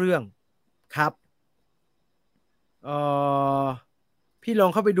พทุกเรื่องครับพี่ลอง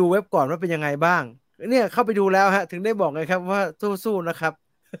เข้าไปดูเว็บก่อนว่าเป็นยังไงบ้างเนี่ยเข้าไปดูแล้วฮะถึงได้บอกไงครับว่าสู้ๆนะครับ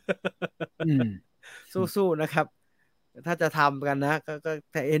สู้ๆนะครับ ถ้าจะทำกันนะก็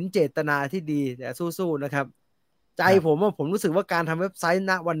เห็นเจตนาที่ดีแต่สู้ๆนะครับใจผมรู้สึกว่าการทำเว็บไซต์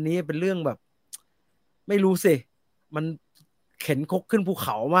ณวันนี้เป็นเรื่องแบบไม่รู้สิมันเข็นคกขึ้นภูเข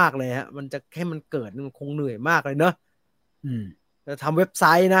ามากเลยฮะมันจะให้มันเกิดมันคงเหนื่อยมากเลยเนอะจะทำเว็บไซ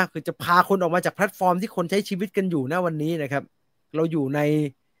ต์นะคือจะพาคนออกมาจากแพลตฟอร์มที่คนใช้ชีวิตกันอยู่ณวันนี้นะครับเราอยู่ใน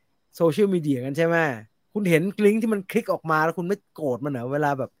โซเชียลมีเดียกันใช่ไหมคุณเห็นลิงก์ที่มันคลิกออกมาแล้วคุณไม่โกรธมันเหรอเวล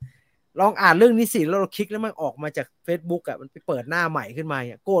าแบบลองอ่านเรื่องนี้สิแล้วเราคลิกแล้วมันออกมาจาก Facebook อ่ะมันไปเปิดหน้าใหม่ขึ้นมา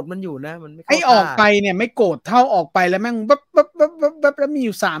โกรธมันอยู่นะมันไม่เข้าท่าออกไปเนี่ยไม่โกรธเท่าออกไปแล้วแม่งปั๊บแล้วมีอ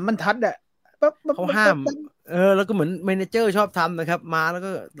ยู่3 บรรทัดอ่ะเขาห้ามแล้วก็เหมือนเมเนเจอร์ชอบทำนะครับมาแล้ว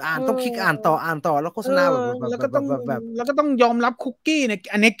ก็ต้องคลิกอ่านต่อแล้วโฆษณาแบบแล้วก็ต้องยอมรับคุกกี้เนี่ย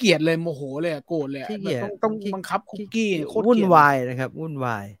อันนี้เกลียดเลยโมโหเลยโกรธเลยต้องบังคับคุกกี้โคตรเกลียดวุ่นวายนะครับวุ่นว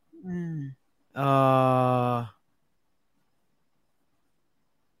าย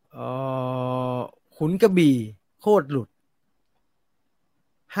ขุนกระบี่โคตรหลุด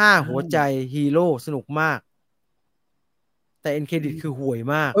5 หัวใจฮีโร่สนุกมากแต่เอ็นเครดิตคือห่วย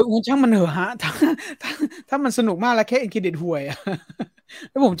มากช่างมันเหอะฮะถ้ามันสนุกมากแล้วแค่เอ็นเครดิตห่วย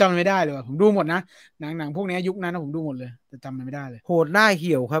แล้วผมจำไม่ได้เลยผมดูหมดนะหนังพวกนี้ยุคนั้นผมดูหมดเลยแต่จำมันไม่ได้เลยโหดหน้าเ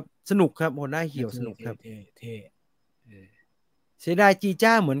หี่ยวครับสนุกครับโหดหน้าเหี่ยวสนุกครับเสียดายจี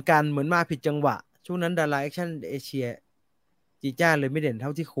จ้าเหมือนกันเหมือนมาผิดจังหวะช่วงนั้นดาราแอคชั่นเอเชียจีจ้าเลยไม่เด่นเท่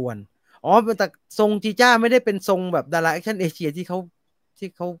าที่ควรแต่ทรงจีจ้าไม่ได้เป็นทรงแบบดาราแอคชั่นเอเชียที่เ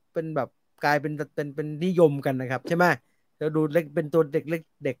ขาเป็นแบบกลายเป็นนิยมกันนะครับใช่ไหมเราดูเล็กเป็นตัวเด็กเล็ก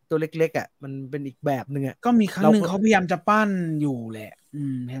เด็กตัวเล็กๆอ่ะมันเป็นอีกแบบหนึ่งอ่ะก็มีครั้งหนึ่งเขาพยายามจะปั้นอยู่แหละ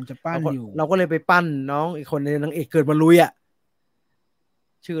พยายามจะปั้นอยู่เราก็เลยไปปั้นน้องอีกคนในนางเอกเกิดมาลุยอ่ะ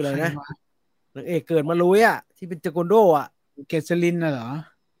ชื่ออะไรนะนางเอกเกิดมาลุยอ่ะที่เป็นเทควันโดอ่ะเกษลินน่ะเหรอ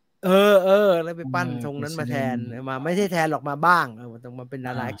แล้วไปปั้นทรงนั้นมาแทนมาไม่ใช่แทนหรอกมาบ้างต้องมาเป็นด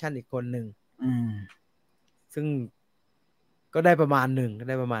าราแอคชั่นอีกคนหนึ่งซึ่งก็ได้ประมาณหนึ่ง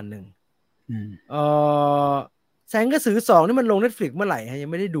แสงกระสือ2นี่มันลง Netflix เมื่อไหร่ฮะยัง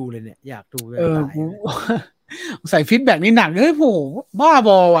ไม่ได้ดูเลยเนี่ยอยากดูตายใส่ฟีดแบ็กนี่หนักเฮ้ยโหบ้าบ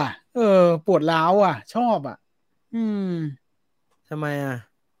อว่ะปวดร้าวอ่ะชอบอ่ะทำไมอ่ะ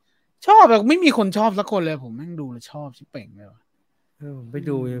ชอบแบบไม่มีคนชอบสักคนเลยผมแม่งดูแล้วชอบชิบเป่งเลยผมไป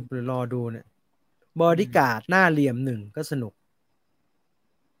ดูรอดูเนี่ยบอดี้การ์ดหน้าเหลี่ยม1ก็สนุก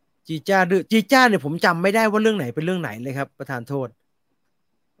จีจ้าเนี่ยผมจำไม่ได้ว่าเรื่องไหนเป็นเรื่องไหนเลยครับประธานโทษ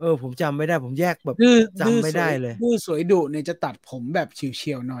ผมจำไม่ได้ผมแยกแบบจำไม่ได้เลยดื้อสวยดุเนี่ยจะตัดผมแบบเ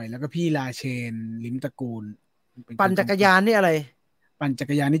ฉียวๆหน่อยแล้วก็พี่ราเชนลิ้มตระกูลปั่นจักรยานนี่อะไรปั่นจั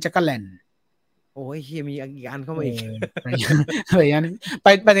กรยานนี่จักรแลนโอ้ยเฮียมีอีกอันเข้ามาอีกปั่นจักรยาน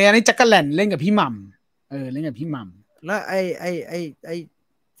นี่จักรแลนเล่นกับพี่หม่ำเล่นกับพี่หม่ำแล้วไอ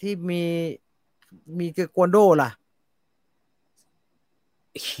ที่มีเทควันโดล่ะ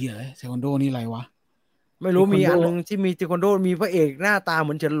เฮียเทควันโดนี่อะไรวะไม่รู้มีอันนึงที่มีเทควันโดมีพระเอกหน้าตาเห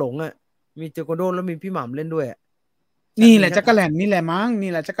มือนเฉินหลงอ่ะมีเทควันโดแล้วมีพี่หม่ำเล่นด้วยนี่แหละจักรแลนนี่แหละมั้งนี่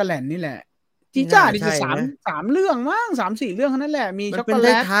แหละจักรแลนนี่แหละจีจ้าดิจะ3 เรื่องมั้ง3-4 เรื่องนั่นแหละมีช็อกโกแล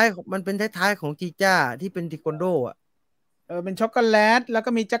ตมันเป็นท้ายของจีจ้าที่เป็นเทควันโดอ่ะเป็นช็อกโกแลตแล้วก็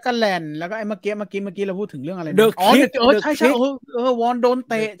มีจักรแลนแล้วก็ไอ้เมื่อกี้เราพูดถึงเรื่องอะไรใช่วอนโดน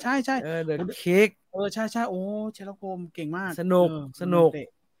เตะใช่เดอะเค้กใช่โอ้เชลโกมเก่งมากสนุก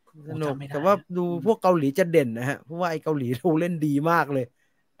แต่ว่าดูพวกเกาหลีจะเด่นนะฮะเพราะว่าไอ้เกาหลีเราเล่นดีมากเลย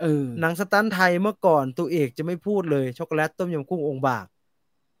หนังสตันไทยเมื่อก่อนตัวเอกจะไม่พูดเลยช็อกโกแลตต้มยำกุ้งองค์บาก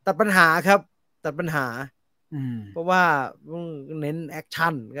ตัดปัญหาครับเพราะว่าเน้นแอค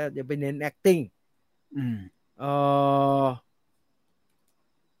ชั่นก็อย่าไปเน้นแอคติ้ง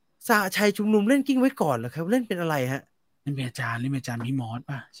สะชัยชุมนุมเล่นกิ้งไว้ก่อนเหรอครับเล่นเป็นอะไรฮะเล่นเป็นอาจารย์พี่มอส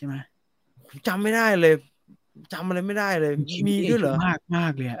ป่ะใช่ไหมผมจำไม่ได้เลยจำอะไรไม่ได้เลยมีด้วยเหรอมา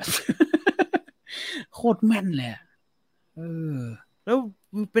กเลยโคตรแม่นเลยแล้ว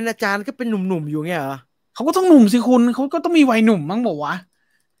เป็นอาจารย์ก็เป็นหนุ่มๆอยู่เงี้ยเหรอเขาก็ต้องหนุ่มสิคุณเขาก็ต้องมีวัยหนุ่มมั้งบอกวะ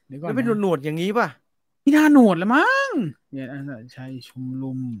แล้วเป็นหนวดอย่างนี้ป่ะไม่น่าหนวดแล้วมั้งเนี่ยใช่ชุม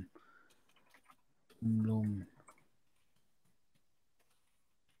นุม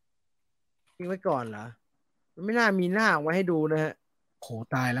ทิ้งไว้ก่อนเหรอไม่น่ามีหน้าไว้ให้ดูนะฮะโห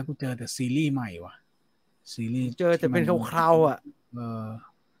ตายแล้วกูเจอแต่ซีรีส์ใหม่ว่ะซีรีส์เจอแต่เป็นคราวๆอ่ะ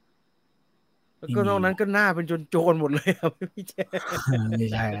แล้วก็นอกนั้นก็หน้าเป็นโจรหมดเลยครับพี่เจไม่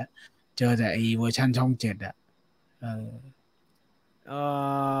ใช่แล้วเจอแต่ไอ้เวอร์ชันช่อง7อ่ะ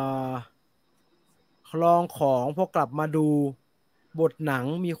คลองของพอกลับมาดูบทหนัง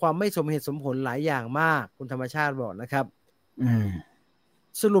มีความไม่สมเหตุสมผลหลายอย่างมากคุณธรรมชาติบอกนะครับ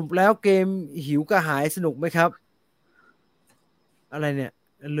สรุปแล้วเกมหิวกระหายสนุกไหมครับอะไรเนี่ย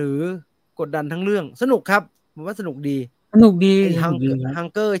หรือกดดันทั้งเรื่องสนุกครับผมว่าสนุกดีฮัง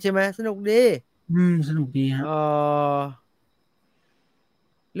เกอร์ใช่ไหมสนุกดี สนุกดีฮะ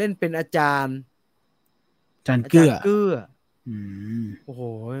เล่นเป็นอาจารย์จานเกื้อเกื้ออืมโอ้โห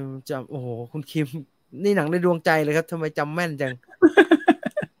โอ้โหคุณคิมนี่หนังในดวงใจเลยครับทำไมจำแม่นจัง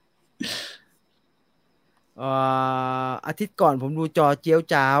อาทิตย์ก่อนผมดูจอเจียว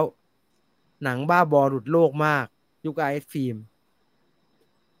จ้าวหนังบ้าบอหลุดโลกมากยุคไอฟิล์ม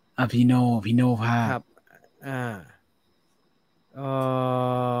พี่โนภาคครับอ่าเอ่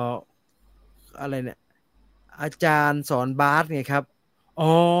ออะไรเนี่ยอาจารย์สอนบาสไงครับอ๋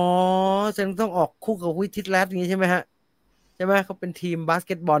อแสดงต้องออกคู่กับวิทิตแรดนี้ใช่ไหมฮะใช่ไหมเขาเป็นทีมบาสเ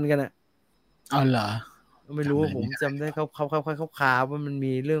กตบอลกันอะเอาเหรอไม่รู้จำอะไรว่าผมไม่ได้จำได้เขาข่าวว่ามัน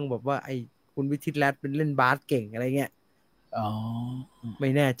มีเรื่องแบบว่าไอ้คุณวิทิตแรดเป็นเล่นบาสเก่งอะไรเงี้ยอ๋อไม่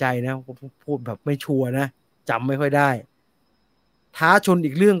แน่ใจนะพูดแบบไม่ชัวร์นะจำไม่ค่อยได้ท้าชน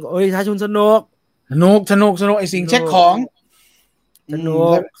อีกเรื่องเอ้ยท้าชนสนุกสนุกไอสนุสิ่งเช็คขกองได้สนุก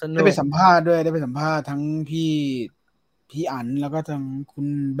ได้ไปสัมภาษณ์ด้วยได้ไปสัมภาษณ์ทั้งพี่อั๋นแล้วก็ทั้งคุณ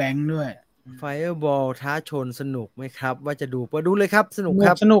แบงค์ด้วยไฟเออร์บอลท้าชนสนุกไหมครับว่าจะดูไปดูเลยครับสสนุกนุกค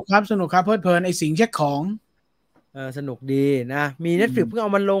รับสนุกครับเพลิดเพลินไอสิ่งเช็คของสนุกดีนะมี อื Netflix เพิ่งมเอ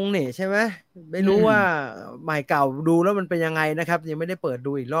ามันลงเนี่ยใช่ไหมไม่อืรู้ว่ามใหม่เก่าดูแล้วมันเป็นยังไงนะครับยังไม่ได้เปิด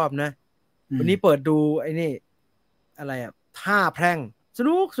ดูอีกรอบนะอืมวันนี้เปิดดูไอ้นี่อะไรอ่ะท่าแพร่งส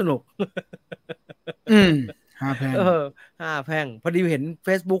นุก อืมห้าแพ เองอห้าแพร่งพอดีเห็น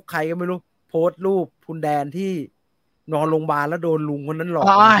Facebook ใครก็ไม่รู้โพสต์รูปคุณแดนที่นอนโรงพยาบาลแล้วโดนลุงคนนั้นหลอ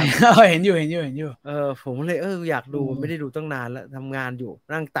อ๋อกนะครับเห็นอยู่เออผมเลยอยากดูไม่ได้อืมดูตั้งนานแล้วทำงานอยู่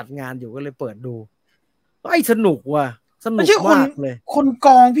นั่งตัดงานอยู่ก็เลยเปิดดูไอ้ยสนุกว่ะสนุกไม่ใช่มากเลยคนก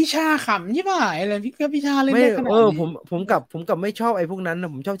องพี่ชาขำยี่ป่ายอะไรพี่ชาเล่นไม่ได้ขนาดนี้ผมกับไม่ชอบไอ้พวกนั้นนะ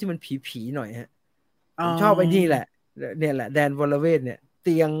ผมชอบที่มันผีหน่อยฮะอ๋ผมชอบไอ้นี่แหละอเนี่ยแหละแดนวอลเวทเนี่ยเ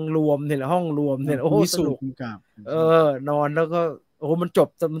ตียงรวมเนี่ยแหละห้องรวมเนี่ยโอ้คุณวิสูสนุกตรคุณกาบเออนอนแล้วก็โอ้มันจ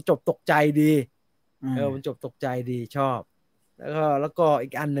บตกใจดีอืมันมจบตกใจดีชอบแล้วก็อี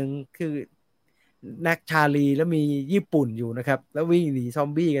กอันหนึ่งคือแน็กชาลีแล้วมีญี่ปุ่นอยู่นะครับแล้ววิ่งหนีซอม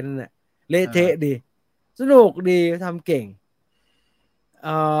บี้กันนั่นแหละเละเออเทะดีสนุกดีทำเก่งเ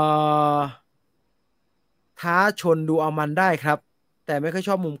อ่อท้าชนดูเอามันได้ครับแต่ไม่ค่อยช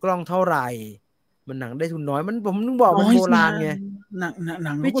อบมุมกล้องเท่าไหร่มันหนังได้ทุนน้อยผมต้องบอกมันโบน้อยสินะราณไงห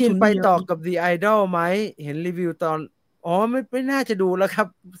นังเขาพี่จินไปก็ทุนไม่เยอะต่อกับ The Idol ไหมเห็นรีวิวตอนอ๋อไม่น่าจะดูแล้วครับ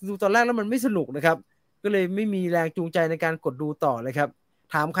ดูตอนแรกแล้วมันไม่สนุกนะครับก็เลยไม่มีแรงจูงใจในการกดดูต่อเลยครับ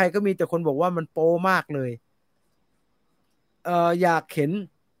ถามใครก็มีแต่คนบอกว่ามันโป๊มากเลยอยากเห็น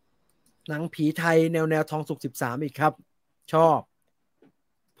หนังผีไทยแนวทองสุก13อีกครับชอบ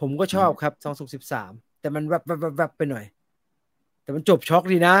ผมก็ชอบครับทองสุก13แต่มันแวบไปหน่อยแต่มันจบช็อก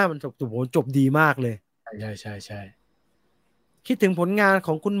ดีนะมันจบดีมากเลยใช่คิดถึงผลงานข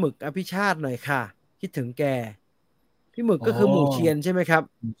องคุณหมึกอภิชาติหน่อยค่ะคิดถึงแกพี่หมึกโอ้ก็คือหมู่เชียนใช่ไหมครับ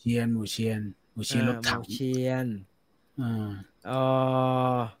หมูเชียนรถถังหมู่เชียนอ่าเอ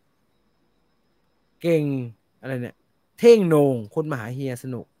อเก่งอะไรเนี่ยเท่งโหนงคนมหาเฮียส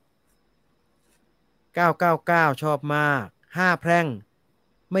นุก999ชอบมาก5แพร่ง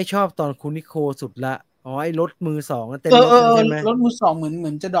ไม่ชอบตอนคุณนิโคสุดละอ๋อไอ้รถมือสองเต็มรถนั่นใช่ไหมรถมือสองเหมื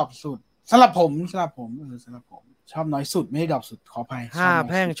อนจะดรอปสุดสำหรับผมสำหรับผมชอบน้อยสุดไม่ได้ดรอปสุดขออภัยชอห้า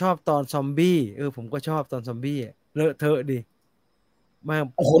แพร่งบน้อยสุดชอบตอนซอมบี้ผมก็ชอบตอนซอมบี้เลอะเทอะดิมาก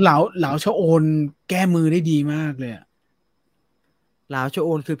โอ้โหเหลาชะโอนแก้มือได้ดีมากเลยอ่ะหลาวโชโอ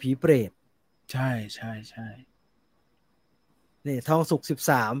นคือผีเปรตใช่นี่ทองสุก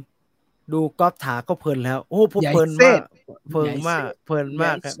13ดูก๊อฟถาก็เพลินแล้วโอ้พวกใหญ่เพลินมากเซตเพลิใหญ่เซนมากตเพลินใหญ่เซม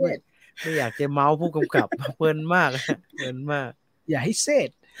ากครับไม่ตไม่อยากจะเมาส์ผู้กำกับเพลินมากเพลินมากใหญ่เซต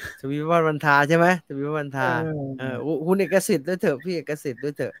ทวีวัฒน์วันทาใช่ไหมทวีวัฒน์วันเทาออคุณเอกสิทธิ์ด้วยเถอะพี่เอกสิทธิ์ด้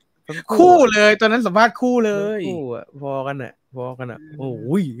วยเถอะทั้งคู่คู่อ่ะเลยตอนนั้นสัมภาษณ์คู่เลยทั้งคู่อ่ะพอกันอ่ะโ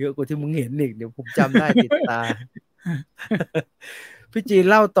อ้ยเยอะกว่าที่มึงเห็นอีกเดี๋ยวผมจำได้ติดตาพี่จีน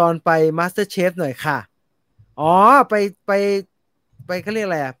เล่าตอนไปมาสเตอร์เชฟหน่อยค่ะอ๋อไปไปไปเขาเรียกอ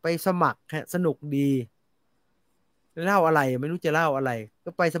ะไรอ่ะไปสมัครฮะสนุกดีเล่าอะไรไม่รู้จะเล่าอะไร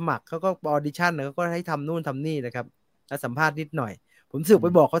ก็ไปสมัครเขาก็ออดิชั่นเขาก็ให้ทำนู่นทำนี่นะครับแล้วสัมภาษณ์นิดหน่อยผมสืบไป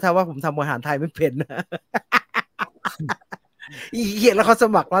บอกเขาทว่าผมทำอาหารไทยไม่เป็นนะ อีเหี้ยแล้วเขาส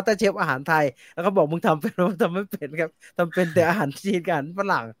มัครมาสเตอร์เชฟอาหารไทยแล้วเขาบอกมึงทำเป็นมึงทำไม่เป็นครับทำเป็นแต่อาหารจีนกับอาหารฝ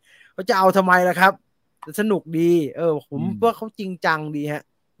รั่งเขาจะเอาทำไมล่ะครับสนุกดีผมว่าเขาจริงจังดีฮะ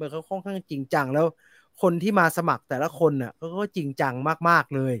เมื่อเขาค่อนข้างจริงจังแล้วคนที่มาสมัครแต่ละคนน่ะเขาก็จริงจังมาก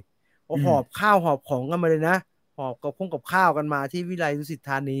ๆเลยเอาหอบข้าวหอบของกันมาเลยนะหอบกับข้าวกันมาที่วิไลดุสิต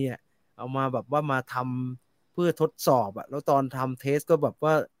ธานีอ่ะเอามาแบบว่ามาทำเพื่อทดสอบอ่ะแล้วตอนทำเทสก็แบบ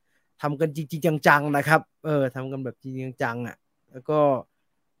ว่าทำกันจริงๆจังๆนะครับทำกันแบบจริงๆจังๆอ่ะ แล้วก็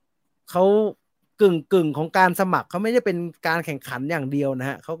เขา กึ่งของการสมัครเขาไม่ได้เป็นการแข่งขันอย่างเดียวนะ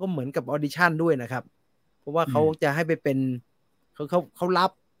ฮะเขาก็เหมือนกับออดิชั่นด้วยนะครับเพราะว่าเขาจะให้ไปเป็นเขารั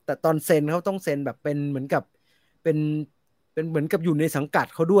บแต่ตอนเซ็นเขาต้องเซ็นแบบเป็นเหมือนกับเป็นเหมือนกับอยู่ในสังกัด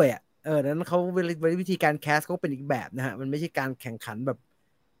เขาด้วยอ่ะนั้นเขาวิธีการแคสเขาเป็นอีกแบบนะฮะมันไม่ใช่การแข่งขันแบบ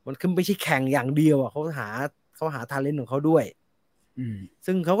มันคือไม่ใช่แข่งอย่างเดียวอ่ะเขาหาทาเลนต์ของเขาด้วย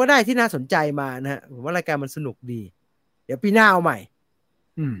ซึ่งเขาก็ได้ที่น่าสนใจมานะฮะผมว่ารายการมันสนุกดีเดี๋ยวปีหน้าเอาใหม่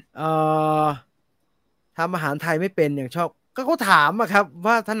เอ่อทำอาหารไทยไม่เป็นอย่างชอบก็เขาถามอะครับ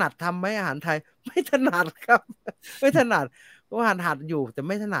ว่าถนัดทำไหมอาหารไทยไม่ถนัดครับไม่ถนัดก็หัดอยู่แต่ไ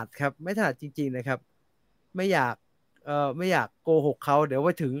ม่ถนัดครับไม่ถนัดจริงๆนะครับไม่อยากไม่อยากโกหกเขาเดี๋ยวไป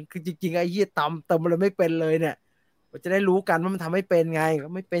ถึงคือจริงๆไอ้ยี่ตำอะไรไม่เป็นเลยเนี่ยจะได้รู้กันว่ามันทำไม่เป็นไงก็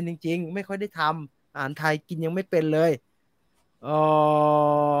ไม่เป็นจริงๆไม่ค่อยได้ทำอาหารไทยกินยังไม่เป็นเลยเอ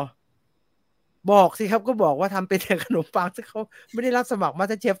อบอกสิครับก็บอกว่าทำเป็นแต่ขนมปังซึ่งเขาไม่ได้รับสมัครมาส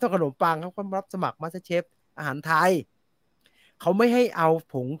เตอร์เชฟเท่าขนมปังเขารับสมัครมาสเตอร์เชฟอาหารไทยเขาไม่ให้เอา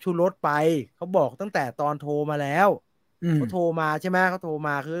ผงชูรสไปเขาบอกตั้งแต่ตอนโทรมาแล้วเขาโทรมาใช่ไหมเขาโทรม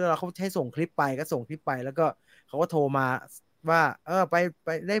าคือเราเขาให้ส่งคลิปไปก็ส่งคลิปไปแล้วก็เขาก็โทรมาว่าไป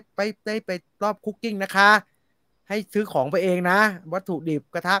รอบคุกกิ้งนะคะให้ซื้อของไปเองนะวัตถุดิบ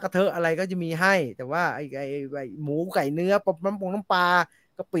กระทะกระเทอะอะไรก็จะมีให้แต่ว่าไอ้หมูไก่เนื้อน้ำปลา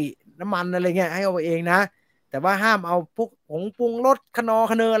กะปิน้ำมันอะไรเงี้ยให้เอาไปเองนะแต่ว่าห้ามเอาพวกผงปรุงรสคนอ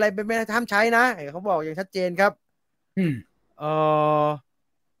คะเนออะไรไปไม่ห้ามใช้นะเขาบอกอย่างชัดเจนครับเออ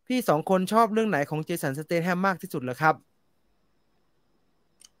พี่สองคนชอบเรื่องไหนของเจสันสเตธแฮมมากที่สุดเหรอครับ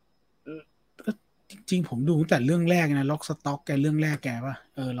จริงๆผมดูแต่เรื่องแรกนะล็อกสต็อกแกเรื่องแรกแกป่ะ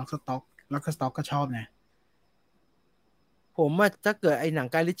ล็อกสต็อกก็ชอบนะผมว่าถ้าเกิดไอ้หนัง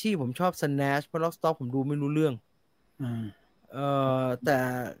ไกลิชชี่ผมชอบสแนชเพราะล็อกสต็อกผมดูไม่รู้เรื่องแต่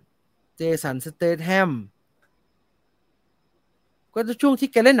เจสันสเตธแฮมก็ช่วงที่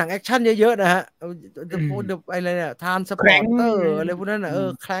แกเล่นหนังแอคชั่นเยอะๆนะฮะอะไรเนี่ยทานสปอร์เตอร์อะไรพวกนั้นน่ะ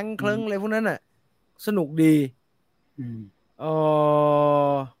แคลงเคลิ้งอะไรพวกนั้นน่ะสนุกดีเอ่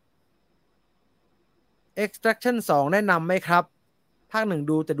อ Extraction 2แนะนำไหมครับภาคหนึ่ง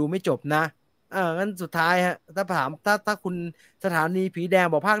ดูแต่ดูไม่จบนะงั้นสุดท้ายฮะถ้าถามถ้าคุณสถานีผีแดง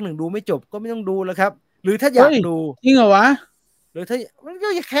บอกภาคหนึ่งดูไม่จบก็ไม่ต้องดูแล้วครับหรือถ้าอยากดูจริงเหรอวะหรือถ้ามันก็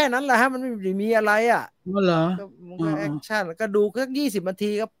แค่นั้นแหละฮะมันไม่ได้มีอะไรมันเหรอมันก็แอคชั่นแล้วก็ดูแค่20 นา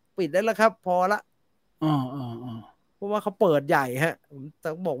ทีก็ปิดได้แล้วครับพอละเพราะว่าเขาเปิดใหญ่ฮะผมต้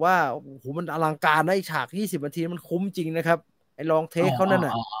องบอกว่าโอ้โหมันอลังการนะไอ้ฉาก20 นาทีมันคุ้มจริงนะครับไอ้ลองเทคเขานั่น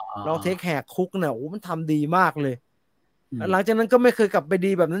น่ะลองเทคแหกคุกน่ะโอ้มันทำดีมากเลยหลังจากนั้นก็ไม่เคยกลับไป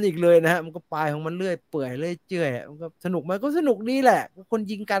ดีแบบนั้นอีกเลยนะฮะมันก็ปลายของมันเรื่อยเปื่อยเรื่อยเจื่อยมันก็สนุกไหมก็สนุกดีแหละคน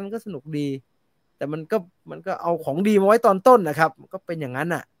ยิงกันก็สนุกดีแต่มันก็เอาของดีมาไว้ตอนต้นนะครับมันก็เป็นอย่างนั้น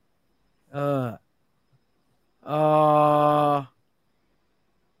น่ะเออ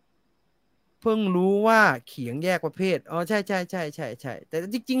เพิ่งรู้ว่าเขียงแยกประเภทใช่ใช่ใช่ใช่ใช่แต่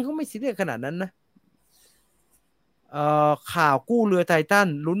จริงๆเขาไม่ซีเรียสขนาดนั้นนะข่าวกู้เรือไททัน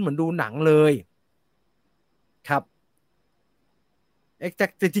ลุ้นเหมือนดูหนังเลยครับ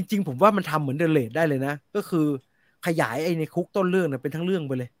แต่จริงๆผมว่ามันทำเหมือนเดอะเลดได้เลยนะก็คือขยายไอ้ในคุกต้นเรื่องเนี่ยเป็นทั้งเรื่องไ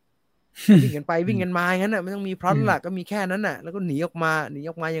ปเลยวิ่งกันไปวิ่งกันมาอย่างนั้นน่ะไม่ต้องมีพล็อตหลักก็มีแค่นั้นน่ะแล้วก็หนีออกม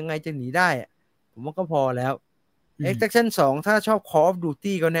ายังไงจะหนีได้ผมว่าก็พอแล้ว Extraction 2ถ้าชอบ Call of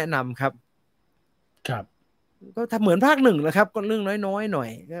Duty ก็แนะนำครับก็ทำเหมือนภาคหนึ่งแหละครับก็เรื่องน้อยๆหน่อย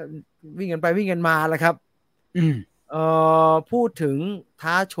ก็วิ่งกันไปวิ่งกันมาแหละครับพูดถึง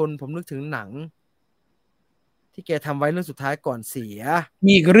ท้าชนผมนึกถึงหนังที่แกทำไว้เรื่องสุดท้ายก่อนเสีย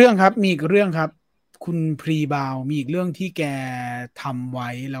มีอีกเรื่องครับคุณพรีบาวมีอีกเรื่องที่แกทำไว้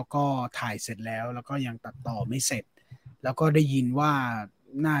แล้วก็ถ่ายเสร็จแล้วก็ยังตัดต่อไม่เสร็จแล้วก็ได้ยินว่า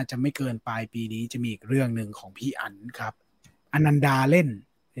น่าจะไม่เกินปลายปีนี้จะมีอีกเรื่องหนึ่งของพี่อั๋นครับอนันดาเล่น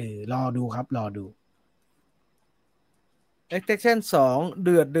รอดูครับรอดู Extraction 2เ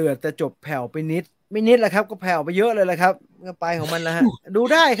ดือดแต่จบแผ่วไปนิดไม่นิดแหละครับก็แผ่วไปเยอะเลยแหละครับก็ไปของมันแล้วฮะดู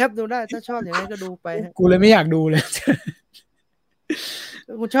ได้ครับดูได้ถ้าชอบอย่างนั้นก็ดูไปฮะกูเลยไม่อยากดูเลย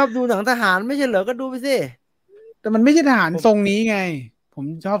คุณชอบดูหนังทหารไม่ใช่เหรอก็ดูไปสิแต่มันไม่ใช่ทหารทรงนี้ไงผม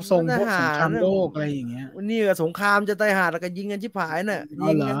ชอบทรงพวกสงครามโลกอะไรอย่างเงี้ยนี่ก็สงครามจะตายหาแล้วก็ยิงกันชิบหายน่ะ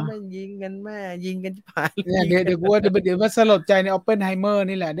ยิงกันแม่ยิงกันแม่ยิงกันชิบหายเนี่ยเดี๋ยวกูว่าเดี๋ยวว่าสลดใจในออปเพนไฮเมอร์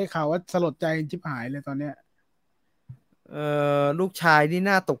นี่แหละได้ข่าวว่าสลดใจชิบหายเลยตอนเนี้ยลูกชายนี่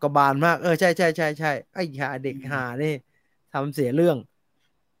น่าตกกระบาลมากใช่ใช่ใช่ใช่ไอ้หาเด็กหานี่ทำเสียเรื่อง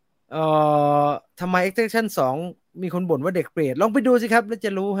ทำไม Extraction 2มีคนบ่นว่าเด็กเปรตลองไปดูสิครับแล้วจะ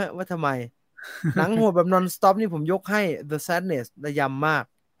รู้ฮะว่าทำไมหนังโหดแบบ non stop นี่ผมยกให้ The Sadness ระยำมาก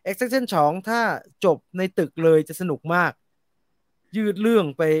Extraction 2ถ้าจบในตึกเลยจะสนุกมากยืดเรื่อง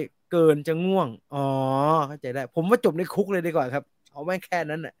ไปเกินจะง่วงเข้าใจได้ผมว่าจบในคุกเลยดีกว่าครับเอาแม่งแค่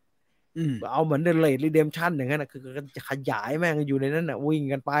นั้นน่ะ เอาเหมือนเดลเลดรีเดมชั่นอย่างนั้นนะคือจะขยายแม่งอยู่ในนั้นน่ะวิ่ง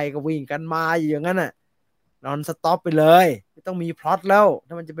กันไปก็วิ่งกันมาอย่างนั้นน่ะนอนสต็อปไปเลยไม่ต้องมีพล็อตแล้ว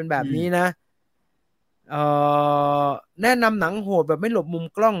ถ้ามันจะเป็นแบบนี้นะแนะนำหนังโหดแบบไม่หลบมุม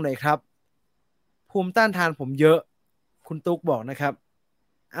กล้องหน่อยครับภูมิต้านทานผมเยอะคุณตุ๊กบอกนะครับ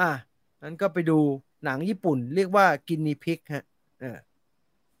นั้นก็ไปดูหนังญี่ปุ่นเรียกว่ากินนีพิกฮะ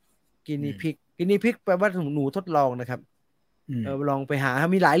กินนีพิกแปลว่าหนูทดลองนะครับลองไปหา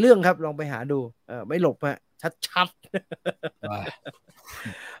มีหลายเรื่องครับลองไปหาดูไม่หลบฮะชัด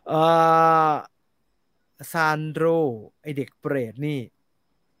ซานโดรไอเด็กเปรตนี่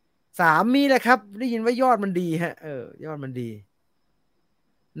3มีแหละครับได้ยินว่ายอดมันดีฮะยอดมันดี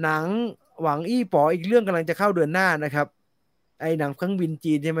หนังหวังอี้ป๋ออีกเรื่องกำลังจะเข้าเดือนหน้านะครับไอหนังเครื่องบิน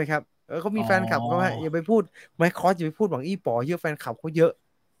จีนใช่ไหมครับเขามีแฟนคลับเขาฮะอย่าไปพูดไม่คอสอย่าไปพูดหวังอี้ป๋อเยอะแฟนคลับเขาเยอะ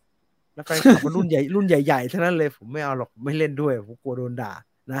แล้วแฟนคลับมันรุ่นใหญ่รุ่นใหญ่ๆทั้งนั้นเลยผมไม่เอาหรอกไม่เล่นด้วยผมกลัวโดนด่า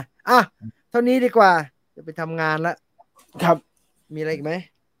นะเท่านี้ดีกว่าจะไปทำงานแล้วครับมีอะไรอีกไหม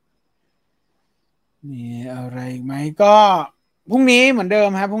มีอะไรอีกไหมก็พรุ่งนี้เหมือนเดิม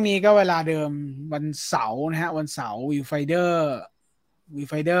ครับพรุ่งนี้ก็เวลาเดิมวันเสาร์นะฮะวันเสาร์ Viewfinder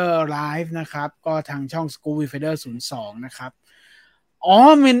Live นะครับก็ทางช่อง School Viewfinder 02นะครับ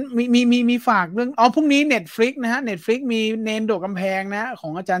มีฝากเรื่องพรุ่งนี้ Netflix นะฮะ Netflix มีเนนโดดกำแพงนะขอ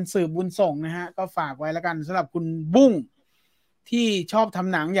งอาจารย์สืบบุญส่งนะฮะก็ฝากไว้แล้วกันสำหรับคุณบุ้งที่ชอบท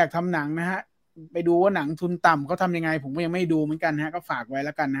ำหนังอยากทำหนังนะฮะไปดูว่าหนังทุนต่ำเขาทำยังไงผมก็ยังไม่ดูเหมือนกันฮะก็ฝากไว้แ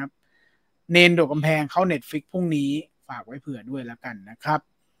ล้วกันนะครับเนนโดดกำแพงเข้า Netflix พรุ่งนี้ฝากไว้เผื่อด้วยแล้วกันนะครับ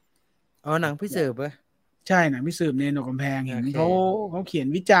หนังพี่เสิร์ฟใช่หนังพี่สืบเนนโดดกำแพงเห็นเขาเขียน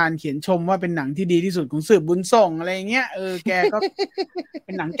วิจารณ์เขียนชมว่าเป็นหนังที่ดีที่สุดของสืบบุญส่งอะไรเงี้ยแกก็ เ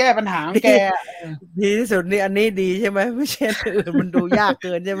ป็นหนังแก้ปัญหาของแกดีที่สุดนี่อันนี้ดีใช่ไหมไม่ใช่อื่นมันดูยากเ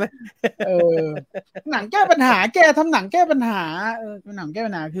กินใช่ไหมหนังแก้ปัญหาแกทำหนังแก้ปัญหาหนังแก้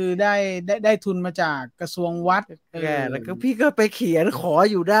ปัญหาคือได้ทุนมาจากกระทรวงวัดแล้วก็พี่ก็ไปเขียนขอ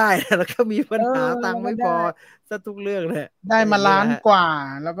อยู่ได้แล้วก็มีปัญหาตังค์ไม่พอซะทุกเรื่องเลยได้มาล้านกว่า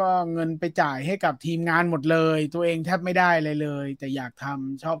แล้วก็เงินไปจ่ายให้กับทีมงานหมดเลยตัวเองแทบไม่ได้เลยแต่อยากท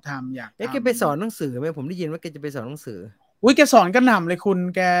ำชอบทำอยากทำแกไปสอนหนังสือไหมผมได้ยินว่าแกจะไปสอนหนังสือแกสอนกระหน่ำเลยคุณ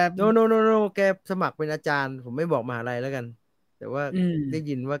แกโนแกสมัครเป็นอาจารย์ผมไม่บอกมหาลัยแล้วกันแต่ว่าได้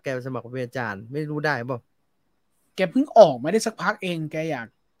ยินว่าแกสมัครเป็นอาจารย์ไม่รู้ได้ป่ะแกเพิ่งออกมาได้สักพักเองแกอยาก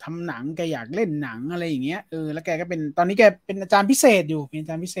ทำหนังแกอยากเล่นหนังอะไรอย่างเงี้ยแล้วแกก็เป็นตอนนี้แกเป็นอาจารย์พิเศษอยู่เป็นอา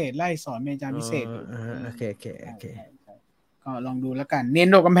จารย์พิเศษไล่สอนเป็นอาจารย์พิเศษอยู่โอเคก็ลองดูแล้วกันเน้น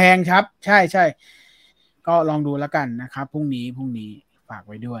โดดกำแพงครับใช่ก็ลองดูแล้วกันนะครับพรุ่งนี้ฝาก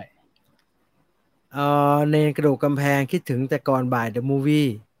ไว้ด้วยในกระโดดกำแพงคิดถึงแต่ก่อนบ่าย The Movie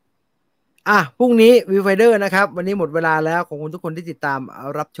พรุ่งนี้ Viewfinder นะครับวันนี้หมดเวลาแล้วขอบคุณทุกคนที่ติดตาม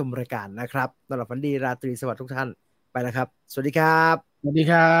รับชมรายการนะครับตลอดฝันดีราตรีสวัสดิ์ทุกท่านไปแล้วครับสวัสดีครับสวัสดี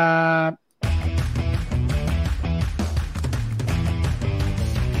ครับ